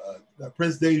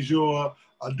 Prince Dejour,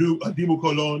 Adimo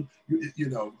Colon, you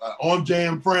know, On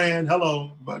Jam Fran,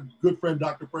 hello, my good friend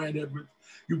Dr. Fran Edwards.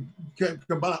 You can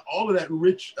combine all of that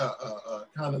rich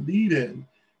kind of lead in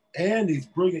and these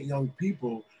brilliant young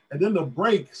people, and then the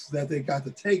breaks that they got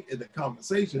to take in the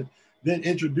conversation then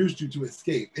introduced you to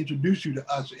Escape, introduced you to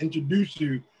Usher, introduced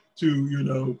you to, you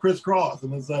know, Chris Cross.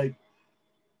 And it's like,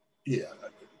 yeah,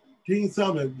 Teen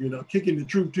Summit, you know, kicking the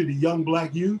truth to the young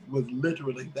Black youth was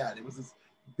literally that. It was this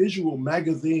visual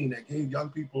magazine that gave young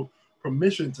people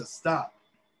permission to stop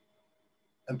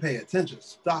and pay attention,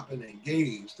 stop and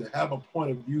engage, to have a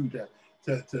point of view,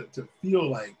 to feel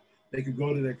like they could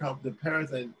go to their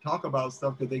parents and talk about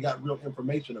stuff because they got real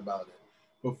information about it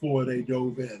before they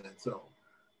dove in. And so,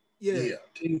 yeah,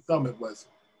 Teen Summit was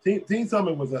a thing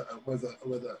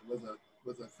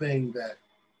that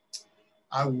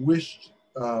I wished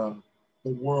the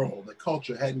world, the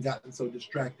culture hadn't gotten so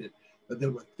distracted that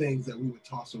there were things that we would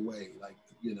toss away, like,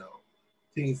 you know,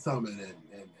 Teen Summit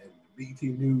and BET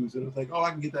News. And it was like, oh,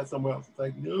 I can get that somewhere else. It's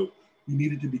like, no, we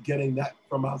needed to be getting that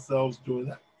from ourselves, doing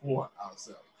that for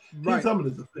ourselves. Right. Teen Summit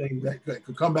is a thing that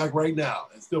could come back right now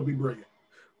and still be brilliant.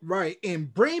 Right.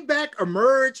 And bring back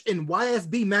Emerge in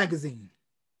YSB magazine.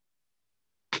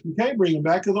 You can't bring it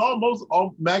back because almost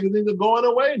all magazines are going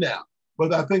away now.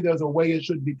 But I think there's a way it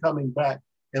should be coming back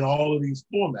in all of these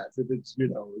formats. If it's, you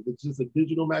know, if it's just a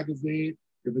digital magazine,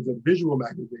 if it's a visual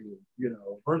magazine, you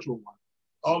know, a virtual one,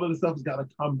 all of the stuff has got to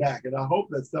come back. And I hope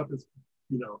that stuff is,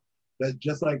 you know, that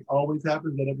just like always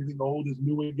happens, that everything old is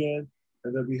new again,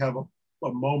 and that we have a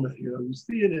moment, you know, you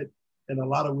see in it in a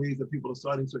lot of ways that people are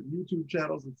starting certain YouTube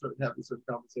channels and having certain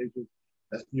conversations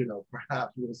that, you know,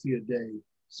 perhaps we'll see a day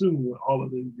soon when all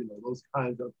of the, you know, those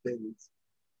kinds of things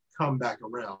come back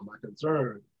around. My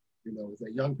concern, you know, is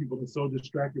that young people are so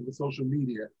distracted with social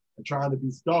media and trying to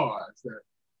be stars that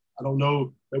I don't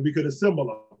know that we could assemble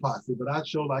a posse, but I'd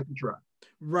sure like to try.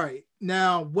 Right.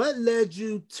 Now, what led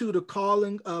you to the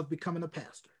calling of becoming a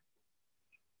pastor?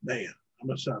 Man, I'm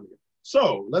gonna shout again.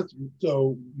 So,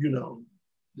 you know,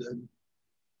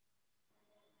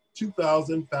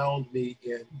 2000 found me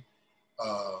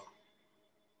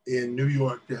in New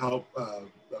York to help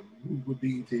move with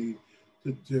BET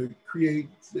to create.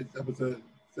 I was a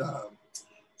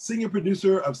senior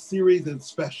producer of series and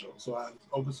specials. So I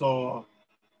oversaw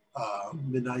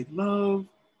Midnight Love,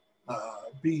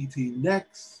 BET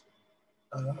Next.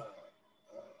 I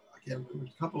can't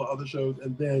remember, a couple of other shows,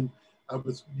 and then I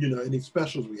was, any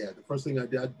specials we had. The first thing I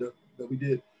did that we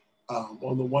did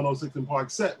on the 106 in Park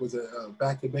set was a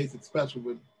Back to Basics special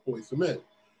with Boyz II Men.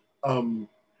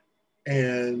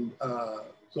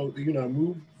 So, I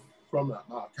moved from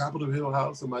Capitol Hill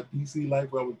house in my DC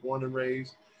life where I was born and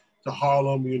raised to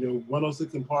Harlem.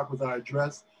 106 in Park was our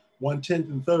address. 110th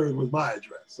and 3rd was my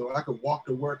address. So I could walk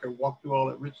to work and walk through all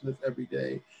that richness every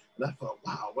day. And I thought,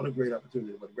 wow, what a great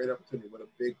opportunity. What a great opportunity. What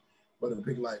a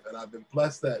big life. And I've been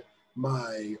blessed that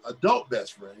my adult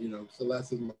best friend,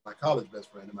 Celeste is my college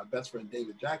best friend, and my best friend,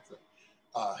 David Jackson,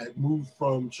 had moved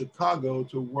from Chicago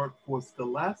to work for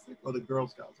Scholastic or the Girl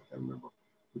Scouts. I can't remember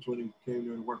which one he came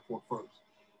there to work for first.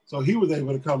 So he was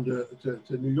able to come to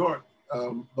New York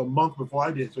the month before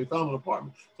I did. So he found an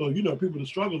apartment. So, people that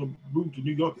struggle to move to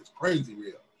New York, it's crazy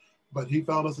real. But he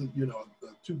found us a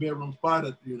 2-bedroom spot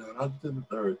at,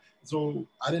 103rd. So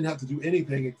I didn't have to do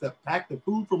anything except pack the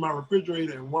food from my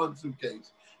refrigerator in one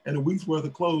suitcase and a week's worth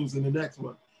of clothes in the next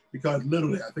one. Because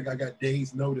literally, I think I got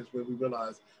days notice when we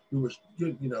realized we were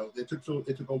good. It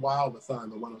took a while to sign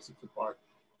the 106 Park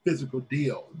physical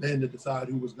deal, then to decide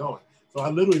who was going. So I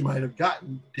literally might have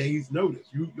gotten days notice.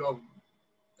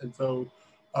 And so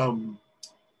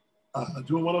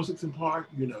doing 106 in Park,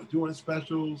 doing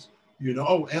specials,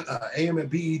 AM at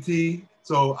BET.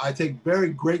 So I take very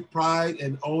great pride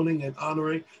in owning and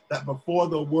honoring that before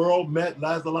the world met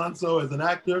Laz Alonso as an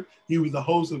actor, he was the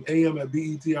host of AM at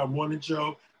BET, our morning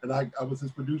show, and I was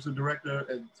his producer director.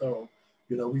 And so,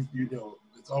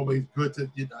 it's always good to,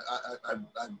 I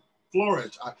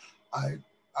flourish.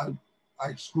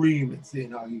 I scream at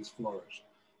seeing how he's flourished.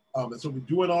 And so we're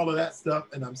doing all of that stuff,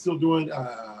 and I'm still doing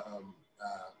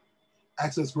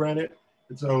Access Granted.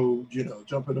 And so,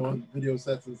 jumping on video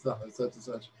sets and stuff and such and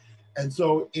such. And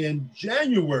so in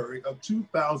January of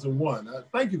 2001,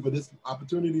 thank you for this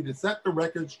opportunity to set the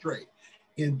record straight.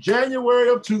 In January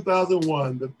of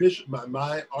 2001, the bishop,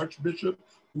 my archbishop,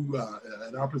 who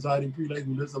and our presiding prelate,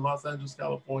 who lives in Los Angeles,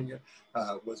 California,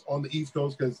 was on the East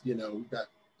Coast because, we've got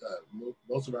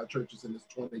most of our churches in this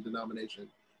 20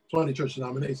 church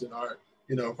denomination are,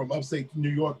 from upstate New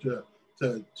York to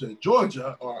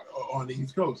Georgia or on the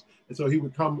East Coast. And so he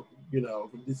would come,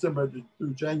 from December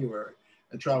through January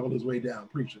and travel his way down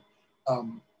preaching.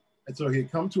 And so he'd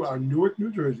come to our Newark,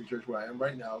 New Jersey church where I am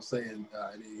right now saying,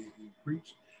 and he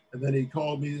preached. And then he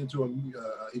called me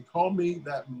he called me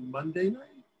that Monday night.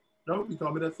 No, he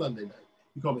called me that Sunday night.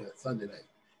 He called me that Sunday night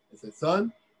and said,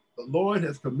 son, the Lord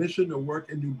has commissioned to work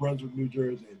in New Brunswick, New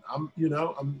Jersey. And I'm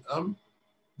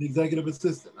the executive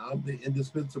assistant. I'm the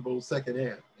indispensable second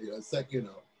in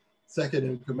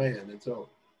command. And so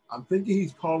I'm thinking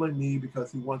he's calling me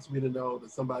because he wants me to know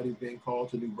that somebody's being called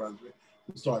to New Brunswick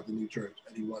to start the new church,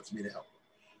 and he wants me to help him.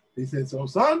 He said, so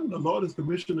son, the Lord has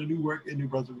commissioned a new work in New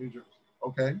Brunswick, New Jersey.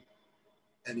 Okay.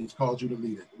 And he's called you to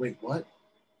lead it. Wait, what?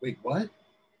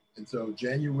 And so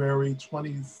January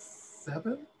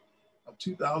 27th of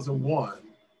 2001,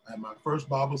 I had my first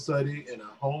Bible study in a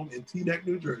home in Teaneck,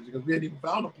 New Jersey, because we hadn't even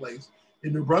found a place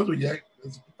in New Brunswick yet.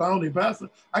 As founding pastor,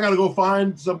 I got to go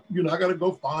find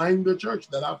the church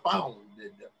that I found.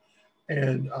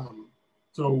 And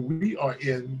so we are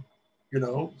in,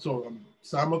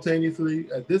 simultaneously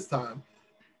at this time,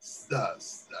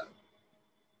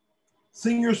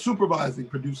 senior supervising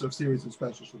producer of series and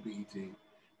specials for BET,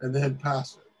 and then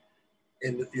pastor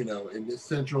in this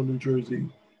central New Jersey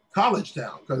college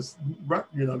town, because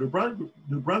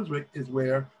New Brunswick is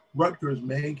where Rutgers'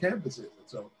 main campus is. And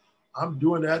so I'm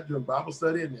doing Bible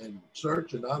study and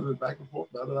church and back and forth.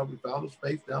 We found a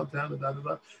space downtown and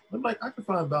I'm like, I could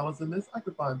find balance in this. I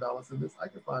could find balance in this. I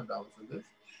could find balance in this.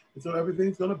 And so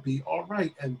everything's going to be all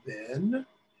right. And then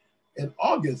in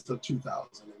August of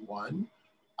 2001,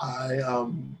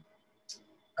 I'm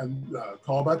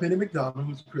called by Penny McDonald,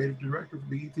 who's the creative director for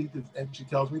BET, and she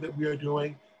tells me that we are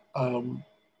doing an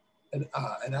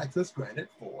access granted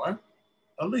for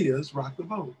Aaliyah's Rock the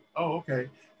Boat. Oh, okay.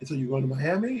 And so you're going to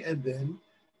Miami, and then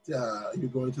you're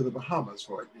going to the Bahamas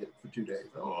for 2 days.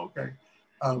 Oh, okay.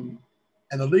 And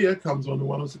Aaliyah comes on the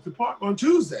 106 in Park on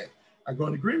Tuesday. I go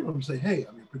in the green room and say, hey,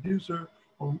 I'm your producer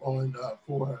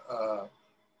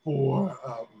for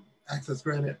access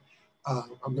granted.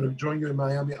 I'm going to join you in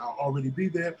Miami. I'll already be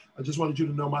there. I just wanted you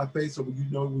to know my face, so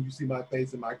when you see my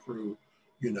face and my crew,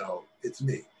 it's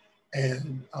me.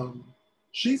 And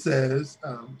she says,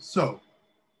 so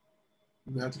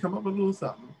we have to come up with a little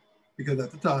something, because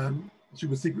at the time she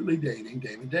was secretly dating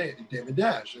Damon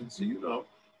Dash. And so,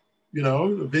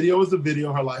 the video is a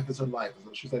video, her life is her life.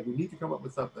 So she's like, we need to come up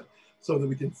with something so that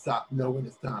we can know when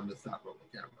it's time to stop rolling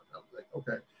the camera. And I was like,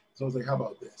 okay. So I was like, how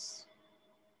about this?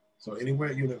 So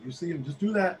anywhere, if you see him, just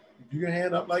do that. Do your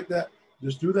hand up like that.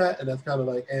 Just do that. And that's kind of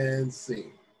like, and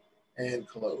scene, and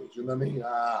close. You know what I mean?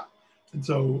 And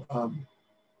so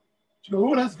she goes,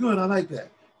 oh, that's good. I like that.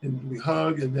 And we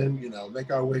hug, and then,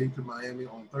 make our way to Miami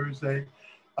on Thursday.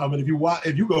 And if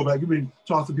you go back, you've been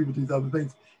tossing people to these other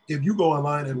things. If you go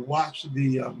online and watch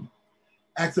the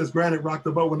Access Granted Rock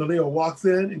the Boat, when Aaliyah walks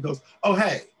in and goes, oh,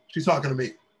 hey, she's talking to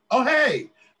me. Oh, hey,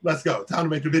 let's go. Time to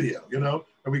make the video,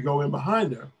 And we go in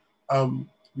behind her.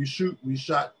 We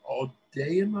shot all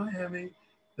day in Miami,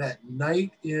 that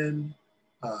night in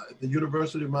the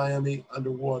University of Miami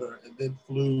underwater, and then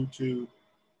flew to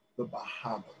the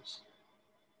Bahamas.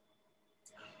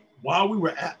 While we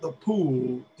were at the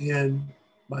pool in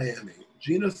Miami,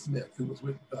 Gina Smith, who was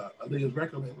with Aaliyah's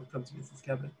record label, comes to me and says,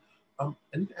 Kevin, I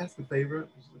need to ask a favor.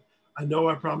 I know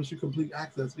I promised you complete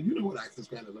access, but you know what Access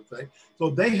Granted looks like. So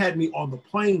they had me on the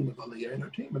plane with Aaliyah and her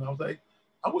team, and I was like,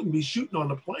 I wouldn't be shooting on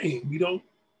the plane. We don't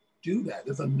do that.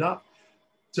 There's enough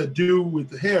to do with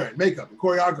the hair and makeup and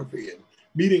choreography and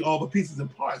meeting all the pieces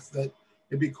and parts that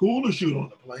it'd be cool to shoot on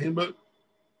the plane, but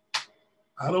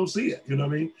I don't see it, you know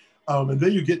what I mean? And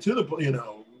then you get to the, when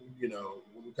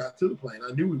we got to the plane,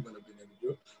 I knew we wouldn't have been able to do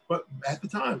it. But at the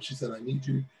time, she said, I need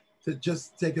you to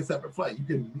just take a separate flight.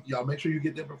 Y'all make sure you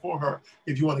get there before her.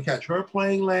 If you want to catch her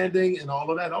plane landing and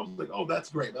all of that. I was like, oh, that's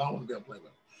great, but I don't want to be on a plane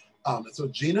with her. And so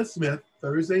Gina Smith,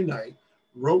 Thursday night,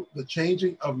 wrote the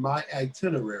changing of my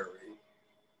itinerary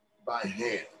by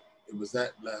hand. It was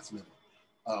that last minute.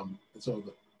 And so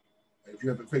if you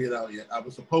haven't figured out yet, I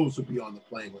was supposed to be on the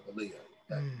plane with Aaliyah.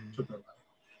 That took her life.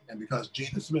 And because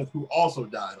Gina Smith, who also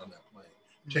died on that plane,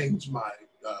 changed my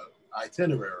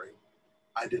itinerary,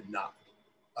 I did not.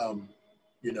 And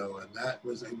that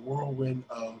was a whirlwind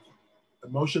of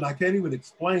emotion I can't even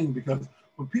explain, because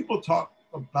when people talk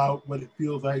about what it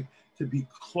feels like to be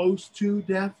close to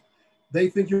death, they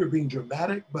think you're being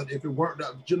dramatic, but if it weren't,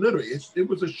 literally, it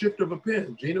was a shift of a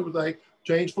pen. Gina was like,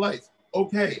 change flights.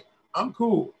 Okay, I'm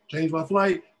cool. Changed my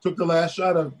flight, took the last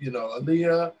shot of,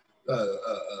 Aaliyah,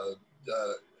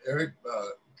 Eric,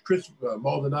 Chris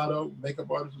Maldonado,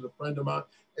 makeup artist, was a friend of mine,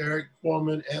 Eric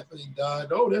Foreman, Anthony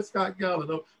Dodd. Oh, there's Scott Gallen.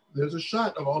 Oh, there's a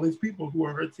shot of all these people who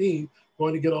are her team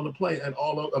going to get on the plane, and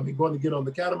going to get on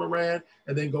the catamaran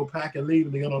and then go pack and leave,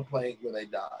 and they get on a plane where they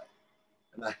die.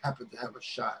 And I happened to have a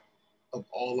shot of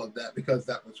all of that because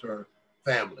that was her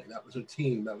family, that was her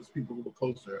team, that was people who were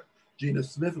close to her. Gina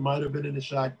Smith might have been in the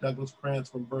shot. Douglas Krantz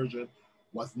from Virgin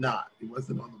was not. He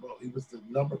wasn't on the boat. He was the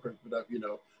number crunch, but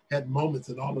had moments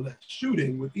in all of that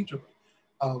shooting with each of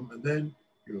them. And then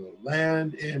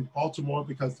land in Baltimore,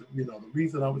 because the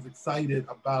reason I was excited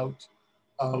about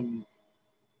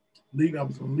leaving, I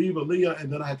was going to leave Aaliyah,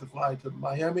 and then I had to fly to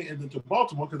Miami and then to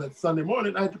Baltimore, because that Sunday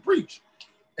morning I had to preach.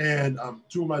 And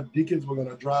two of my deacons were going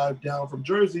to drive down from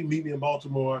Jersey, meet me in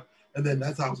Baltimore, and then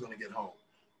that's how I was going to get home.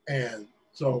 And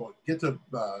so get to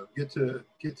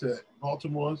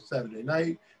Baltimore Saturday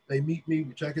night. They meet me.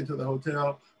 We check into the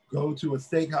hotel, go to a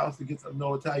steakhouse to get some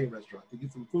Italian restaurant to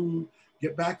get some food.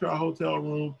 Get back to our hotel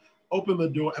room, open the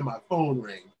door, and my phone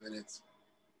rings, and it's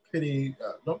Penny.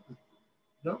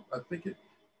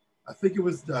 I think it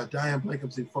was Diane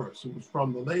Blankenship first. It was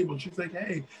from the label. She's like,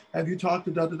 "Hey, have you talked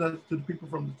to the people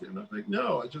from the team?" I was like,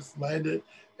 "No, I just landed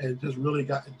and just really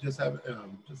just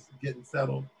getting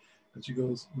settled." And she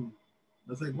goes, I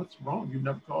was like, "What's wrong? You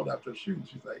never called after a shoot?"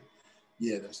 She's like,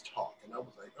 "Yeah, there's talk." And I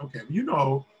was like, "Okay."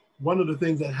 One of the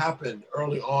things that happened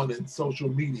early on in social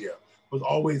media was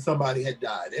always somebody had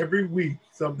died. Every week,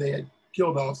 they had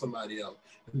killed off somebody else,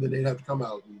 and then they'd have to come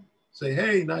out and say,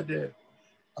 "Hey, not dead."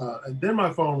 And then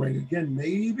my phone rang again,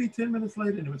 maybe 10 minutes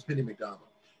later, and it was Penny McDonald.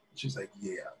 And she's like,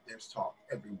 "Yeah, there's talk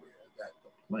everywhere that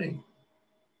the plane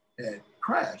had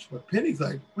crashed." But Penny's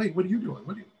like, "Wait, what are you doing?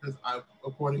 Because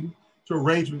according to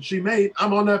arrangements she made,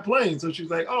 I'm on that plane." So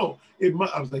she's like, "Oh,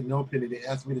 I was like, "No, Penny, they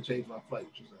asked me to change my flight."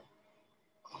 She's like,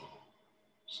 "Oh."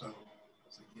 So I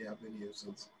was like, "Yeah, I've been here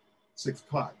since 6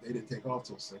 o'clock. They didn't take off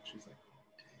till 6. She's like, "Oh,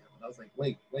 damn." And I was like,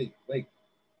 wait.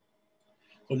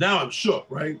 So now I'm shook,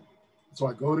 right? So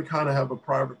I go to kind of have a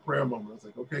private prayer moment. I was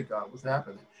like, "Okay, God, what's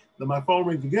happening?" Then my phone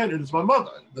rings again, and it's my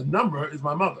mother. The number is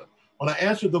my mother. When I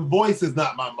answer, the voice is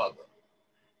not my mother.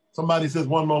 Somebody says,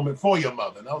 "One moment for your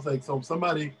mother." And I was like, so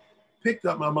somebody picked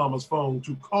up my mama's phone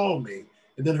to call me,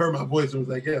 and then heard my voice and was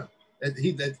like, "Yeah." And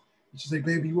she said,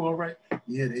 "Baby, you all right?"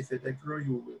 "Yeah, they said that girl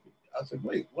you were with." I said,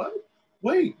 wait, what?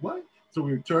 Wait, what? So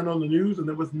we turned on the news and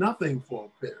there was nothing for a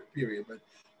period, but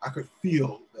I could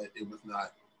feel that it was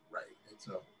not right. And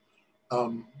so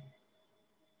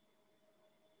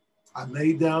I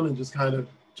laid down and just kind of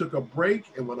took a break.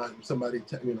 And when somebody,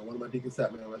 one of my deacons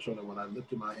tapped me on my shoulder, when I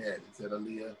lifted my head, it said,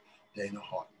 Aaliyah Dana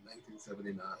Haughton,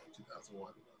 1979,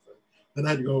 2001. Then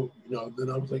I had to go, then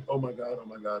I was like, oh my God, oh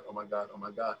my God, oh my God, oh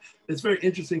my God. It's very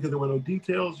interesting because there were no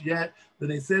details yet. Then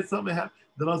they said something happened.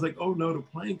 Then I was like, oh no, the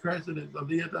plane crashed and it's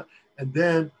Aaliyah. And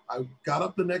then I got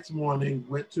up the next morning,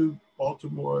 went to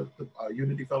Baltimore, the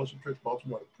Unity Fellowship Church,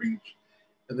 Baltimore, to preach.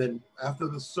 And then after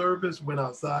the service, went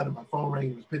outside and my phone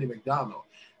rang. It was Penny McDonald.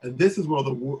 And this is where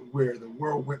the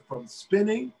world went from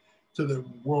spinning to the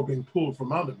world being pulled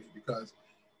from under me, because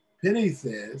Penny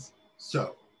says,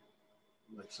 so.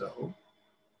 I'm like, so?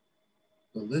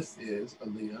 The list is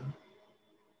Aaliyah,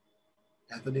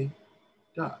 Anthony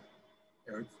Dodd,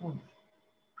 Eric Foreman,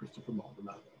 Christopher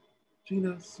Maldonado,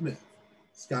 Gina Smith,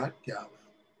 Scott Gallen,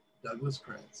 Douglas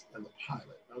Krantz, and the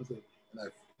pilot. I was like, and I,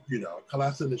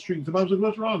 collapsed in the street. And somebody was like,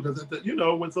 what's wrong? Because,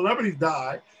 when celebrities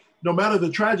die, no matter the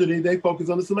tragedy, they focus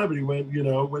on the celebrity. When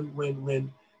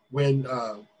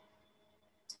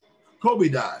Kobe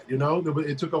died,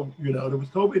 it took there was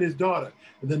Kobe and his daughter.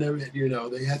 And then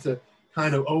they had to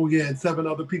kind of, and 7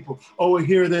 other people, and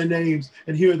hear their names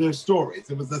and hear their stories.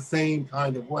 It was the same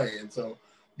kind of way. And so,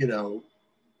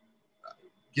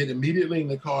 get immediately in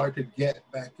the car to get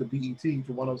back to BET to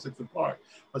 106 and Park.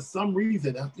 For some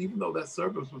reason, even though that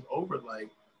service was over at like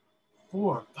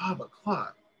 4 or 5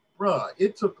 o'clock, bruh,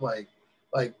 it took like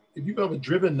if you've ever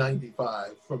driven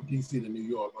 95 from DC to New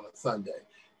York on a Sunday,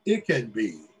 it can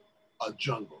be a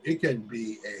jungle. It can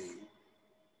be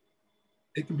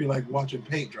like watching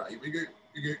paint dry.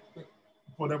 For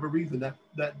whatever reason,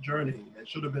 that journey that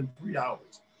should have been 3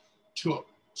 hours took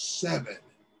 7,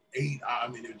 8 hours.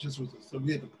 I mean, it just was, so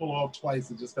we had to pull off twice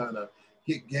and just kind of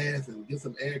get gas and get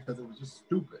some air because it was just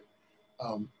stupid.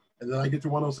 And then I get to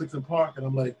 106 and Park and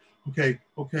I'm like, okay,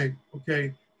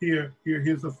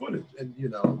 here's the footage. And,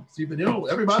 Stephen Hill,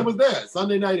 everybody was there.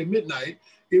 Sunday night at midnight,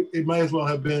 it might as well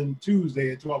have been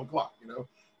Tuesday at 12 o'clock,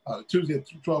 Tuesday at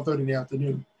 12:30 in the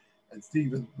afternoon. And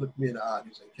Stephen looked me in the eye and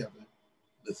he said, Kevin,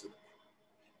 listen,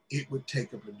 it would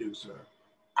take a producer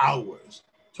hours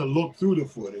to look through the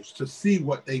footage to see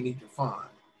what they need to find.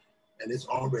 And it's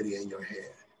already in your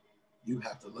head. You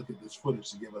have to look at this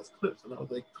footage to give us clips. And I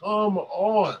was like, come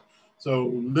on. So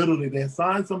literally they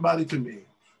assigned somebody to me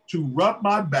to rub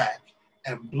my back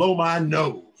and blow my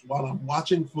nose while I'm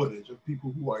watching footage of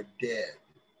people who are dead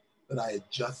that I had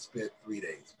just spent 3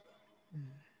 days with.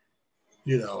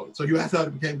 So you asked how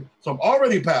it became, so I'm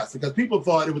already past it because people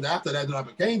thought it was after that I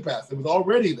became past it. It was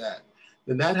already that.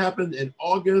 Then that happened in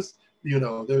August.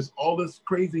 There's all this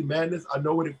crazy madness. I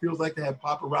know what it feels like to have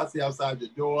paparazzi outside your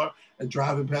door and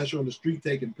driving past you on the street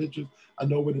taking pictures. I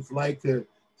know what it's like for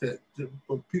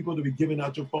people to be giving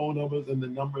out your phone numbers and the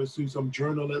numbers to some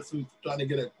journalist who's trying to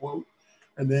get a quote.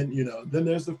 And then, then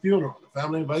there's the funeral. The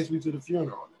family invites me to the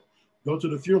funeral. Go to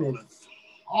the funeral and it's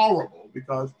horrible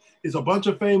because it's a bunch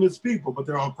of famous people, but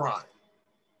they're all crying.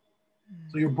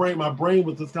 So my brain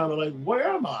was just kind of like, where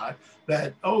am I?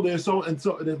 That, there's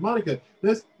there's Monica,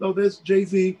 there's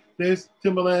Jay-Z, there's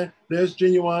Timbaland, there's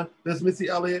Genuine, there's Missy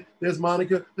Elliott, there's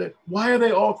Monica. Why are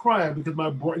they all crying? Because my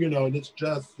brain, and it's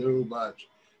just too much.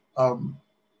 And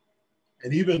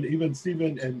even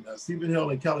Stephen Hill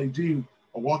and Kelly G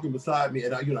are walking beside me,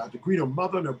 and I have to greet her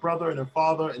mother and her brother and her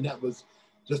father, and that was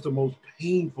just the most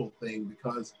painful thing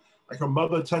because like her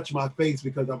mother touched my face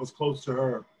because I was close to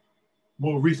her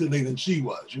more recently than she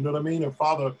was. You know what I mean? Her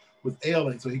father was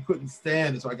ailing, so he couldn't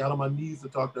stand it. So I got on my knees to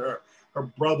talk to her. Her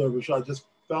brother, Rashad, just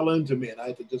fell into me, and I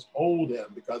had to just hold him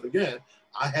because, again,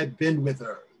 I had been with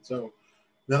her. So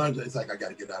then it's like, I got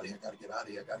to get out of here. I got to get out of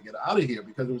here. I got to get out of here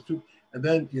because it was too. And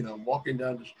then, walking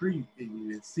down the street,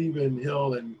 and Stephen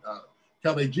Hill and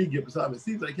Kelly G get beside me.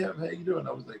 Steve's like, Kevin, how you doing?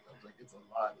 I was like, it's a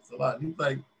lot. It's a lot. And he's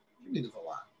like, you mean it's a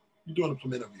lot? You're doing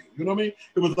some interviews. You know what I mean?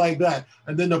 It was like that.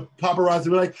 And then the paparazzi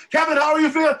were like, Kevin, how are you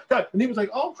feeling? And he was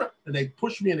like, oh, crap. And they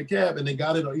pushed me in the cab and they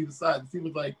got it on either side. And Steve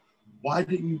was like, why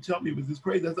didn't you tell me it was this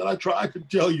crazy? I said, I tried to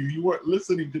tell you. You weren't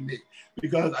listening to me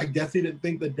because I guess he didn't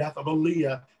think the death of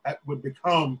Aaliyah would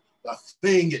become the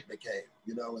thing it became,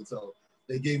 And so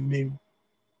they gave me,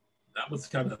 that was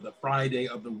kind of the Friday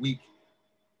of the week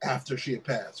after she had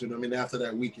passed, after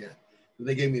that weekend. And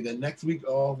they gave me the next week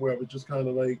off where I was just kind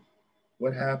of like,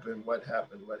 what happened?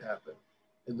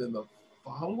 And then the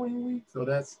following week, so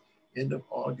that's end of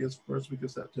August, first week of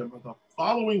September, the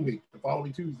following week, the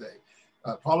following Tuesday,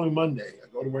 following Monday, I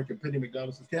go to work at Penny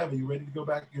McDonald, says, Kevin, you ready to go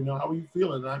back? How are you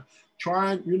feeling? And I'm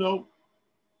trying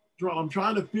I'm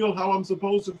trying to feel how I'm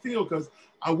supposed to feel because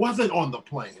I wasn't on the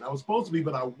plane. I was supposed to be,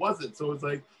 but I wasn't. So it's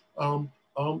like,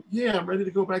 yeah, I'm ready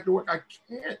to go back to work. I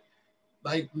can't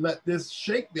like let this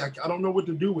shake me. I don't know what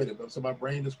to do with it. But so my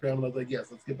brain is scrambled. I was like,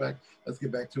 yes, let's get back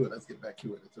to it. And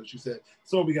so she said,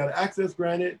 so we got access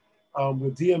granted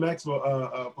with DMX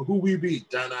for Who We Be.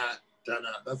 Dana.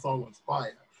 That song was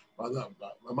fire. My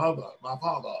mother, my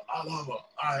father, I love her,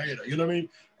 I hate her. You know what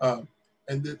I mean?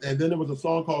 And then there was a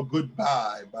song called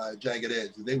Goodbye by Jagged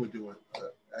Edge that they were doing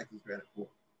access granted for.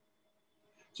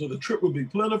 So the trip would be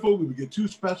plentiful. We would get 2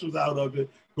 specials out of it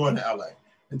going to LA.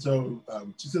 And so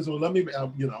she says, well, let me, I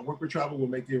work with travel, we'll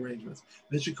make the arrangements.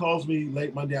 Then she calls me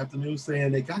late Monday afternoon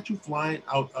saying they got you flying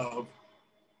out of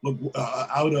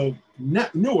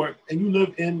Newark and you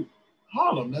live in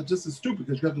Harlem. That just is stupid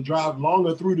because you have to drive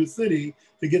longer through the city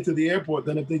to get to the airport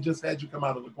than if they just had you come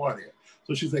out of LaGuardia.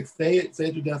 So she's like, stay at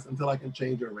your desk until I can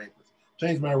change your arrangements.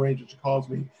 Change my arrangements. She calls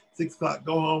me 6 o'clock,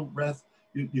 go home, rest.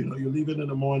 You're leaving in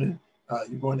the morning.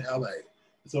 You're going to LA.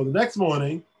 So the next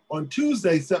morning, on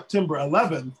Tuesday, September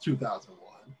 11th,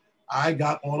 2001, I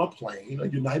got on a plane, a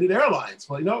United Airlines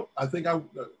flight. I think I was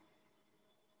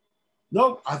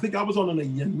on a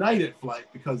United flight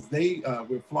because they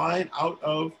were flying out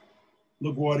of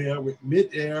LaGuardia with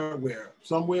mid-air, where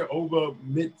somewhere over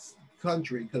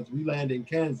mid-country, because we land in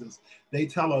Kansas, they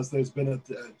tell us there's been a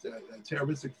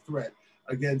terroristic threat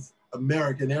against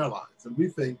American Airlines. And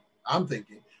I'm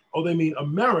thinking, oh, they mean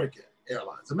American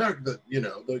Airlines, the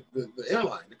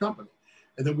airline, the company.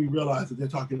 And then we realized that they're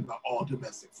talking about all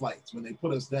domestic flights when they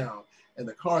put us down and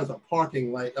the cars are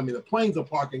parking the planes are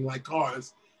parking like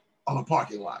cars on a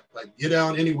parking lot. Like get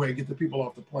down anywhere, get the people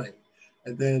off the plane.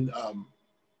 And then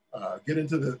get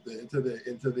into the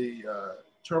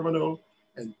terminal.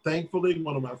 And thankfully,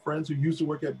 one of my friends who used to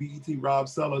work at BET, Rob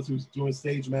Sellers, who's doing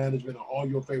stage management on all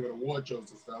your favorite award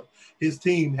shows and stuff, he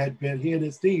and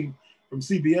his team from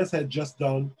CBS had just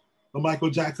done the Michael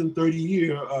Jackson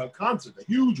 30-year concert, a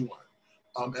huge one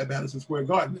at Madison Square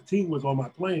Garden. The team was on my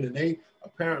plane and they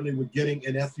apparently were getting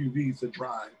in SUVs to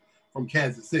drive from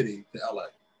Kansas City to LA.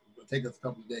 It would take us a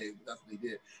couple of days, but that's what they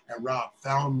did. And Rob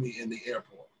found me in the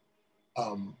airport.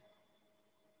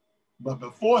 But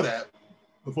before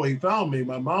he found me,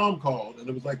 my mom called and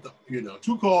it was like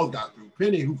 2 calls got through.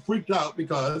 Penny, who freaked out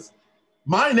because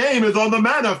my name is on the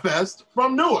manifest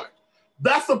from Newark.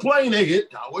 That's the plane they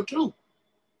hit, Tower 2.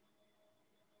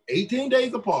 18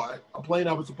 days apart, a plane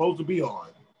I was supposed to be on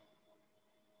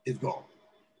is gone.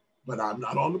 But I'm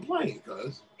not on the plane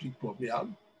because she took me out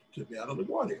of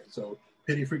LaGuardia. So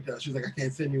Penny freaked out. She's like, I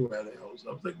can't send you out of hell. So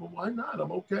I was like, well, why not?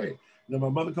 I'm okay. And then my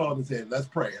mother called and said, let's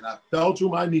pray. And I fell to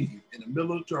my knees in the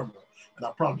middle of the terminal. And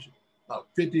I promise you, about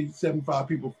 50, 75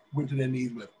 people went to their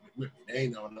knees with me. They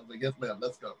ain't know. And I was like, yes, ma'am,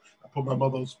 let's go. I put my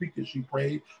mother on speaker. She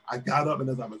prayed. I got up. And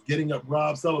as I was getting up,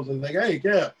 Rob Sellers was like, hey,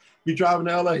 Kev, we driving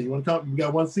to LA. You want to come? We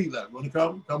got 1 seat left. You want to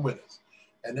come? Come with us.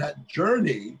 And that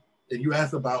journey, and you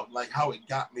asked about like how it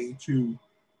got me to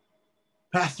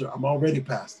pastor. I'm already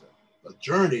pastor. The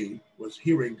journey was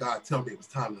hearing God tell me it was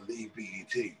time to leave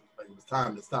BET. Like it was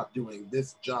time to stop doing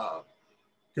this job,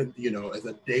 as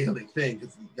a daily thing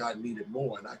because God needed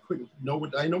more. And I didn't know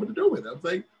what to do with it. I was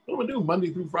like, what am I doing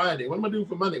Monday through Friday? What am I doing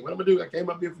for Monday? What am I doing? I came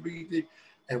up here for BET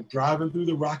and driving through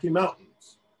the Rocky Mountains.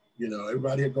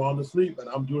 Everybody had gone to sleep and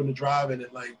I'm doing the driving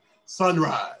at like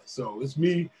sunrise. So it's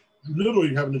me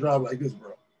literally having to drive like this,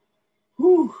 bro.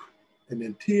 Whew. And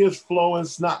then tears flowing,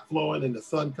 snot flowing, and the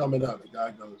sun coming up. And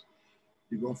God goes,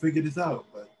 you're going to figure this out,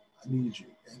 but I need you.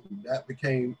 And that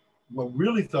became what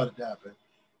really started to happen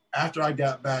after I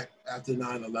got back after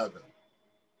 9/11.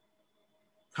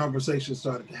 Conversations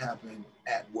started to happen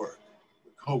at work,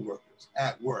 with coworkers,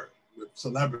 at work, with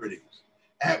celebrities,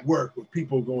 at work, with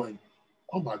people going,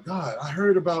 oh my God, I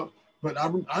heard about, but I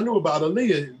knew about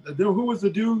Aaliyah. Who was the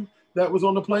dude that was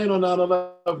on the plane on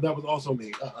 9/11? That was also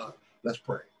me. Let's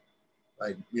pray.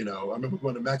 Like, I remember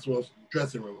going to Maxwell's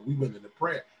dressing room. We went into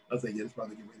prayer. I was like, yeah, it's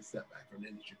probably getting ready to step back from the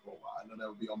industry for a while. I know that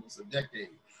would be almost a decade,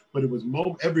 but it was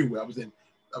everywhere. I was in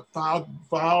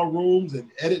file rooms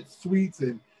and edit suites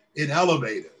and in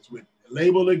elevators with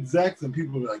label execs, and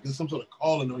people were like, there's some sort of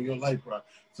calling on your life, bro.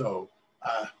 So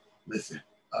listen,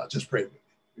 just pray with me,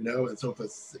 And so for,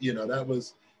 that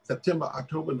was September,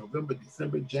 October, November,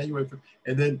 December, January,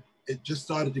 and then it just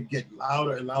started to get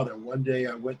louder and louder. And one day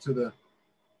I went to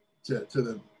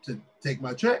take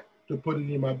my check, to put it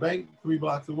in my bank 3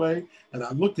 blocks away. And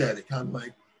I looked at it kind of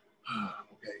like,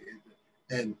 okay.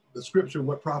 And the scripture,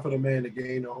 what profit a man to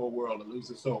gain the whole world and lose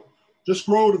his soul? Just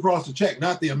scrolled across the check,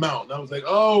 not the amount. And I was like,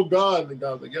 oh God. And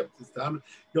God was like, yep, it's time to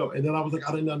go. And then I was like,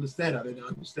 I didn't understand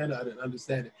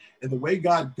it. And the way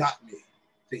God got me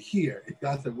to hear. And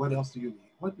God said, what else do you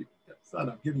need? Son,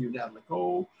 I've given you Natalie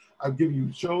Cole. I've given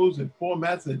you shows and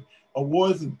formats and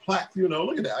awards and plaques. You know,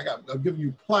 look at that. I've given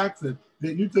you plaques, and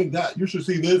you think that you should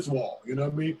see this wall. You know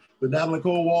what I mean? The Natalie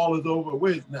Cole wall is over.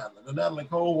 Where's Natalie? The Natalie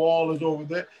Cole wall is over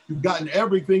there. You've gotten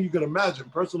everything you could imagine,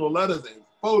 personal letters and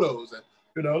photos, and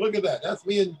you know, look at that. That's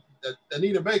me and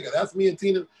Anita Baker. That's me and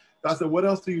Tina. I said, what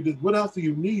else do you do? What else do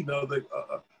you need? And I was like,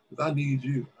 I need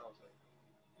you. I was like,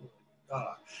 oh,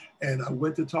 God. And I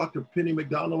went to talk to Penny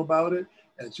McDonald about it.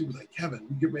 And she was like, Kevin,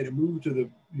 we get ready to move to the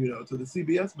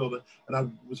CBS building. And I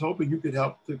was hoping you could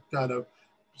help to kind of,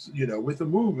 you know, with the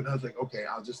move. And I was like, okay,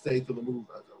 I'll just stay till the move.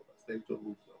 I stay till the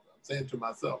move. So I'm saying to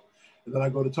myself. And then I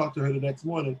go to talk to her the next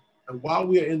morning. And while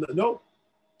we are in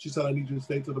she said, I need you to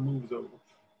stay till the move is over.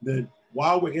 Then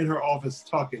while we're in her office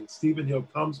talking, Stephen Hill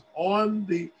comes on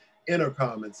the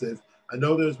intercom and says, I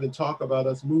know there's been talk about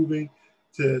us moving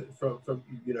from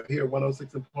here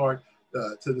 106 and Park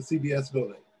to the CBS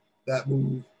building. That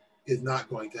move is not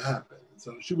going to happen.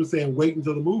 So she was saying, wait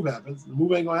until the move happens. The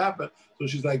move ain't gonna happen. So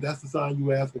she's like, that's the sign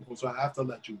you asking for. So I have to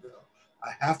let you go.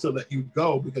 I have to let you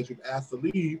go because you've asked to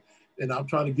leave. And I'm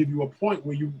trying to give you a point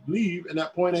where you leave and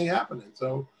that point ain't happening.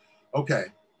 So, okay.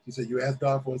 She said, you asked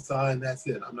God for a sign, that's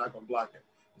it. I'm not gonna block it.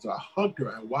 So I hugged her,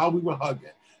 and while we were hugging,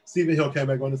 Stephen Hill came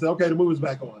back on and said, okay, the move is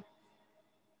back on.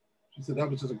 She said, that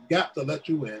was just a gap to let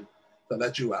you in, to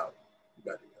let you out.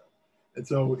 You got to go. And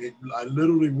so I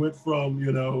literally went from,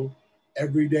 you know,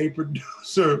 everyday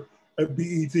producer at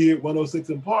BET at 106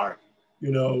 and Park,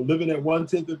 you know, living at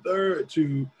 110th and 3rd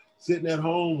to sitting at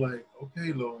home like,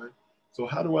 okay, Lord, so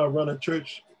how do I run a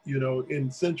church, you know,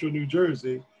 in central New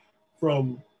Jersey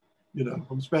from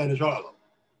Spanish Harlem?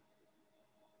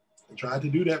 And tried to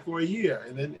do that for a year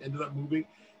and then ended up moving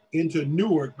into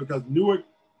Newark because Newark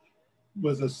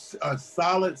was a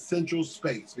solid central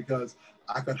space because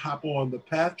I could hop on the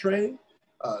PATH train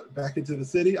back into the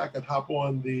city. I could hop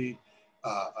on the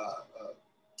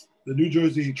New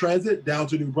Jersey Transit down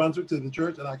to New Brunswick to the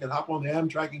church, and I could hop on the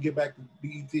Amtrak and get back to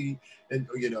BET and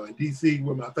in DC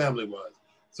where my family was.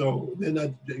 So then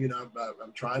I'm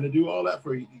trying to do all that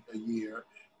for a year.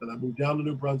 Then I moved down to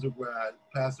New Brunswick where I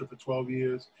pastored for 12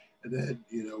 years, and then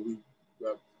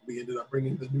we ended up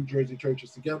bringing the New Jersey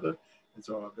churches together. And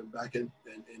so I've been back in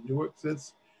Newark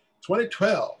since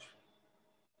 2012.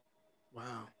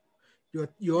 Wow.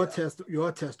 Your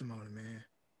testimony, man.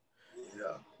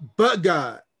 Yeah. But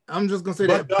God. I'm just gonna say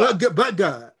but that. But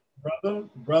God.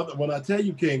 Brother, when I tell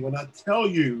you, King, when I tell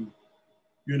you,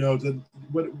 the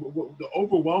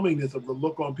overwhelmingness of the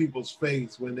look on people's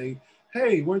face when they,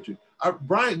 hey, weren't you?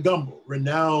 Bryant Gumbel,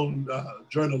 renowned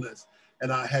journalist,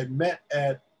 and I had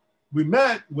we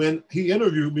met when he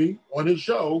interviewed me on his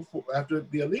show after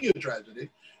the Aaliyah tragedy.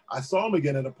 I saw him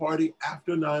again at a party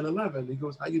after 9/11. He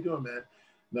goes, how you doing, man?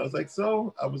 And I was like,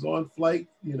 so I was on flight,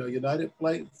 United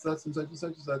flight, such and such and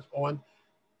such and such on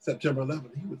September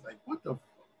 11th. He was like, what the?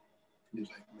 He was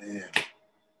like,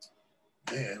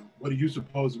 man, what are you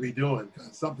supposed to be doing?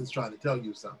 Because something's trying to tell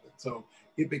you something. So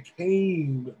it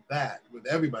became that with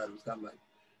everybody. It was kind of like,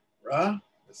 bruh,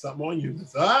 there's something on you.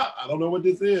 It's, I don't know what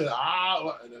this is.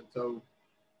 And then so,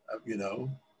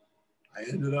 I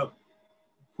ended up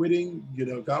quitting.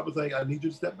 God was like, I need you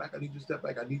to step back. I need you to step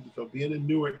back. I need you. So being in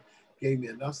Newark gave me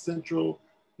enough central.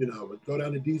 I would go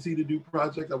down to DC to do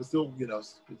projects. I was still,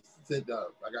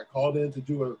 I got called in to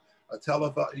do a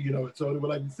telethon, so they were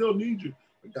like, we still need you.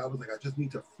 But God was like, I just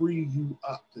need to free you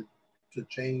up to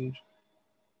change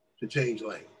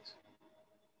lanes.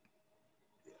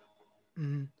 Yeah.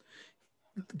 Mm-hmm.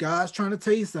 God's trying to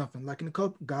tell you something. Like in the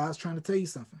Cope, God's trying to tell you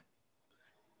something.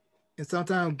 And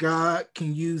sometimes God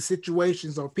can use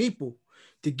situations or people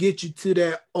to get you to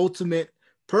that ultimate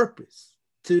purpose,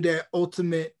 to that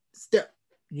ultimate step,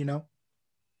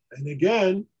 And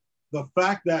again, the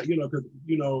fact that, because,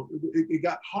 it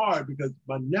got hard because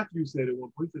my nephew said at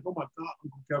one point, he said, oh my God,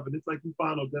 Uncle Kevin, it's like your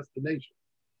final destination,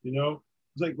 It's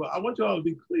like, well, I want y'all to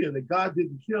be clear that God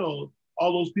didn't kill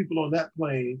all those people on that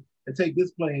plane and take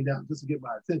this plane down just to get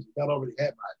my attention. God already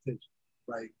had my attention,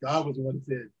 right? God was the one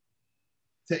that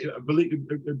said,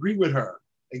 agree with her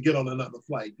and get on another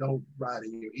flight. Don't ride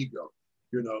in your ego,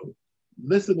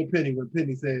 Listen to Penny when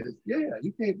Penny says, yeah,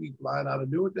 you can't be flying out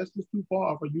of Newark. That's just too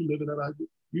far for you living at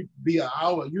you'd be an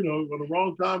hour, on the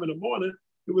wrong time in the morning,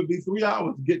 it would be 3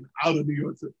 hours getting out of New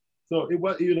York City. So it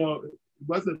was, it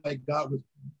wasn't like God was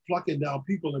plucking down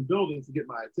people and buildings to get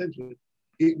my attention.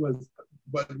 It was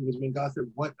when God said,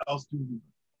 what else do you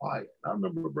require? I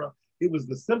remember, bro, it was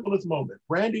the simplest moment.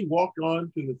 Brandy walked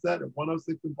on to the set of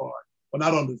 106 and Park. Well,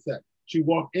 not on the set. She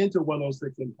walked into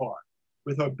 106 and Park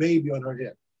with her baby on her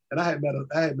hip. And I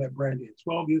had met Brandy at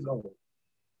 12 years old.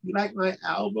 you like my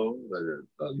album?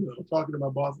 Talking to my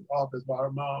boss's office while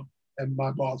her mom and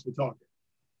my boss were talking.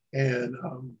 And,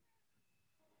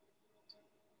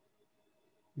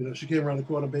 she came around the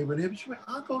corner, baby, and she went,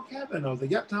 Uncle Kevin. I was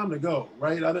like, yep, time to go,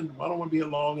 right? I don't want to be here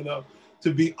long enough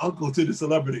to be uncle to the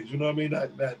celebrities. You know what I mean?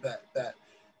 That.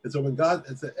 And so when God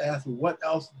asked me, what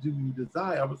else do you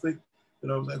desire? I was like,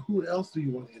 I was like, who else do you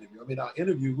want to interview? I mean, I'll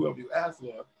interview whoever you ask,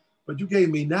 Lord. But you gave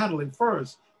me Natalie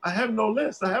first. I have no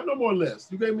list. I have no more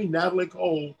lists. You gave me Natalie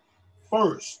Cole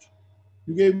first.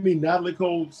 You gave me Natalie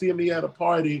Cole seeing me at a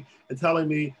party and telling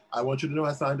me, I want you to know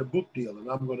I signed a book deal and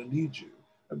I'm going to need you.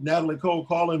 Natalie Cole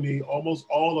calling me almost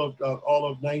all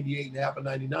of 98 and half of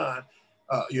 99,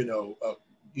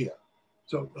 yeah.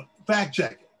 So fact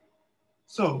checking.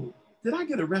 So did I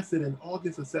get arrested in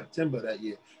August or September that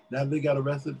year? Natalie got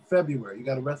arrested in February. You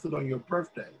got arrested on your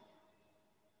birthday.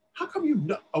 How come you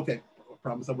know? Okay, I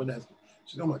promise I wouldn't ask you.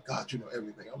 She said, oh my God, you know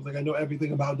everything. I was like, I know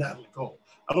everything about Natalie Cole.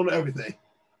 I don't know everything.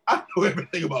 I know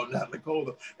everything about Natalie Cole,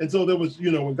 though. And so there was,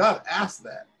 when God asked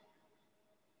that,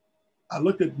 I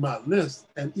looked at my list,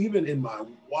 and even in my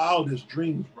wildest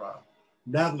dreams, bro,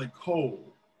 Natalie Cole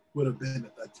would have been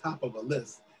at the top of a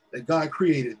list that God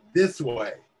created this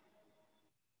way.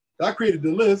 God created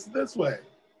the list this way.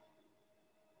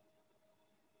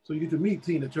 So you get to meet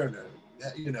Tina Turner.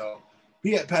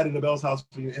 Be at Patti LaBelle's house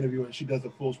for your interview, and she does a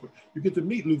full script. You get to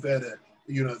meet Luther at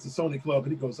it's a Sony club,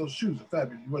 and he goes, those shoes are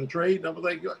fabulous. You want to trade? And I was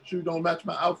like, your shoes don't match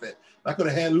my outfit. I could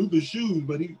have had Luther's shoes,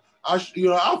 but our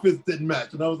outfits didn't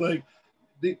match. And I was like,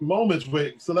 the moments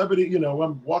where celebrity,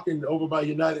 I'm walking over by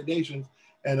United Nations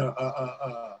and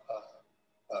a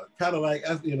Cadillac,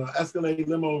 Escalade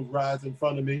limo rides in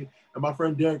front of me, and my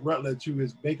friend Derek Rutledge, who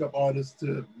is makeup artist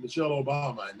to Michelle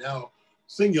Obama, and now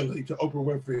singularly to Oprah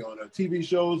Winfrey on her TV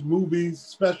shows, movies,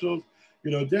 specials.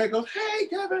 Derek goes, hey,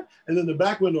 Kevin. And then the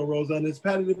back window rolls on, it's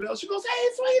Patti LaBelle. She goes, hey,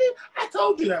 sweetie, I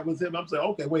told you that was him. I'm saying,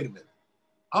 okay, wait a minute.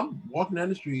 I'm walking down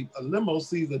the street, a limo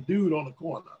sees a dude on the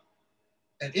corner.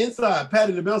 And inside,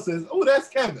 Patti LaBelle says, oh, that's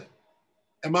Kevin.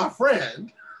 And my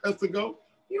friend has to go,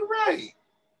 you're right.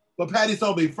 But Patti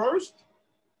saw me first.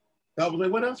 I was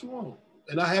like, what else wrong?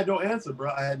 And I had no answer,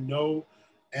 bro. I had no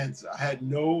answer. I had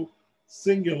no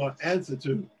singular answer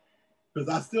to, because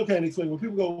I still can't explain. When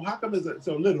people go, how come is it?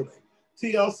 So literally,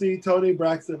 TLC, Toni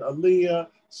Braxton, Aaliyah,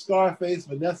 Scarface,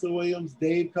 Vanessa Williams,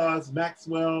 Dave Koz,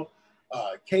 Maxwell,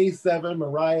 K7,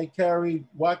 Mariah Carey,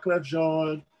 Wyclef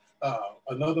Jean,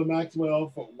 another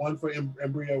Maxwell, one for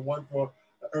Embryo, one for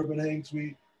Urban Hang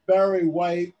Suite, Barry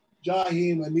White,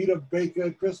 Jaheim, Anita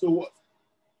Baker, Crystal Watts.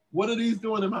 What are these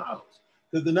doing in my house?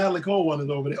 Because the Natalie Cole one is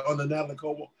over there on the Natalie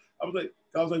Cole one. I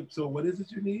was like, so what is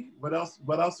it you need? What else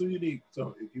do you need?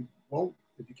 So if you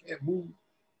can't move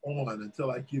on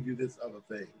until I give you this other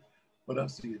thing, what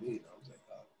else do you need? I was like,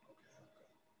 oh,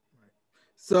 okay. Right.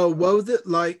 So what was it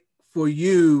like for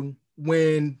you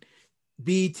when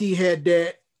BET had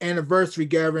that anniversary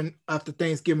gathering after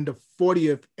Thanksgiving, the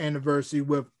 40th anniversary,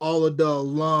 with all of the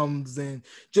alums and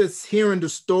just hearing the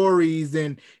stories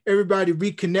and everybody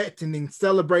reconnecting and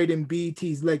celebrating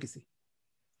BET's legacy?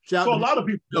 So a lot of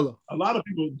people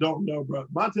don't know, bro.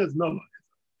 Montez Miller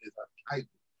is a type.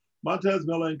 Montez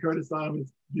Miller and Curtis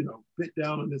Simons, bit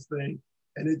down on this thing,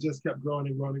 and it just kept growing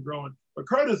and growing and growing. But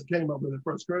Curtis came up with it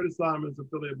first. Curtis Simons,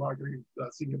 affiliate marketing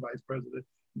senior vice president,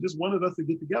 just wanted us to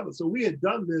get together. So we have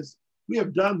done this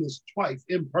twice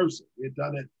in person. We had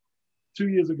done it 2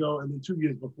 years ago and then 2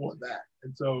 years before that.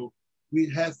 And so we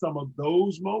had some of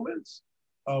those moments.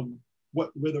 Where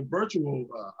the virtual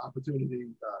opportunity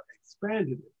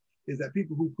expanded it is that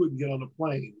people who couldn't get on a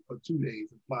plane for 2 days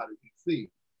and fly to DC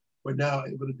were now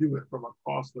able to do it from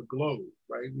across the globe,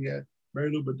 right? We had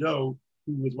Mary Lou Bedeau,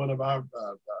 who was one of our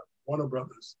Warner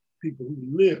Brothers people who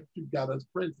lived, who got us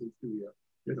Prince in studio.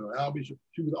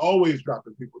 She was always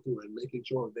dropping people to it and making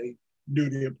sure they knew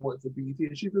the importance of BET.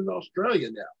 And she's in Australia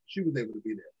now. She was able to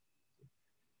be there.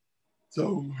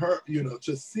 So her,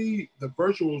 to see the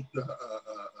virtual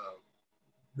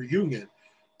reunion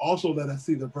also let us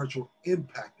see the virtual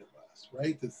impact of us,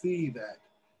 right? To see that,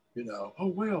 oh,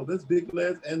 well, there's Big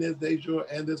Les and there's Deja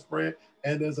and there's Fran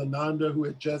and there's Ananda, who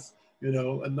had just,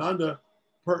 Ananda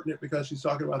pertinent because she's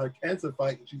talking about her cancer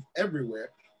fight and she's everywhere,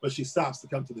 but she stops to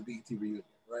come to the BET reunion,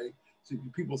 right? So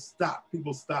people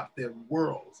stop their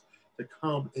worlds to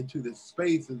come into this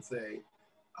space and say,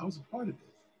 I was a part of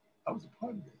this. I was a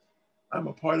part of this. I'm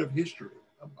a part of history.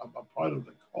 I'm a part of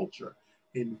the culture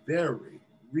in very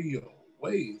real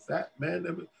ways. That, man,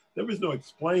 there was no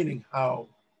explaining how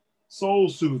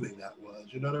soul-soothing that was.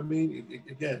 You know what I mean?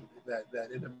 Again,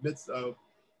 that in the midst of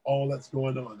all that's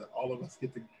going on, that all of us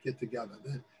get together.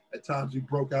 Then at times we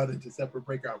broke out into separate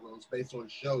breakout rooms based on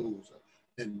shows,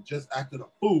 and just acting a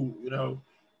fool, you know,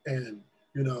 and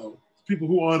you know, people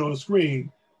who aren't on the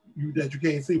screen that you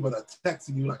can't see but are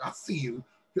texting you like, I see you.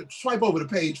 Swipe over the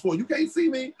page for you can't see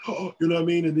me. You know what I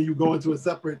mean? And then you go into a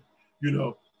separate, you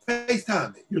know,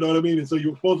 FaceTime it, you know what I mean? And so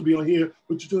you're supposed to be on here,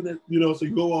 but you're doing it, you know, so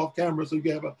you go off camera so you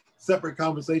can have a separate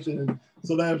conversation. And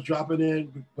so that's dropping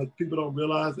in, but people don't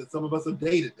realize that some of us have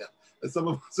dated them. That some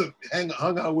of us have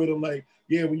hung out with them like,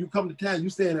 yeah, when you come to town, you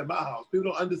staying at my house.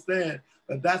 People don't understand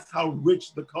that that's how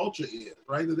rich the culture is,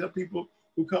 right? That there are people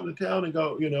who come to town and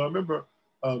go, you know, I remember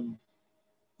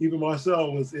even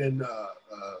Marcel was in,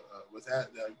 was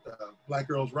at Black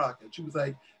Girls Rock, and she was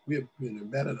like, we had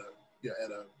met at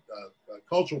a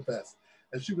cultural fest,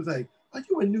 and she was like, "Are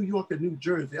you in New York or New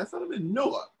Jersey?" I said, "I'm in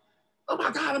Newark." "Oh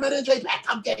my God, I'm at NJ Pack,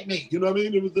 come get me." You know what I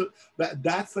mean? It was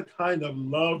that's the kind of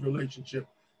love relationship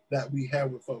that we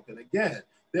have with folk. And again,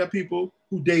 there are people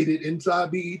who dated inside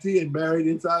BET and married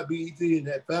inside BET and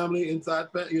had family inside,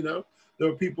 you know. There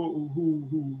are people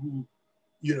who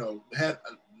you know, had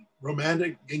a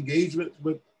romantic engagement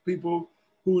with people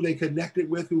who they connected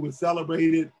with, who were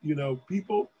celebrated, you know,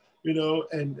 people, you know,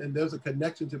 and there's a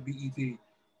connection to BET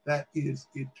that is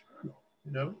eternal,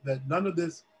 you know, that none of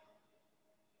this,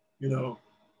 you know,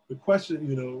 the question,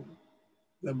 you know,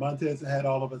 that Montez had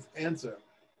all of us answer,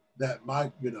 that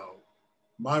my, you know,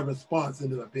 my response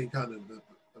ended up being kind of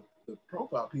the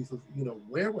profile piece of, you know,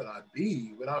 where would I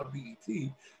be without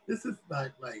BET? This is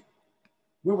not like,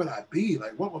 where would I be?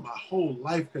 Like, what would my whole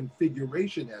life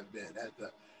configuration have been? As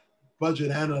the budget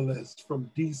analyst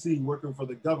from DC working for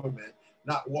the government,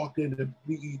 not walked into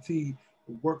BET,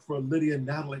 worked for Lydia and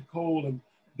Natalie Cole, and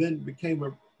then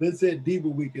then said Diva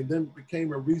Week, and then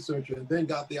became a researcher, and then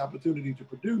got the opportunity to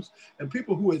produce. And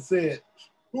people who had said,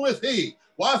 who is he?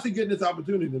 Why is he getting this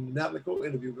opportunity? And the Natalie Cole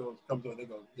interview comes on, they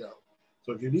go, yo,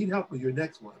 so if you need help with your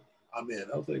next one, I'm in.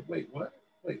 I was like, wait, what?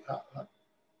 Wait, how?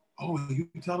 Oh, are you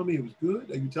telling me it was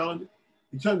good? Are you telling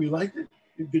me you liked it?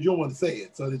 Because you don't want to say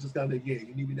it. So they just kind of like, yeah,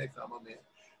 you need me next time, I'm in.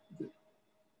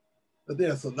 But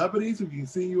there are celebrities who can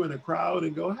see you in a crowd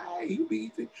and go, hey, you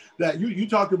BET. That you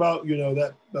talked about, you know,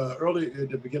 that earlier at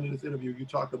the beginning of this interview, you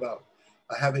talked about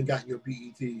having gotten your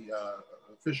BET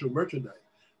official merchandise.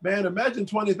 Man, imagine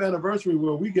 20th anniversary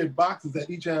where we get boxes that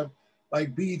each have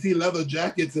like BET leather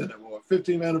jackets in them, or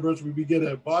 15th anniversary, we get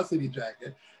a varsity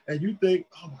jacket. And you think,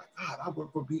 oh my God, I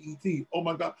work for BET. Oh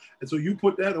my God. And so you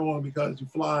put that on because you're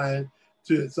flying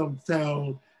to some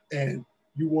town and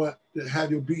you want to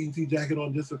have your BET jacket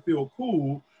on just to feel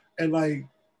cool. And like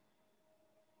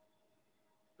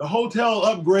the hotel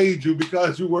upgrades you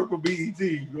because you work for BET,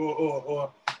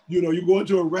 or you know, you go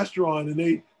into a restaurant and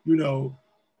they, you know,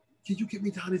 can you get me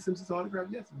Donnie Simpson's autograph?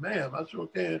 Yes, ma'am, I sure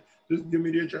can. Just give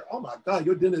me the address. Oh my God,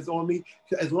 your dinner's on me.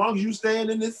 As long as you staying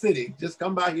in this city, just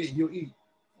come by here and you'll eat.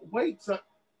 Wait, son,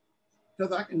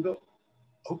 because I can go.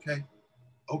 Okay.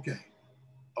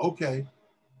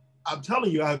 I'm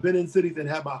telling you, I've been in cities and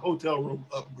had my hotel room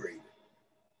upgraded.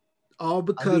 All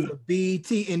because of BET.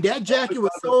 And that jacket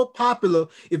was so popular,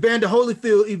 Evander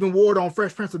Holyfield even wore it on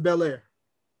Fresh Prince of Bel-Air.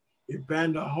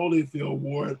 Evander Holyfield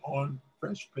wore it on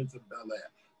Fresh Prince of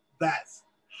Bel-Air. That's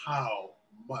how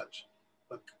much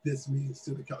this means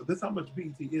to the culture. That's how much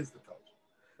BET is the culture.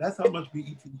 That's how much BET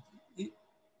is.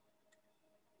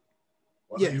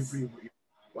 Yes.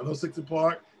 106 &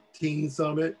 Park, Teen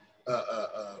Summit,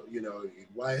 you know,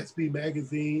 YSP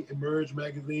Magazine, Emerge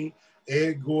Magazine,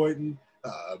 Ed Gordon,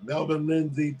 Melvin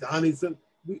Lindsay, Donnie Simpson,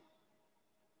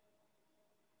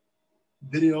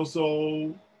 Video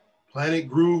Soul, Planet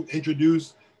Groove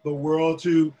introduced the world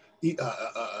to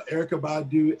Erykah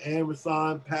Badu and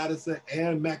Rasan Patterson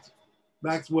and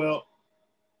Maxwell.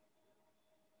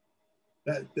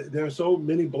 That there are so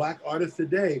many Black artists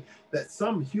today that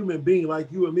some human being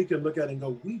like you and me can look at and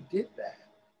go, we did that.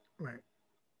 Right.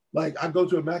 Like I go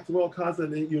to a Maxwell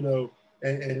concert and, you know,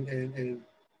 and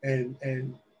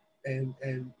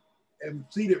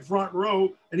seated front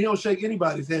row, and he don't shake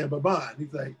anybody's hand but mine.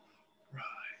 He's like,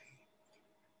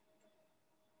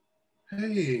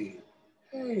 right.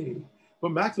 Hey.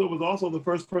 But Maxwell was also the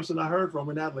first person I heard from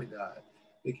when Natalie died.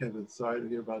 Hey, Kevin, sorry to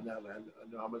hear about Natalie. I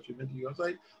know how much she meant to you. I was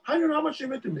like, how do you know how much she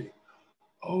meant to me?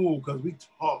 Oh, because we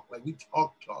talk.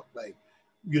 Like,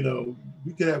 you know,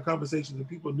 we could have conversations and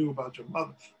people knew about your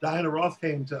mother. Diana Ross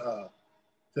came to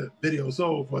Video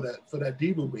Soul for that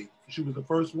Diva Week. She was the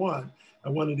first one.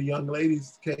 And one of the young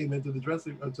ladies came into the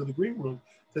to the green room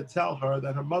to tell her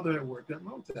that her mother had worked at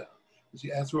Motown. And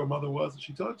she asked who her mother was, and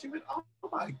she told her, she went, oh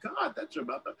my God, that's your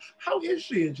mother. How is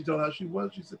she? And she told her how she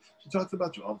was. She said, she talks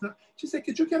about you all the time. She said,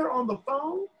 could you get her on the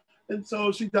phone? And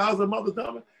so she dials her mother's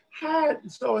number. Hi,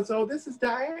 so-and-so, this is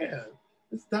Diane.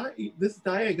 this is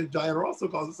Diane, because Diane also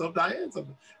calls herself Diane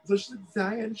something. So she said,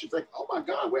 Diane, and she's like, oh my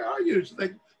God, where are you? She's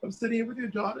like, I'm sitting here with your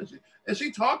daughter. And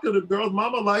she talked to the girls'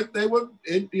 mama like they were,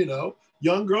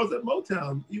 young girls at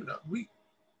Motown.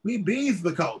 We bees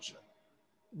the culture.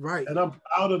 Right. And I'm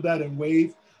proud of that in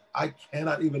ways I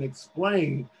cannot even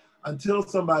explain until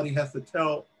somebody has to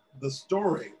tell the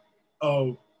story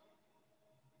of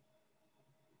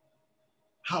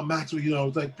how Maxwell,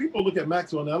 it's like people look at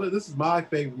Maxwell now. This is my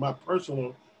favorite, my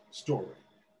personal story.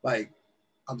 Like,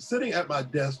 I'm sitting at my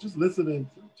desk just listening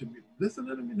to me.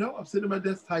 No, I'm sitting at my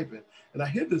desk typing, and I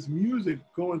hear this music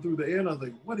going through the air, and I was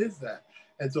like, what is that?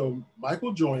 And so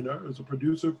Michael Joyner, who's a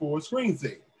producer for Screen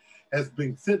Scene, has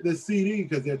been sent this CD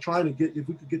because they're trying to get, if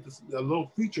we could get a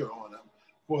little feature on them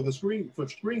for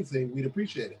Screen Scene, we'd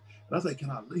appreciate it. And I was like,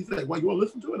 he's like, well, you want to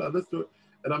listen to it? I listen to it.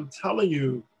 And I'm telling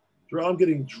you, I'm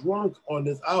getting drunk on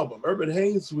this album. Urban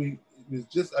Haynes Suite is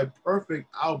just a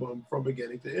perfect album from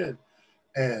beginning to end.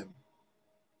 And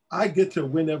I get to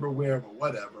Whenever, Wherever,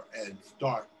 Whatever and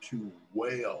start to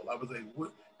wail. I was like,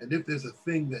 what? And if there's a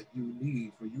thing that you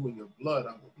need for you and your blood,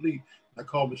 I will bleed. I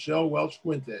called Michelle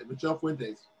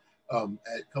Fuentes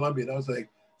at Columbia. And I was like,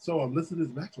 so I'm listening to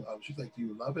this Maxwell album. She's like, do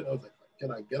you love it? I was like, can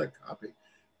I get a copy?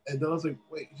 And then I was like,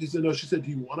 wait. She said, no. She said, do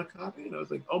you want a copy? And I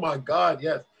was like, oh my God,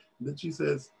 yes. And then she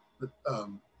says,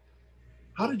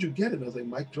 how did you get it? And I was like,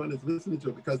 Mike Joyner's listening to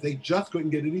it because they just couldn't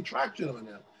get any traction on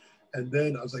him. And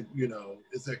then I was like,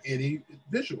 is there any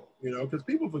visual? Because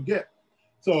people forget.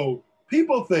 So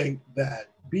people think that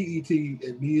BET,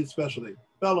 and me especially,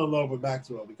 fell in love with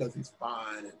Maxwell because he's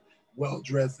fine and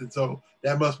well-dressed. And so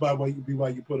that must be why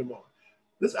you put him on.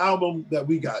 This album that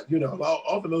we got,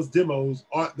 often those demos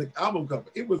aren't the album cover.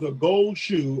 It was a gold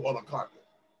shoe on a carpet.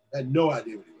 I had no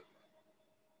idea what he was.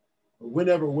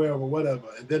 Whenever, Wherever, Whatever.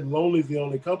 And then Lonely's the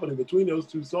Only Company. Between those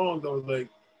two songs, I was like,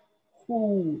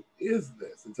 who is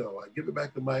this? And so I give it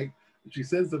back to Mike. And she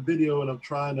sends the video, and I'm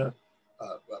trying to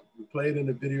play it in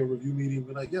the video review meeting.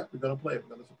 We're like, yeah, we're going to play it.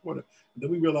 We're going to support it. And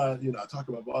then we realized, I talked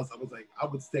about Boss. I was like, I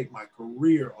would stake my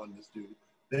career on this dude.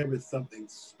 There is something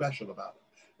special about it.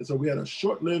 And so we had a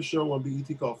short-lived show on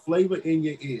BET called Flavor in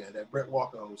Your Ear that Brett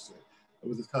Walker hosted. It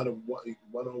was this kind of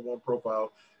one-on-one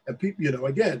profile. And people,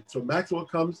 again, so Maxwell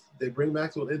comes, they bring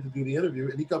Maxwell in to do the interview,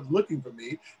 and he comes looking for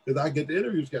me because I get the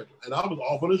interview schedule. And I was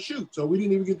off on a shoot, so we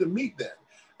didn't even get to meet then.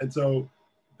 And so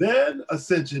then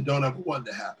Ascension Don't Ever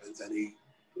Wonder happens, and he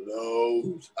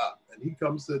blows up. And he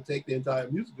comes to take the entire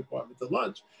music department to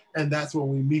lunch, and that's when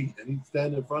we meet. And he's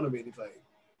standing in front of me, and he's like,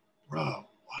 bro,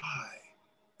 why?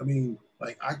 I mean,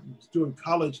 like, I was doing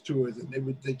college tours,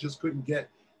 and they just couldn't get,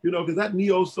 because that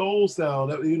neo soul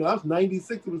sound, that was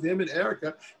 96. It was him and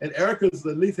Erica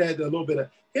at least had a little bit of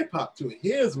hip hop to it.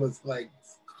 His was like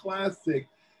classic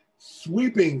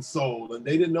sweeping soul, and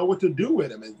they didn't know what to do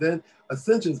with him. And then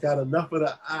Ascension's got enough of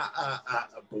the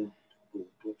boom, boom,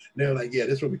 boom. And they were like, yeah,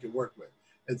 this is what we can work with.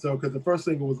 And so, because the first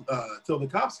single was Till the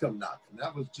Cops Come Knocking,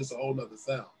 that was just a whole nother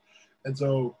sound. And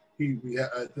so we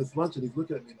had this lunch, and he's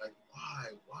looking at me like,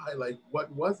 why? Like,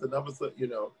 what was it? And I was like,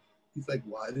 he's like,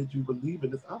 why did you believe in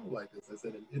this album like this? I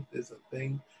said, and if there's a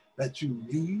thing that you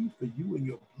need for you and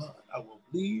your blood, I will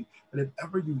bleed. And if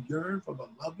ever you yearn for the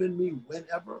love in me,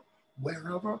 whenever,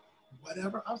 wherever,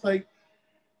 whatever. I was like,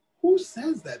 who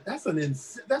says that? That's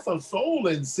a soul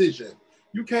incision.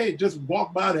 You can't just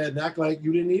walk by that and act like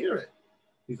you didn't hear it.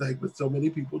 He's like, but so many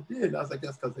people did. And I was like,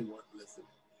 that's because they weren't listening.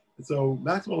 And so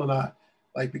Maxwell and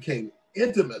I became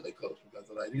intimately close because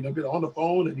of that. Get on the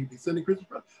phone and he'd be sending Christmas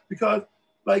presents because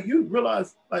you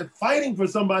realize, fighting for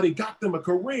somebody got them a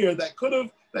career that could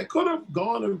have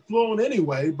gone and flown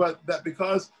anyway, but that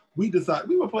because we decided,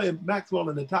 we were playing Maxwell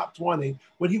in the top 20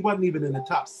 when he wasn't even in the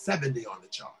top 70 on the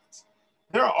charts.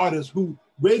 There are artists who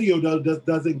radio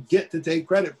doesn't get to take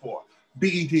credit for.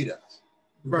 BET does.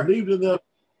 We believed in them,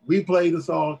 we played the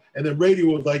song, and then radio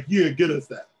was like, yeah, get us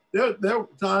that. There are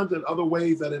times and other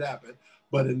ways that it happened,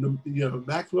 but in the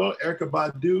Maxwell, Erykah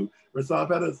Badu, Rahsaan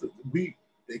Patterson,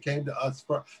 they came to us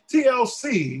for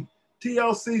TLC.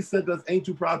 TLC sent us Ain't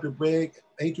Too Proud to Beg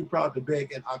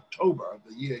in October of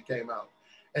the year it came out.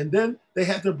 And then they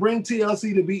had to bring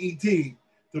TLC to BET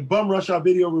to bum rush our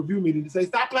video review meeting to say,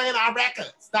 stop playing our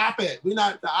record. Stop it.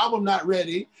 The album not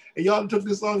ready. And y'all took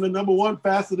this song to #1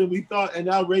 faster than we thought. And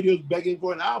now radio's begging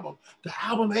for an album. The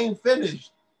album ain't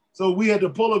finished. So we had to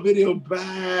pull a video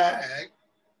back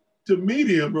to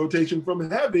medium rotation from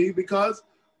heavy because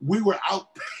we were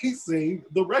outpacing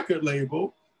the record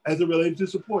label as it related to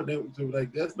support. So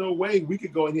there's no way we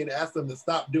could go in here and ask them to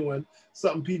stop doing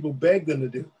something people begged them to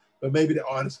do, but maybe the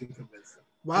artist can convince them.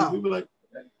 Wow. And we were like,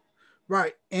 okay.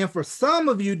 Right. And for some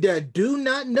of you that do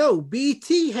not know,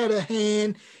 BT had a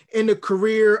hand in the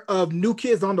career of New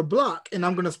Kids on the Block. And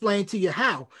I'm going to explain to you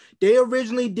how. They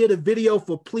originally did a video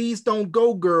for Please Don't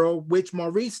Go Girl, which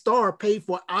Maurice Starr paid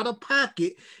for out of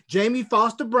pocket. Jamie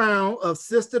Foster Brown of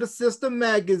Sister to Sister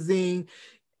magazine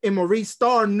and Maurice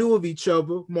Starr knew of each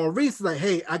other. Maurice is like,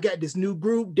 hey, I got this new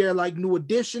group. They're like New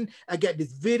Edition. I got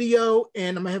this video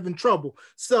and I'm having trouble.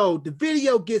 So the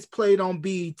video gets played on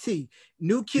BET.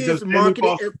 New Kids because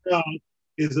marketed.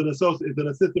 Is an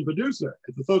assistant producer.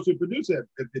 It's associate producer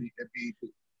at BET.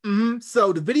 Mm-hmm.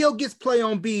 So the video gets played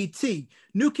on BET.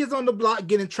 New Kids on the Block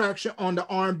getting traction on the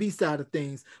R&B side of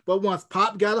things. But once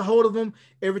Pop got a hold of them,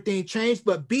 everything changed.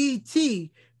 But BET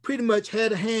pretty much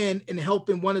had a hand in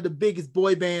helping one of the biggest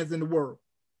boy bands in the world.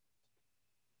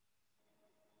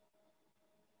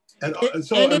 And they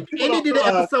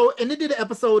did an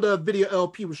episode of Video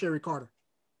LP with Sherry Carter.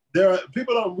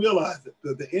 People don't realize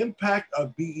that the impact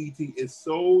of BET is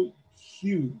so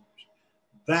huge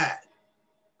that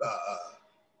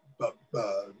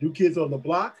New Kids on the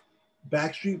Block,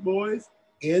 Backstreet Boys,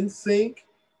 NSYNC,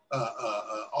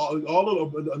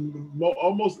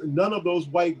 almost none of those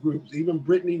white groups, even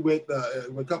Britney with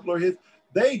a couple of hits,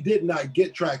 they did not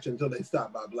get traction until they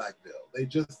stopped by Blackville.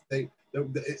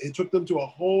 It took them to a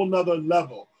whole nother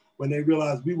level when they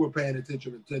realized we were paying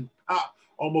attention, and Pop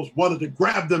almost wanted to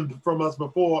grab them from us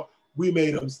before we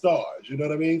made them stars. You know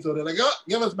what I mean? So they're like, oh,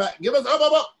 give us back, give us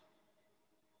up.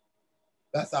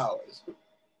 That's ours.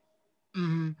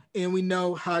 Mm-hmm. And we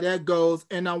know how that goes.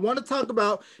 And I want to talk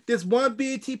about this one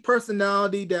BET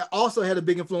personality that also had a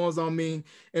big influence on me,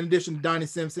 in addition to Donnie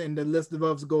Simpson, and the list of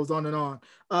others goes on and on.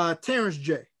 Terrence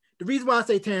J. The reason why I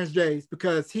say Terrence J is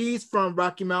because he's from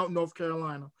Rocky Mount, North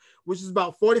Carolina, which is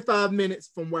about 45 minutes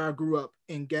from where I grew up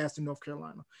in Gaston, North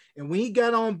Carolina. And when he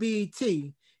got on BET,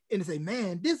 and they say,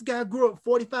 man, this guy grew up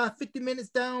 45, 50 minutes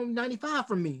down 95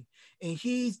 from me. And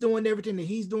he's doing everything that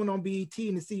he's doing on BET,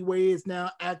 and to see where he is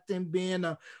now, acting, being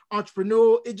an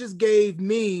entrepreneur, it just gave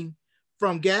me,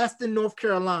 from Gaston, North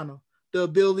Carolina, the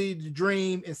ability to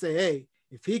dream and say, hey,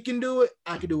 if he can do it,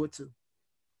 I can do it too.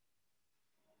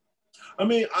 I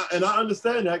mean, I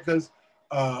understand that because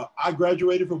I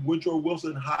graduated from Woodrow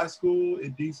Wilson High School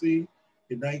in DC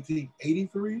in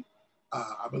 1983.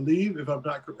 I believe, if I'm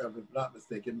not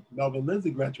mistaken, Melvin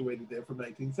Lindsay graduated there from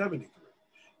 1973.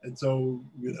 And so,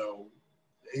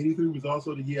 83 was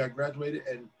also the year I graduated.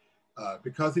 And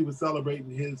because he was celebrating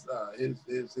his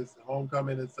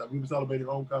homecoming, and we were celebrating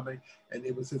homecoming, and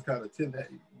it was his kind of 10th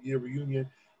year reunion,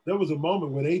 there was a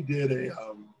moment when they did a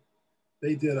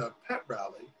pep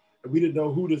rally, and we didn't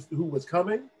know who was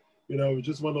coming. It was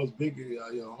just one of those big,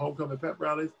 homecoming pep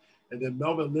rallies. And then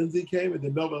Melvin Lindsay came, and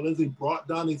then Melvin Lindsay brought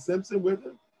Donnie Simpson with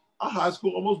him. Our high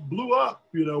school almost blew up,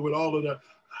 with all of the.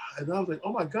 And I was like,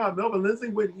 oh my God, Melvin Lindsay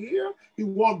went here. He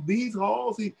walked these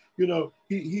halls. He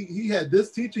had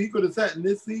this teacher. He could have sat in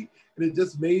this seat, and it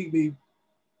just made me,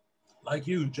 like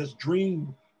you, just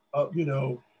dream of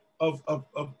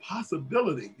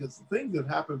possibility. Because things have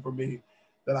happened for me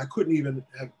that I couldn't even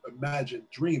have imagined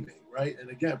dreaming, right? And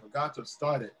again, for God to have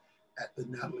started at the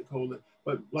Natalie Cole,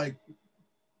 but like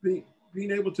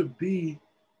being able to be.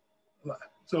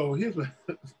 So here's what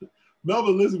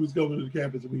Melvin Lindsay was coming to the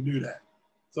campus, and we knew that.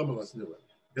 Some of us knew it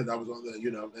because I was on the,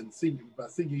 and my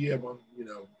senior year, I'm on,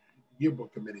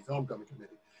 yearbook committees, homecoming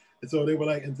committee. And so they were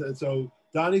like, and so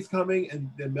Donnie's coming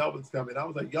and then Melvin's coming. I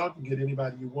was like, y'all can get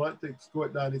anybody you want to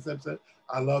escort Donnie Simpson.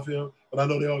 I love him, but I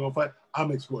know they're all gonna fight.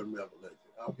 I'm escorting Melvin Lindsay.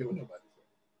 I don't care what nobody says.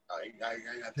 I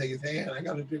gotta take his hand. I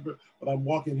gotta take, but I'm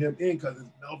walking him in because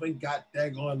Melvin got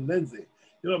daggone Lindsay.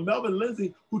 Melvin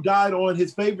Lindsay, who died on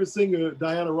his favorite singer,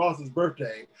 Diana Ross's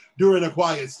birthday during a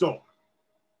quiet storm.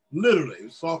 Literally, it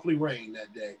was softly rained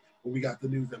that day when we got the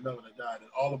news that Melvin had died, and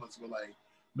all of us were like,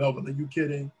 Melvin, are you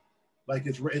kidding? Like,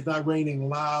 it's not raining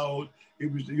loud. It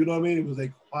was, you know what I mean? It was a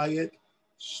quiet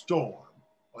storm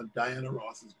on Diana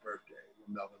Ross's birthday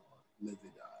when Melvin Lindsay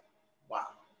died. Wow.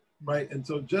 Right? And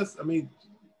so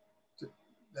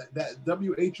that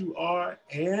WHUR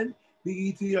and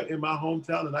BET are in my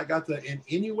hometown, and I got to, in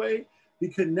any way, be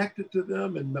connected to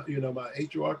them. And, my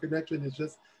HUR connection is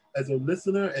just as a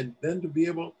listener, and then to be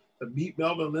able to meet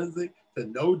Melvin Lindsay, to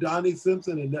know Donnie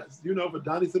Simpson, and that's, for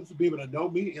Donnie Simpson to be able to know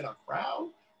me in a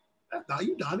crowd, that's not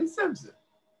you, Donnie Simpson.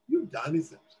 You, Donnie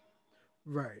Simpson.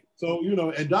 Right. So,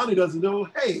 and Donnie doesn't know,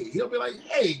 hey, he'll be like,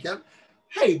 hey, Kevin,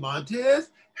 hey, Montez,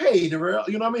 hey, Darrell,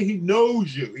 you know what I mean? He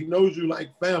knows you. He knows you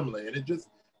like family, and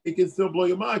it can still blow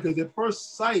your mind because at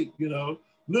first sight,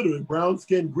 literally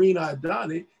brown-skinned, green-eyed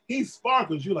Donnie, he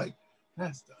sparkles. You're like,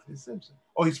 that's Donnie Simpson.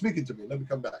 Oh, he's speaking to me. Let me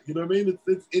come back. You know what I mean?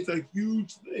 It's a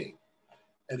huge thing.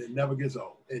 and it never gets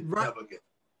old. It right. never gets.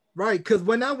 Right, because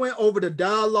when I went over the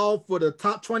dialogue for the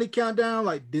top 20 countdown,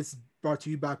 like this brought to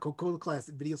you by Coca-Cola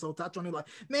Classic Video Soul Top 20, like,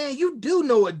 man, you do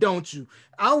know it, don't you?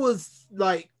 I was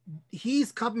like,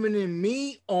 he's complimenting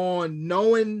me on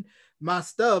knowing my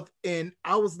stuff, and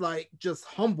I was like, just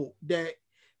humbled that,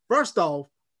 first off,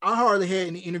 I hardly had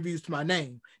any interviews to my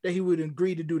name that he would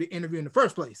agree to do the interview in the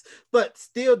first place. But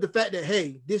still, the fact that,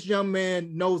 hey, this young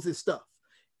man knows his stuff.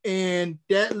 And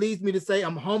that leads me to say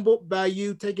I'm humbled by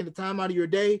you taking the time out of your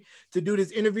day to do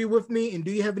this interview with me. And do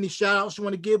you have any shout outs you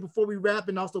want to give before we wrap,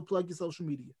 and also plug your social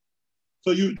media? So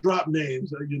you drop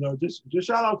names, just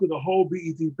shout out to the whole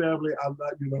BET family. I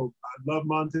love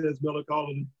Montez Miller,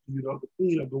 calling the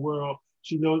queen of the world.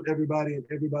 She knows everybody and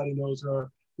everybody knows her.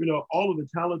 All of the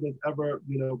talent that's ever,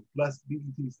 blessed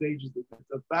BET stages.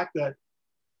 The fact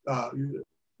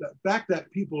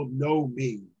that people know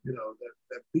me,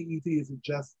 that BET isn't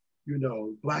just,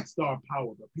 Black Star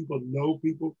Power, but people know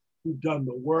people who've done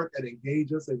the work and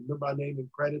engage us and remember our name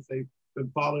and credits. They've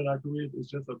been following our careers. It's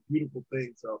just a beautiful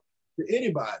thing. So to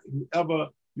anybody who ever,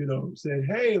 said,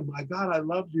 hey, my God, I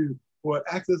loved you, or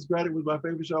Access Granted was my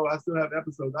favorite show. I still have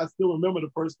episodes. I still remember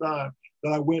the first time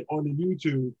that I went on the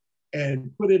YouTube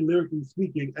and put in Lyrically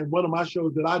Speaking, and one of my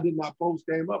shows that I did not post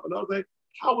came up, and I was like,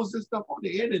 how was this stuff on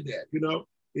the internet?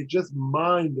 It's just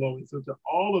mind blowing. So to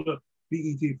all of the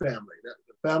BET family,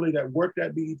 the family that worked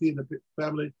at BET and the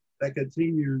family that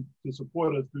continued to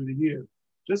support us through the years,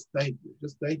 just thank you.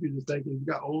 Just thank you. Just thank you. If you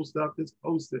got old stuff, just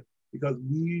post it because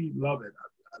we love it.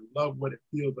 I love what it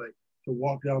feels like to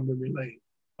walk down memory lane.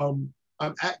 I'm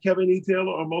at Kevin E.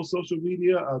 Taylor on most social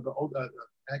media.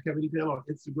 At Kevin E. Taylor on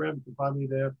Instagram. You can find me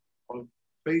there on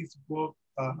Facebook,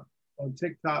 on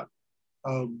TikTok.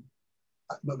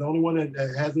 But the only one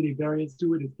that has any variance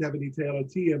to it is Kevin E. Taylor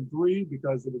TM3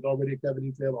 because it was already Kevin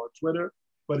E. Taylor on Twitter.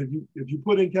 But if you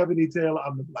put in Kevin E. Taylor,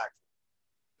 I'm the Black.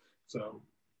 So,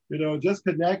 just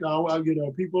connect.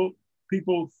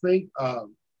 People think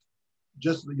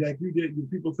just like you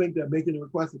did. People think that making a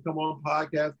request to come on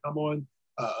podcasts, come on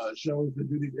shows and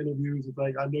do these interviews. It's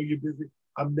like, I know you're busy.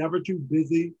 I'm never too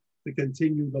busy to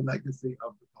continue the legacy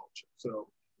of the culture. So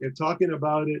if talking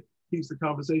about it keeps the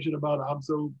conversation about it, I'm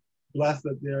so blessed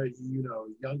that there are,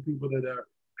 young people that are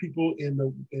people in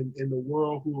the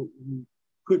world who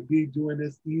could be doing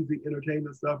this easy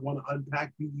entertainment stuff, want to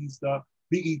unpack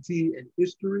BET and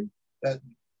history, that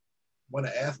want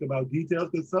to ask about details.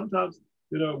 Because sometimes,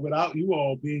 without you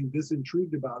all being this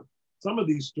intrigued about some of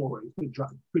these stories could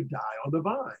die on the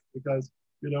vine because,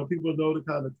 people know the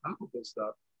kind of topical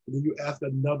stuff. And then you ask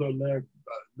another layer,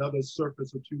 another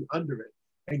surface or two under it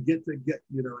and get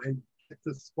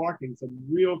to sparking some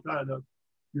real kind of,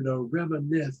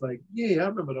 reminisce. Like, yeah, I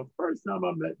remember the first time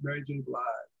I met Mary J. Blige,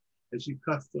 and she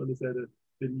cussed on this at and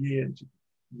then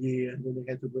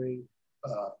they had to bring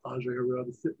Andre Harrell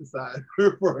to sit beside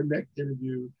her for her next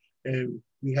interview, and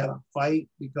we had a fight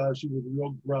because she was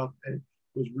real gruff and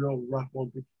was real rough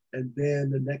on me. And then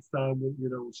the next time,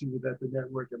 she was at the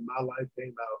network and My Life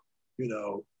came out,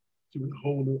 she was a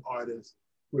whole new artist.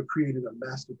 We created a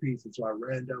masterpiece. And so I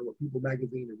ran down with People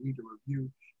Magazine and read the review.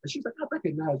 And she's like, I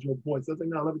recognize your voice. I was like,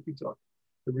 no, let me keep talking.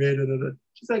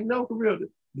 She's like, no, for real.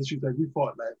 And she's like, we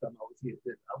fought last time I was here.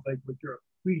 I was like, but girl,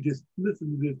 we just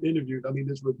listened to this interview.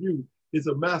 This review is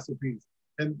a masterpiece.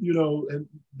 And, and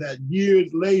that years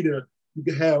later, you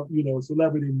can have,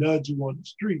 celebrity nudge you on the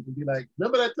street and be like,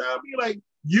 remember that time? You're like,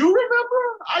 you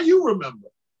remember? You remember?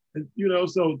 And,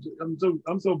 so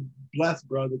I'm so blessed,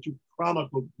 bro, that you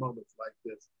chronicled moments like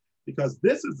this, because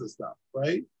this is the stuff,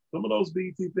 right? Some of those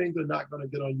BET things are not going to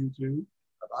get on YouTube.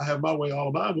 If I have my way, all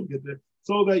of mine will get there,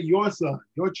 so that your son,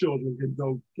 your children can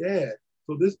go, Dad,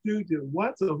 so this dude did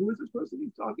what? So who is this person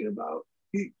he's talking about?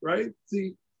 Right?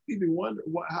 See, Stevie Wonder,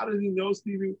 how did he know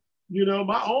Stevie?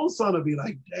 My own son would be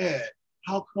like, Dad,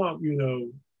 how come,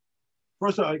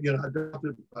 first of all, I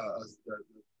adopted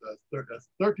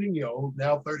a 13-year-old,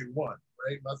 now 31,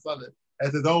 right? My son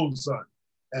has his own son.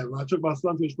 And when I took my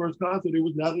son to his first concert, it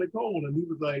was Natalie Cole. And he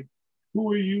was like,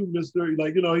 who are you, Mr.?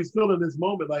 Like, he's still in this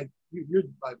moment, like, you're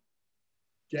like,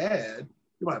 Dad,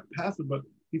 you're my pastor, but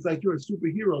he's like, you're a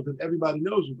superhero because everybody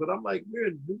knows you. But I'm like, we're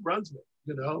in New Brunswick,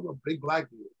 I'm a big Black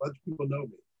dude. A bunch of people know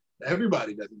me.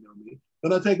 Everybody doesn't know me.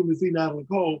 Then I take him to see Natalie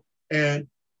Cole, and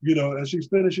as she's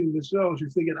finishing the show,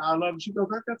 she's singing I Love It. She goes,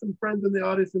 I got some friends in the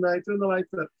audience tonight. Turn the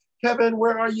lights up. Kevin,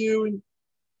 where are you? And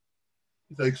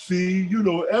he's like, see,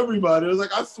 everybody. I was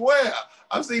like, I swear,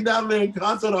 I've seen Natalie in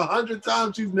concert 100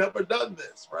 times. She's never done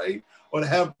this, right? Or to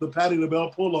have the Patti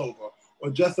LaBelle pullover,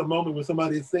 or just a moment where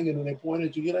somebody is singing and they point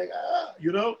at you.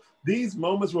 You're like, these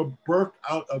moments were birthed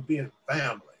out of being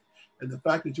family. And the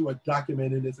fact that you are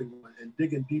documenting this and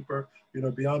digging deeper, you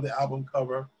know, beyond the album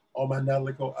cover, all my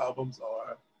Natalie Cole albums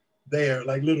are there,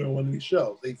 like literally on one of these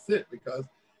shelves. They sit because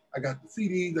I got the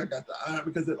CDs, I got the iron,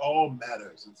 because it all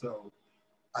matters. And so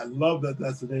I love that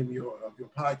that's the name of your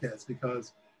podcast,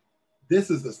 because this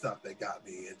is the stuff that got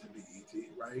me into BET,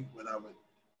 right? When I would,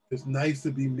 it's nice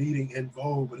to be meeting En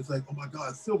Vogue, but it's like, oh my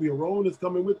God, Sylvia Rhone is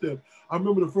coming with them. I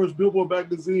remember the first Billboard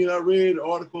magazine, I read an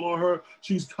article on her,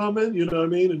 she's coming, you know what I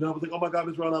mean? And I was like, oh my God,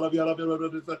 Miss Rhone, I love you, I love you, I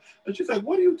love you. And she's like,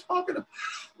 what are you talking about,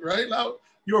 right? Now,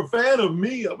 you're a fan of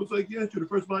me. I was like, yeah, you're the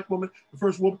first Black woman, the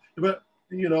first woman, but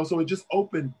you know, so it just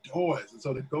opened doors. And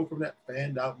so to go from that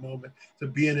fanned out moment to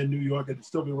being in New York and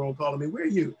Sylvia Rhone calling me, where are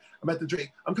you? I'm at the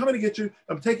Drake. I'm coming to get you.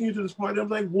 I'm taking you to this party. I'm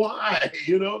like, why?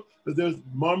 You know, because there's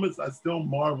moments I still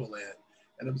marvel at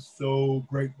and I'm so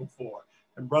grateful for.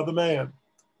 And brother man,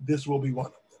 this will be one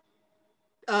of them.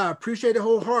 I appreciate it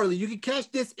wholeheartedly. You can catch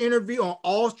this interview on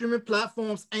all streaming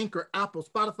platforms, Anchor, Apple,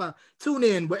 Spotify,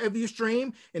 TuneIn, wherever you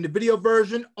stream, and the video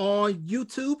version on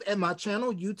YouTube at my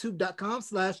channel,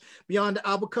 youtube.com/Beyond the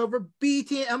Album Cover,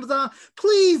 BET and Amazon.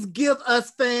 Please give us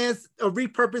fans a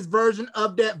repurposed version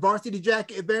of that varsity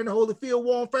jacket Evander Holyfield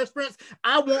wore on Fresh Prince.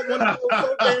 I want one of those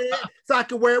so bad so I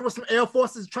can wear it with some Air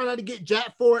Forces, try not to get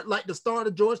jacked for it like the start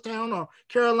of Georgetown or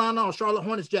Carolina or Charlotte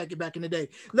Hornets jacket back in the day.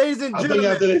 Ladies and gentlemen. I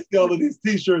think after they see all of these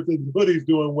t-shirts and hoodies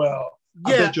doing well,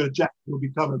 yeah. I bet your jacket will be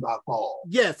coming by fall.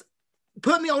 Yes.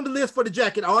 Put me on the list for the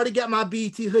jacket. I already got my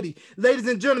BET hoodie. Ladies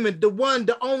and gentlemen, the one,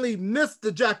 the only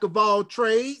Mr. Jack of all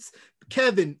trades,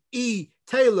 Kevin E.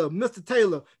 Taylor. Mr.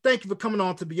 Taylor, thank you for coming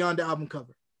on to Beyond the Album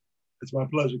Cover. It's my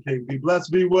pleasure, King. Be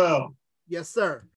blessed, be well. Yes, sir.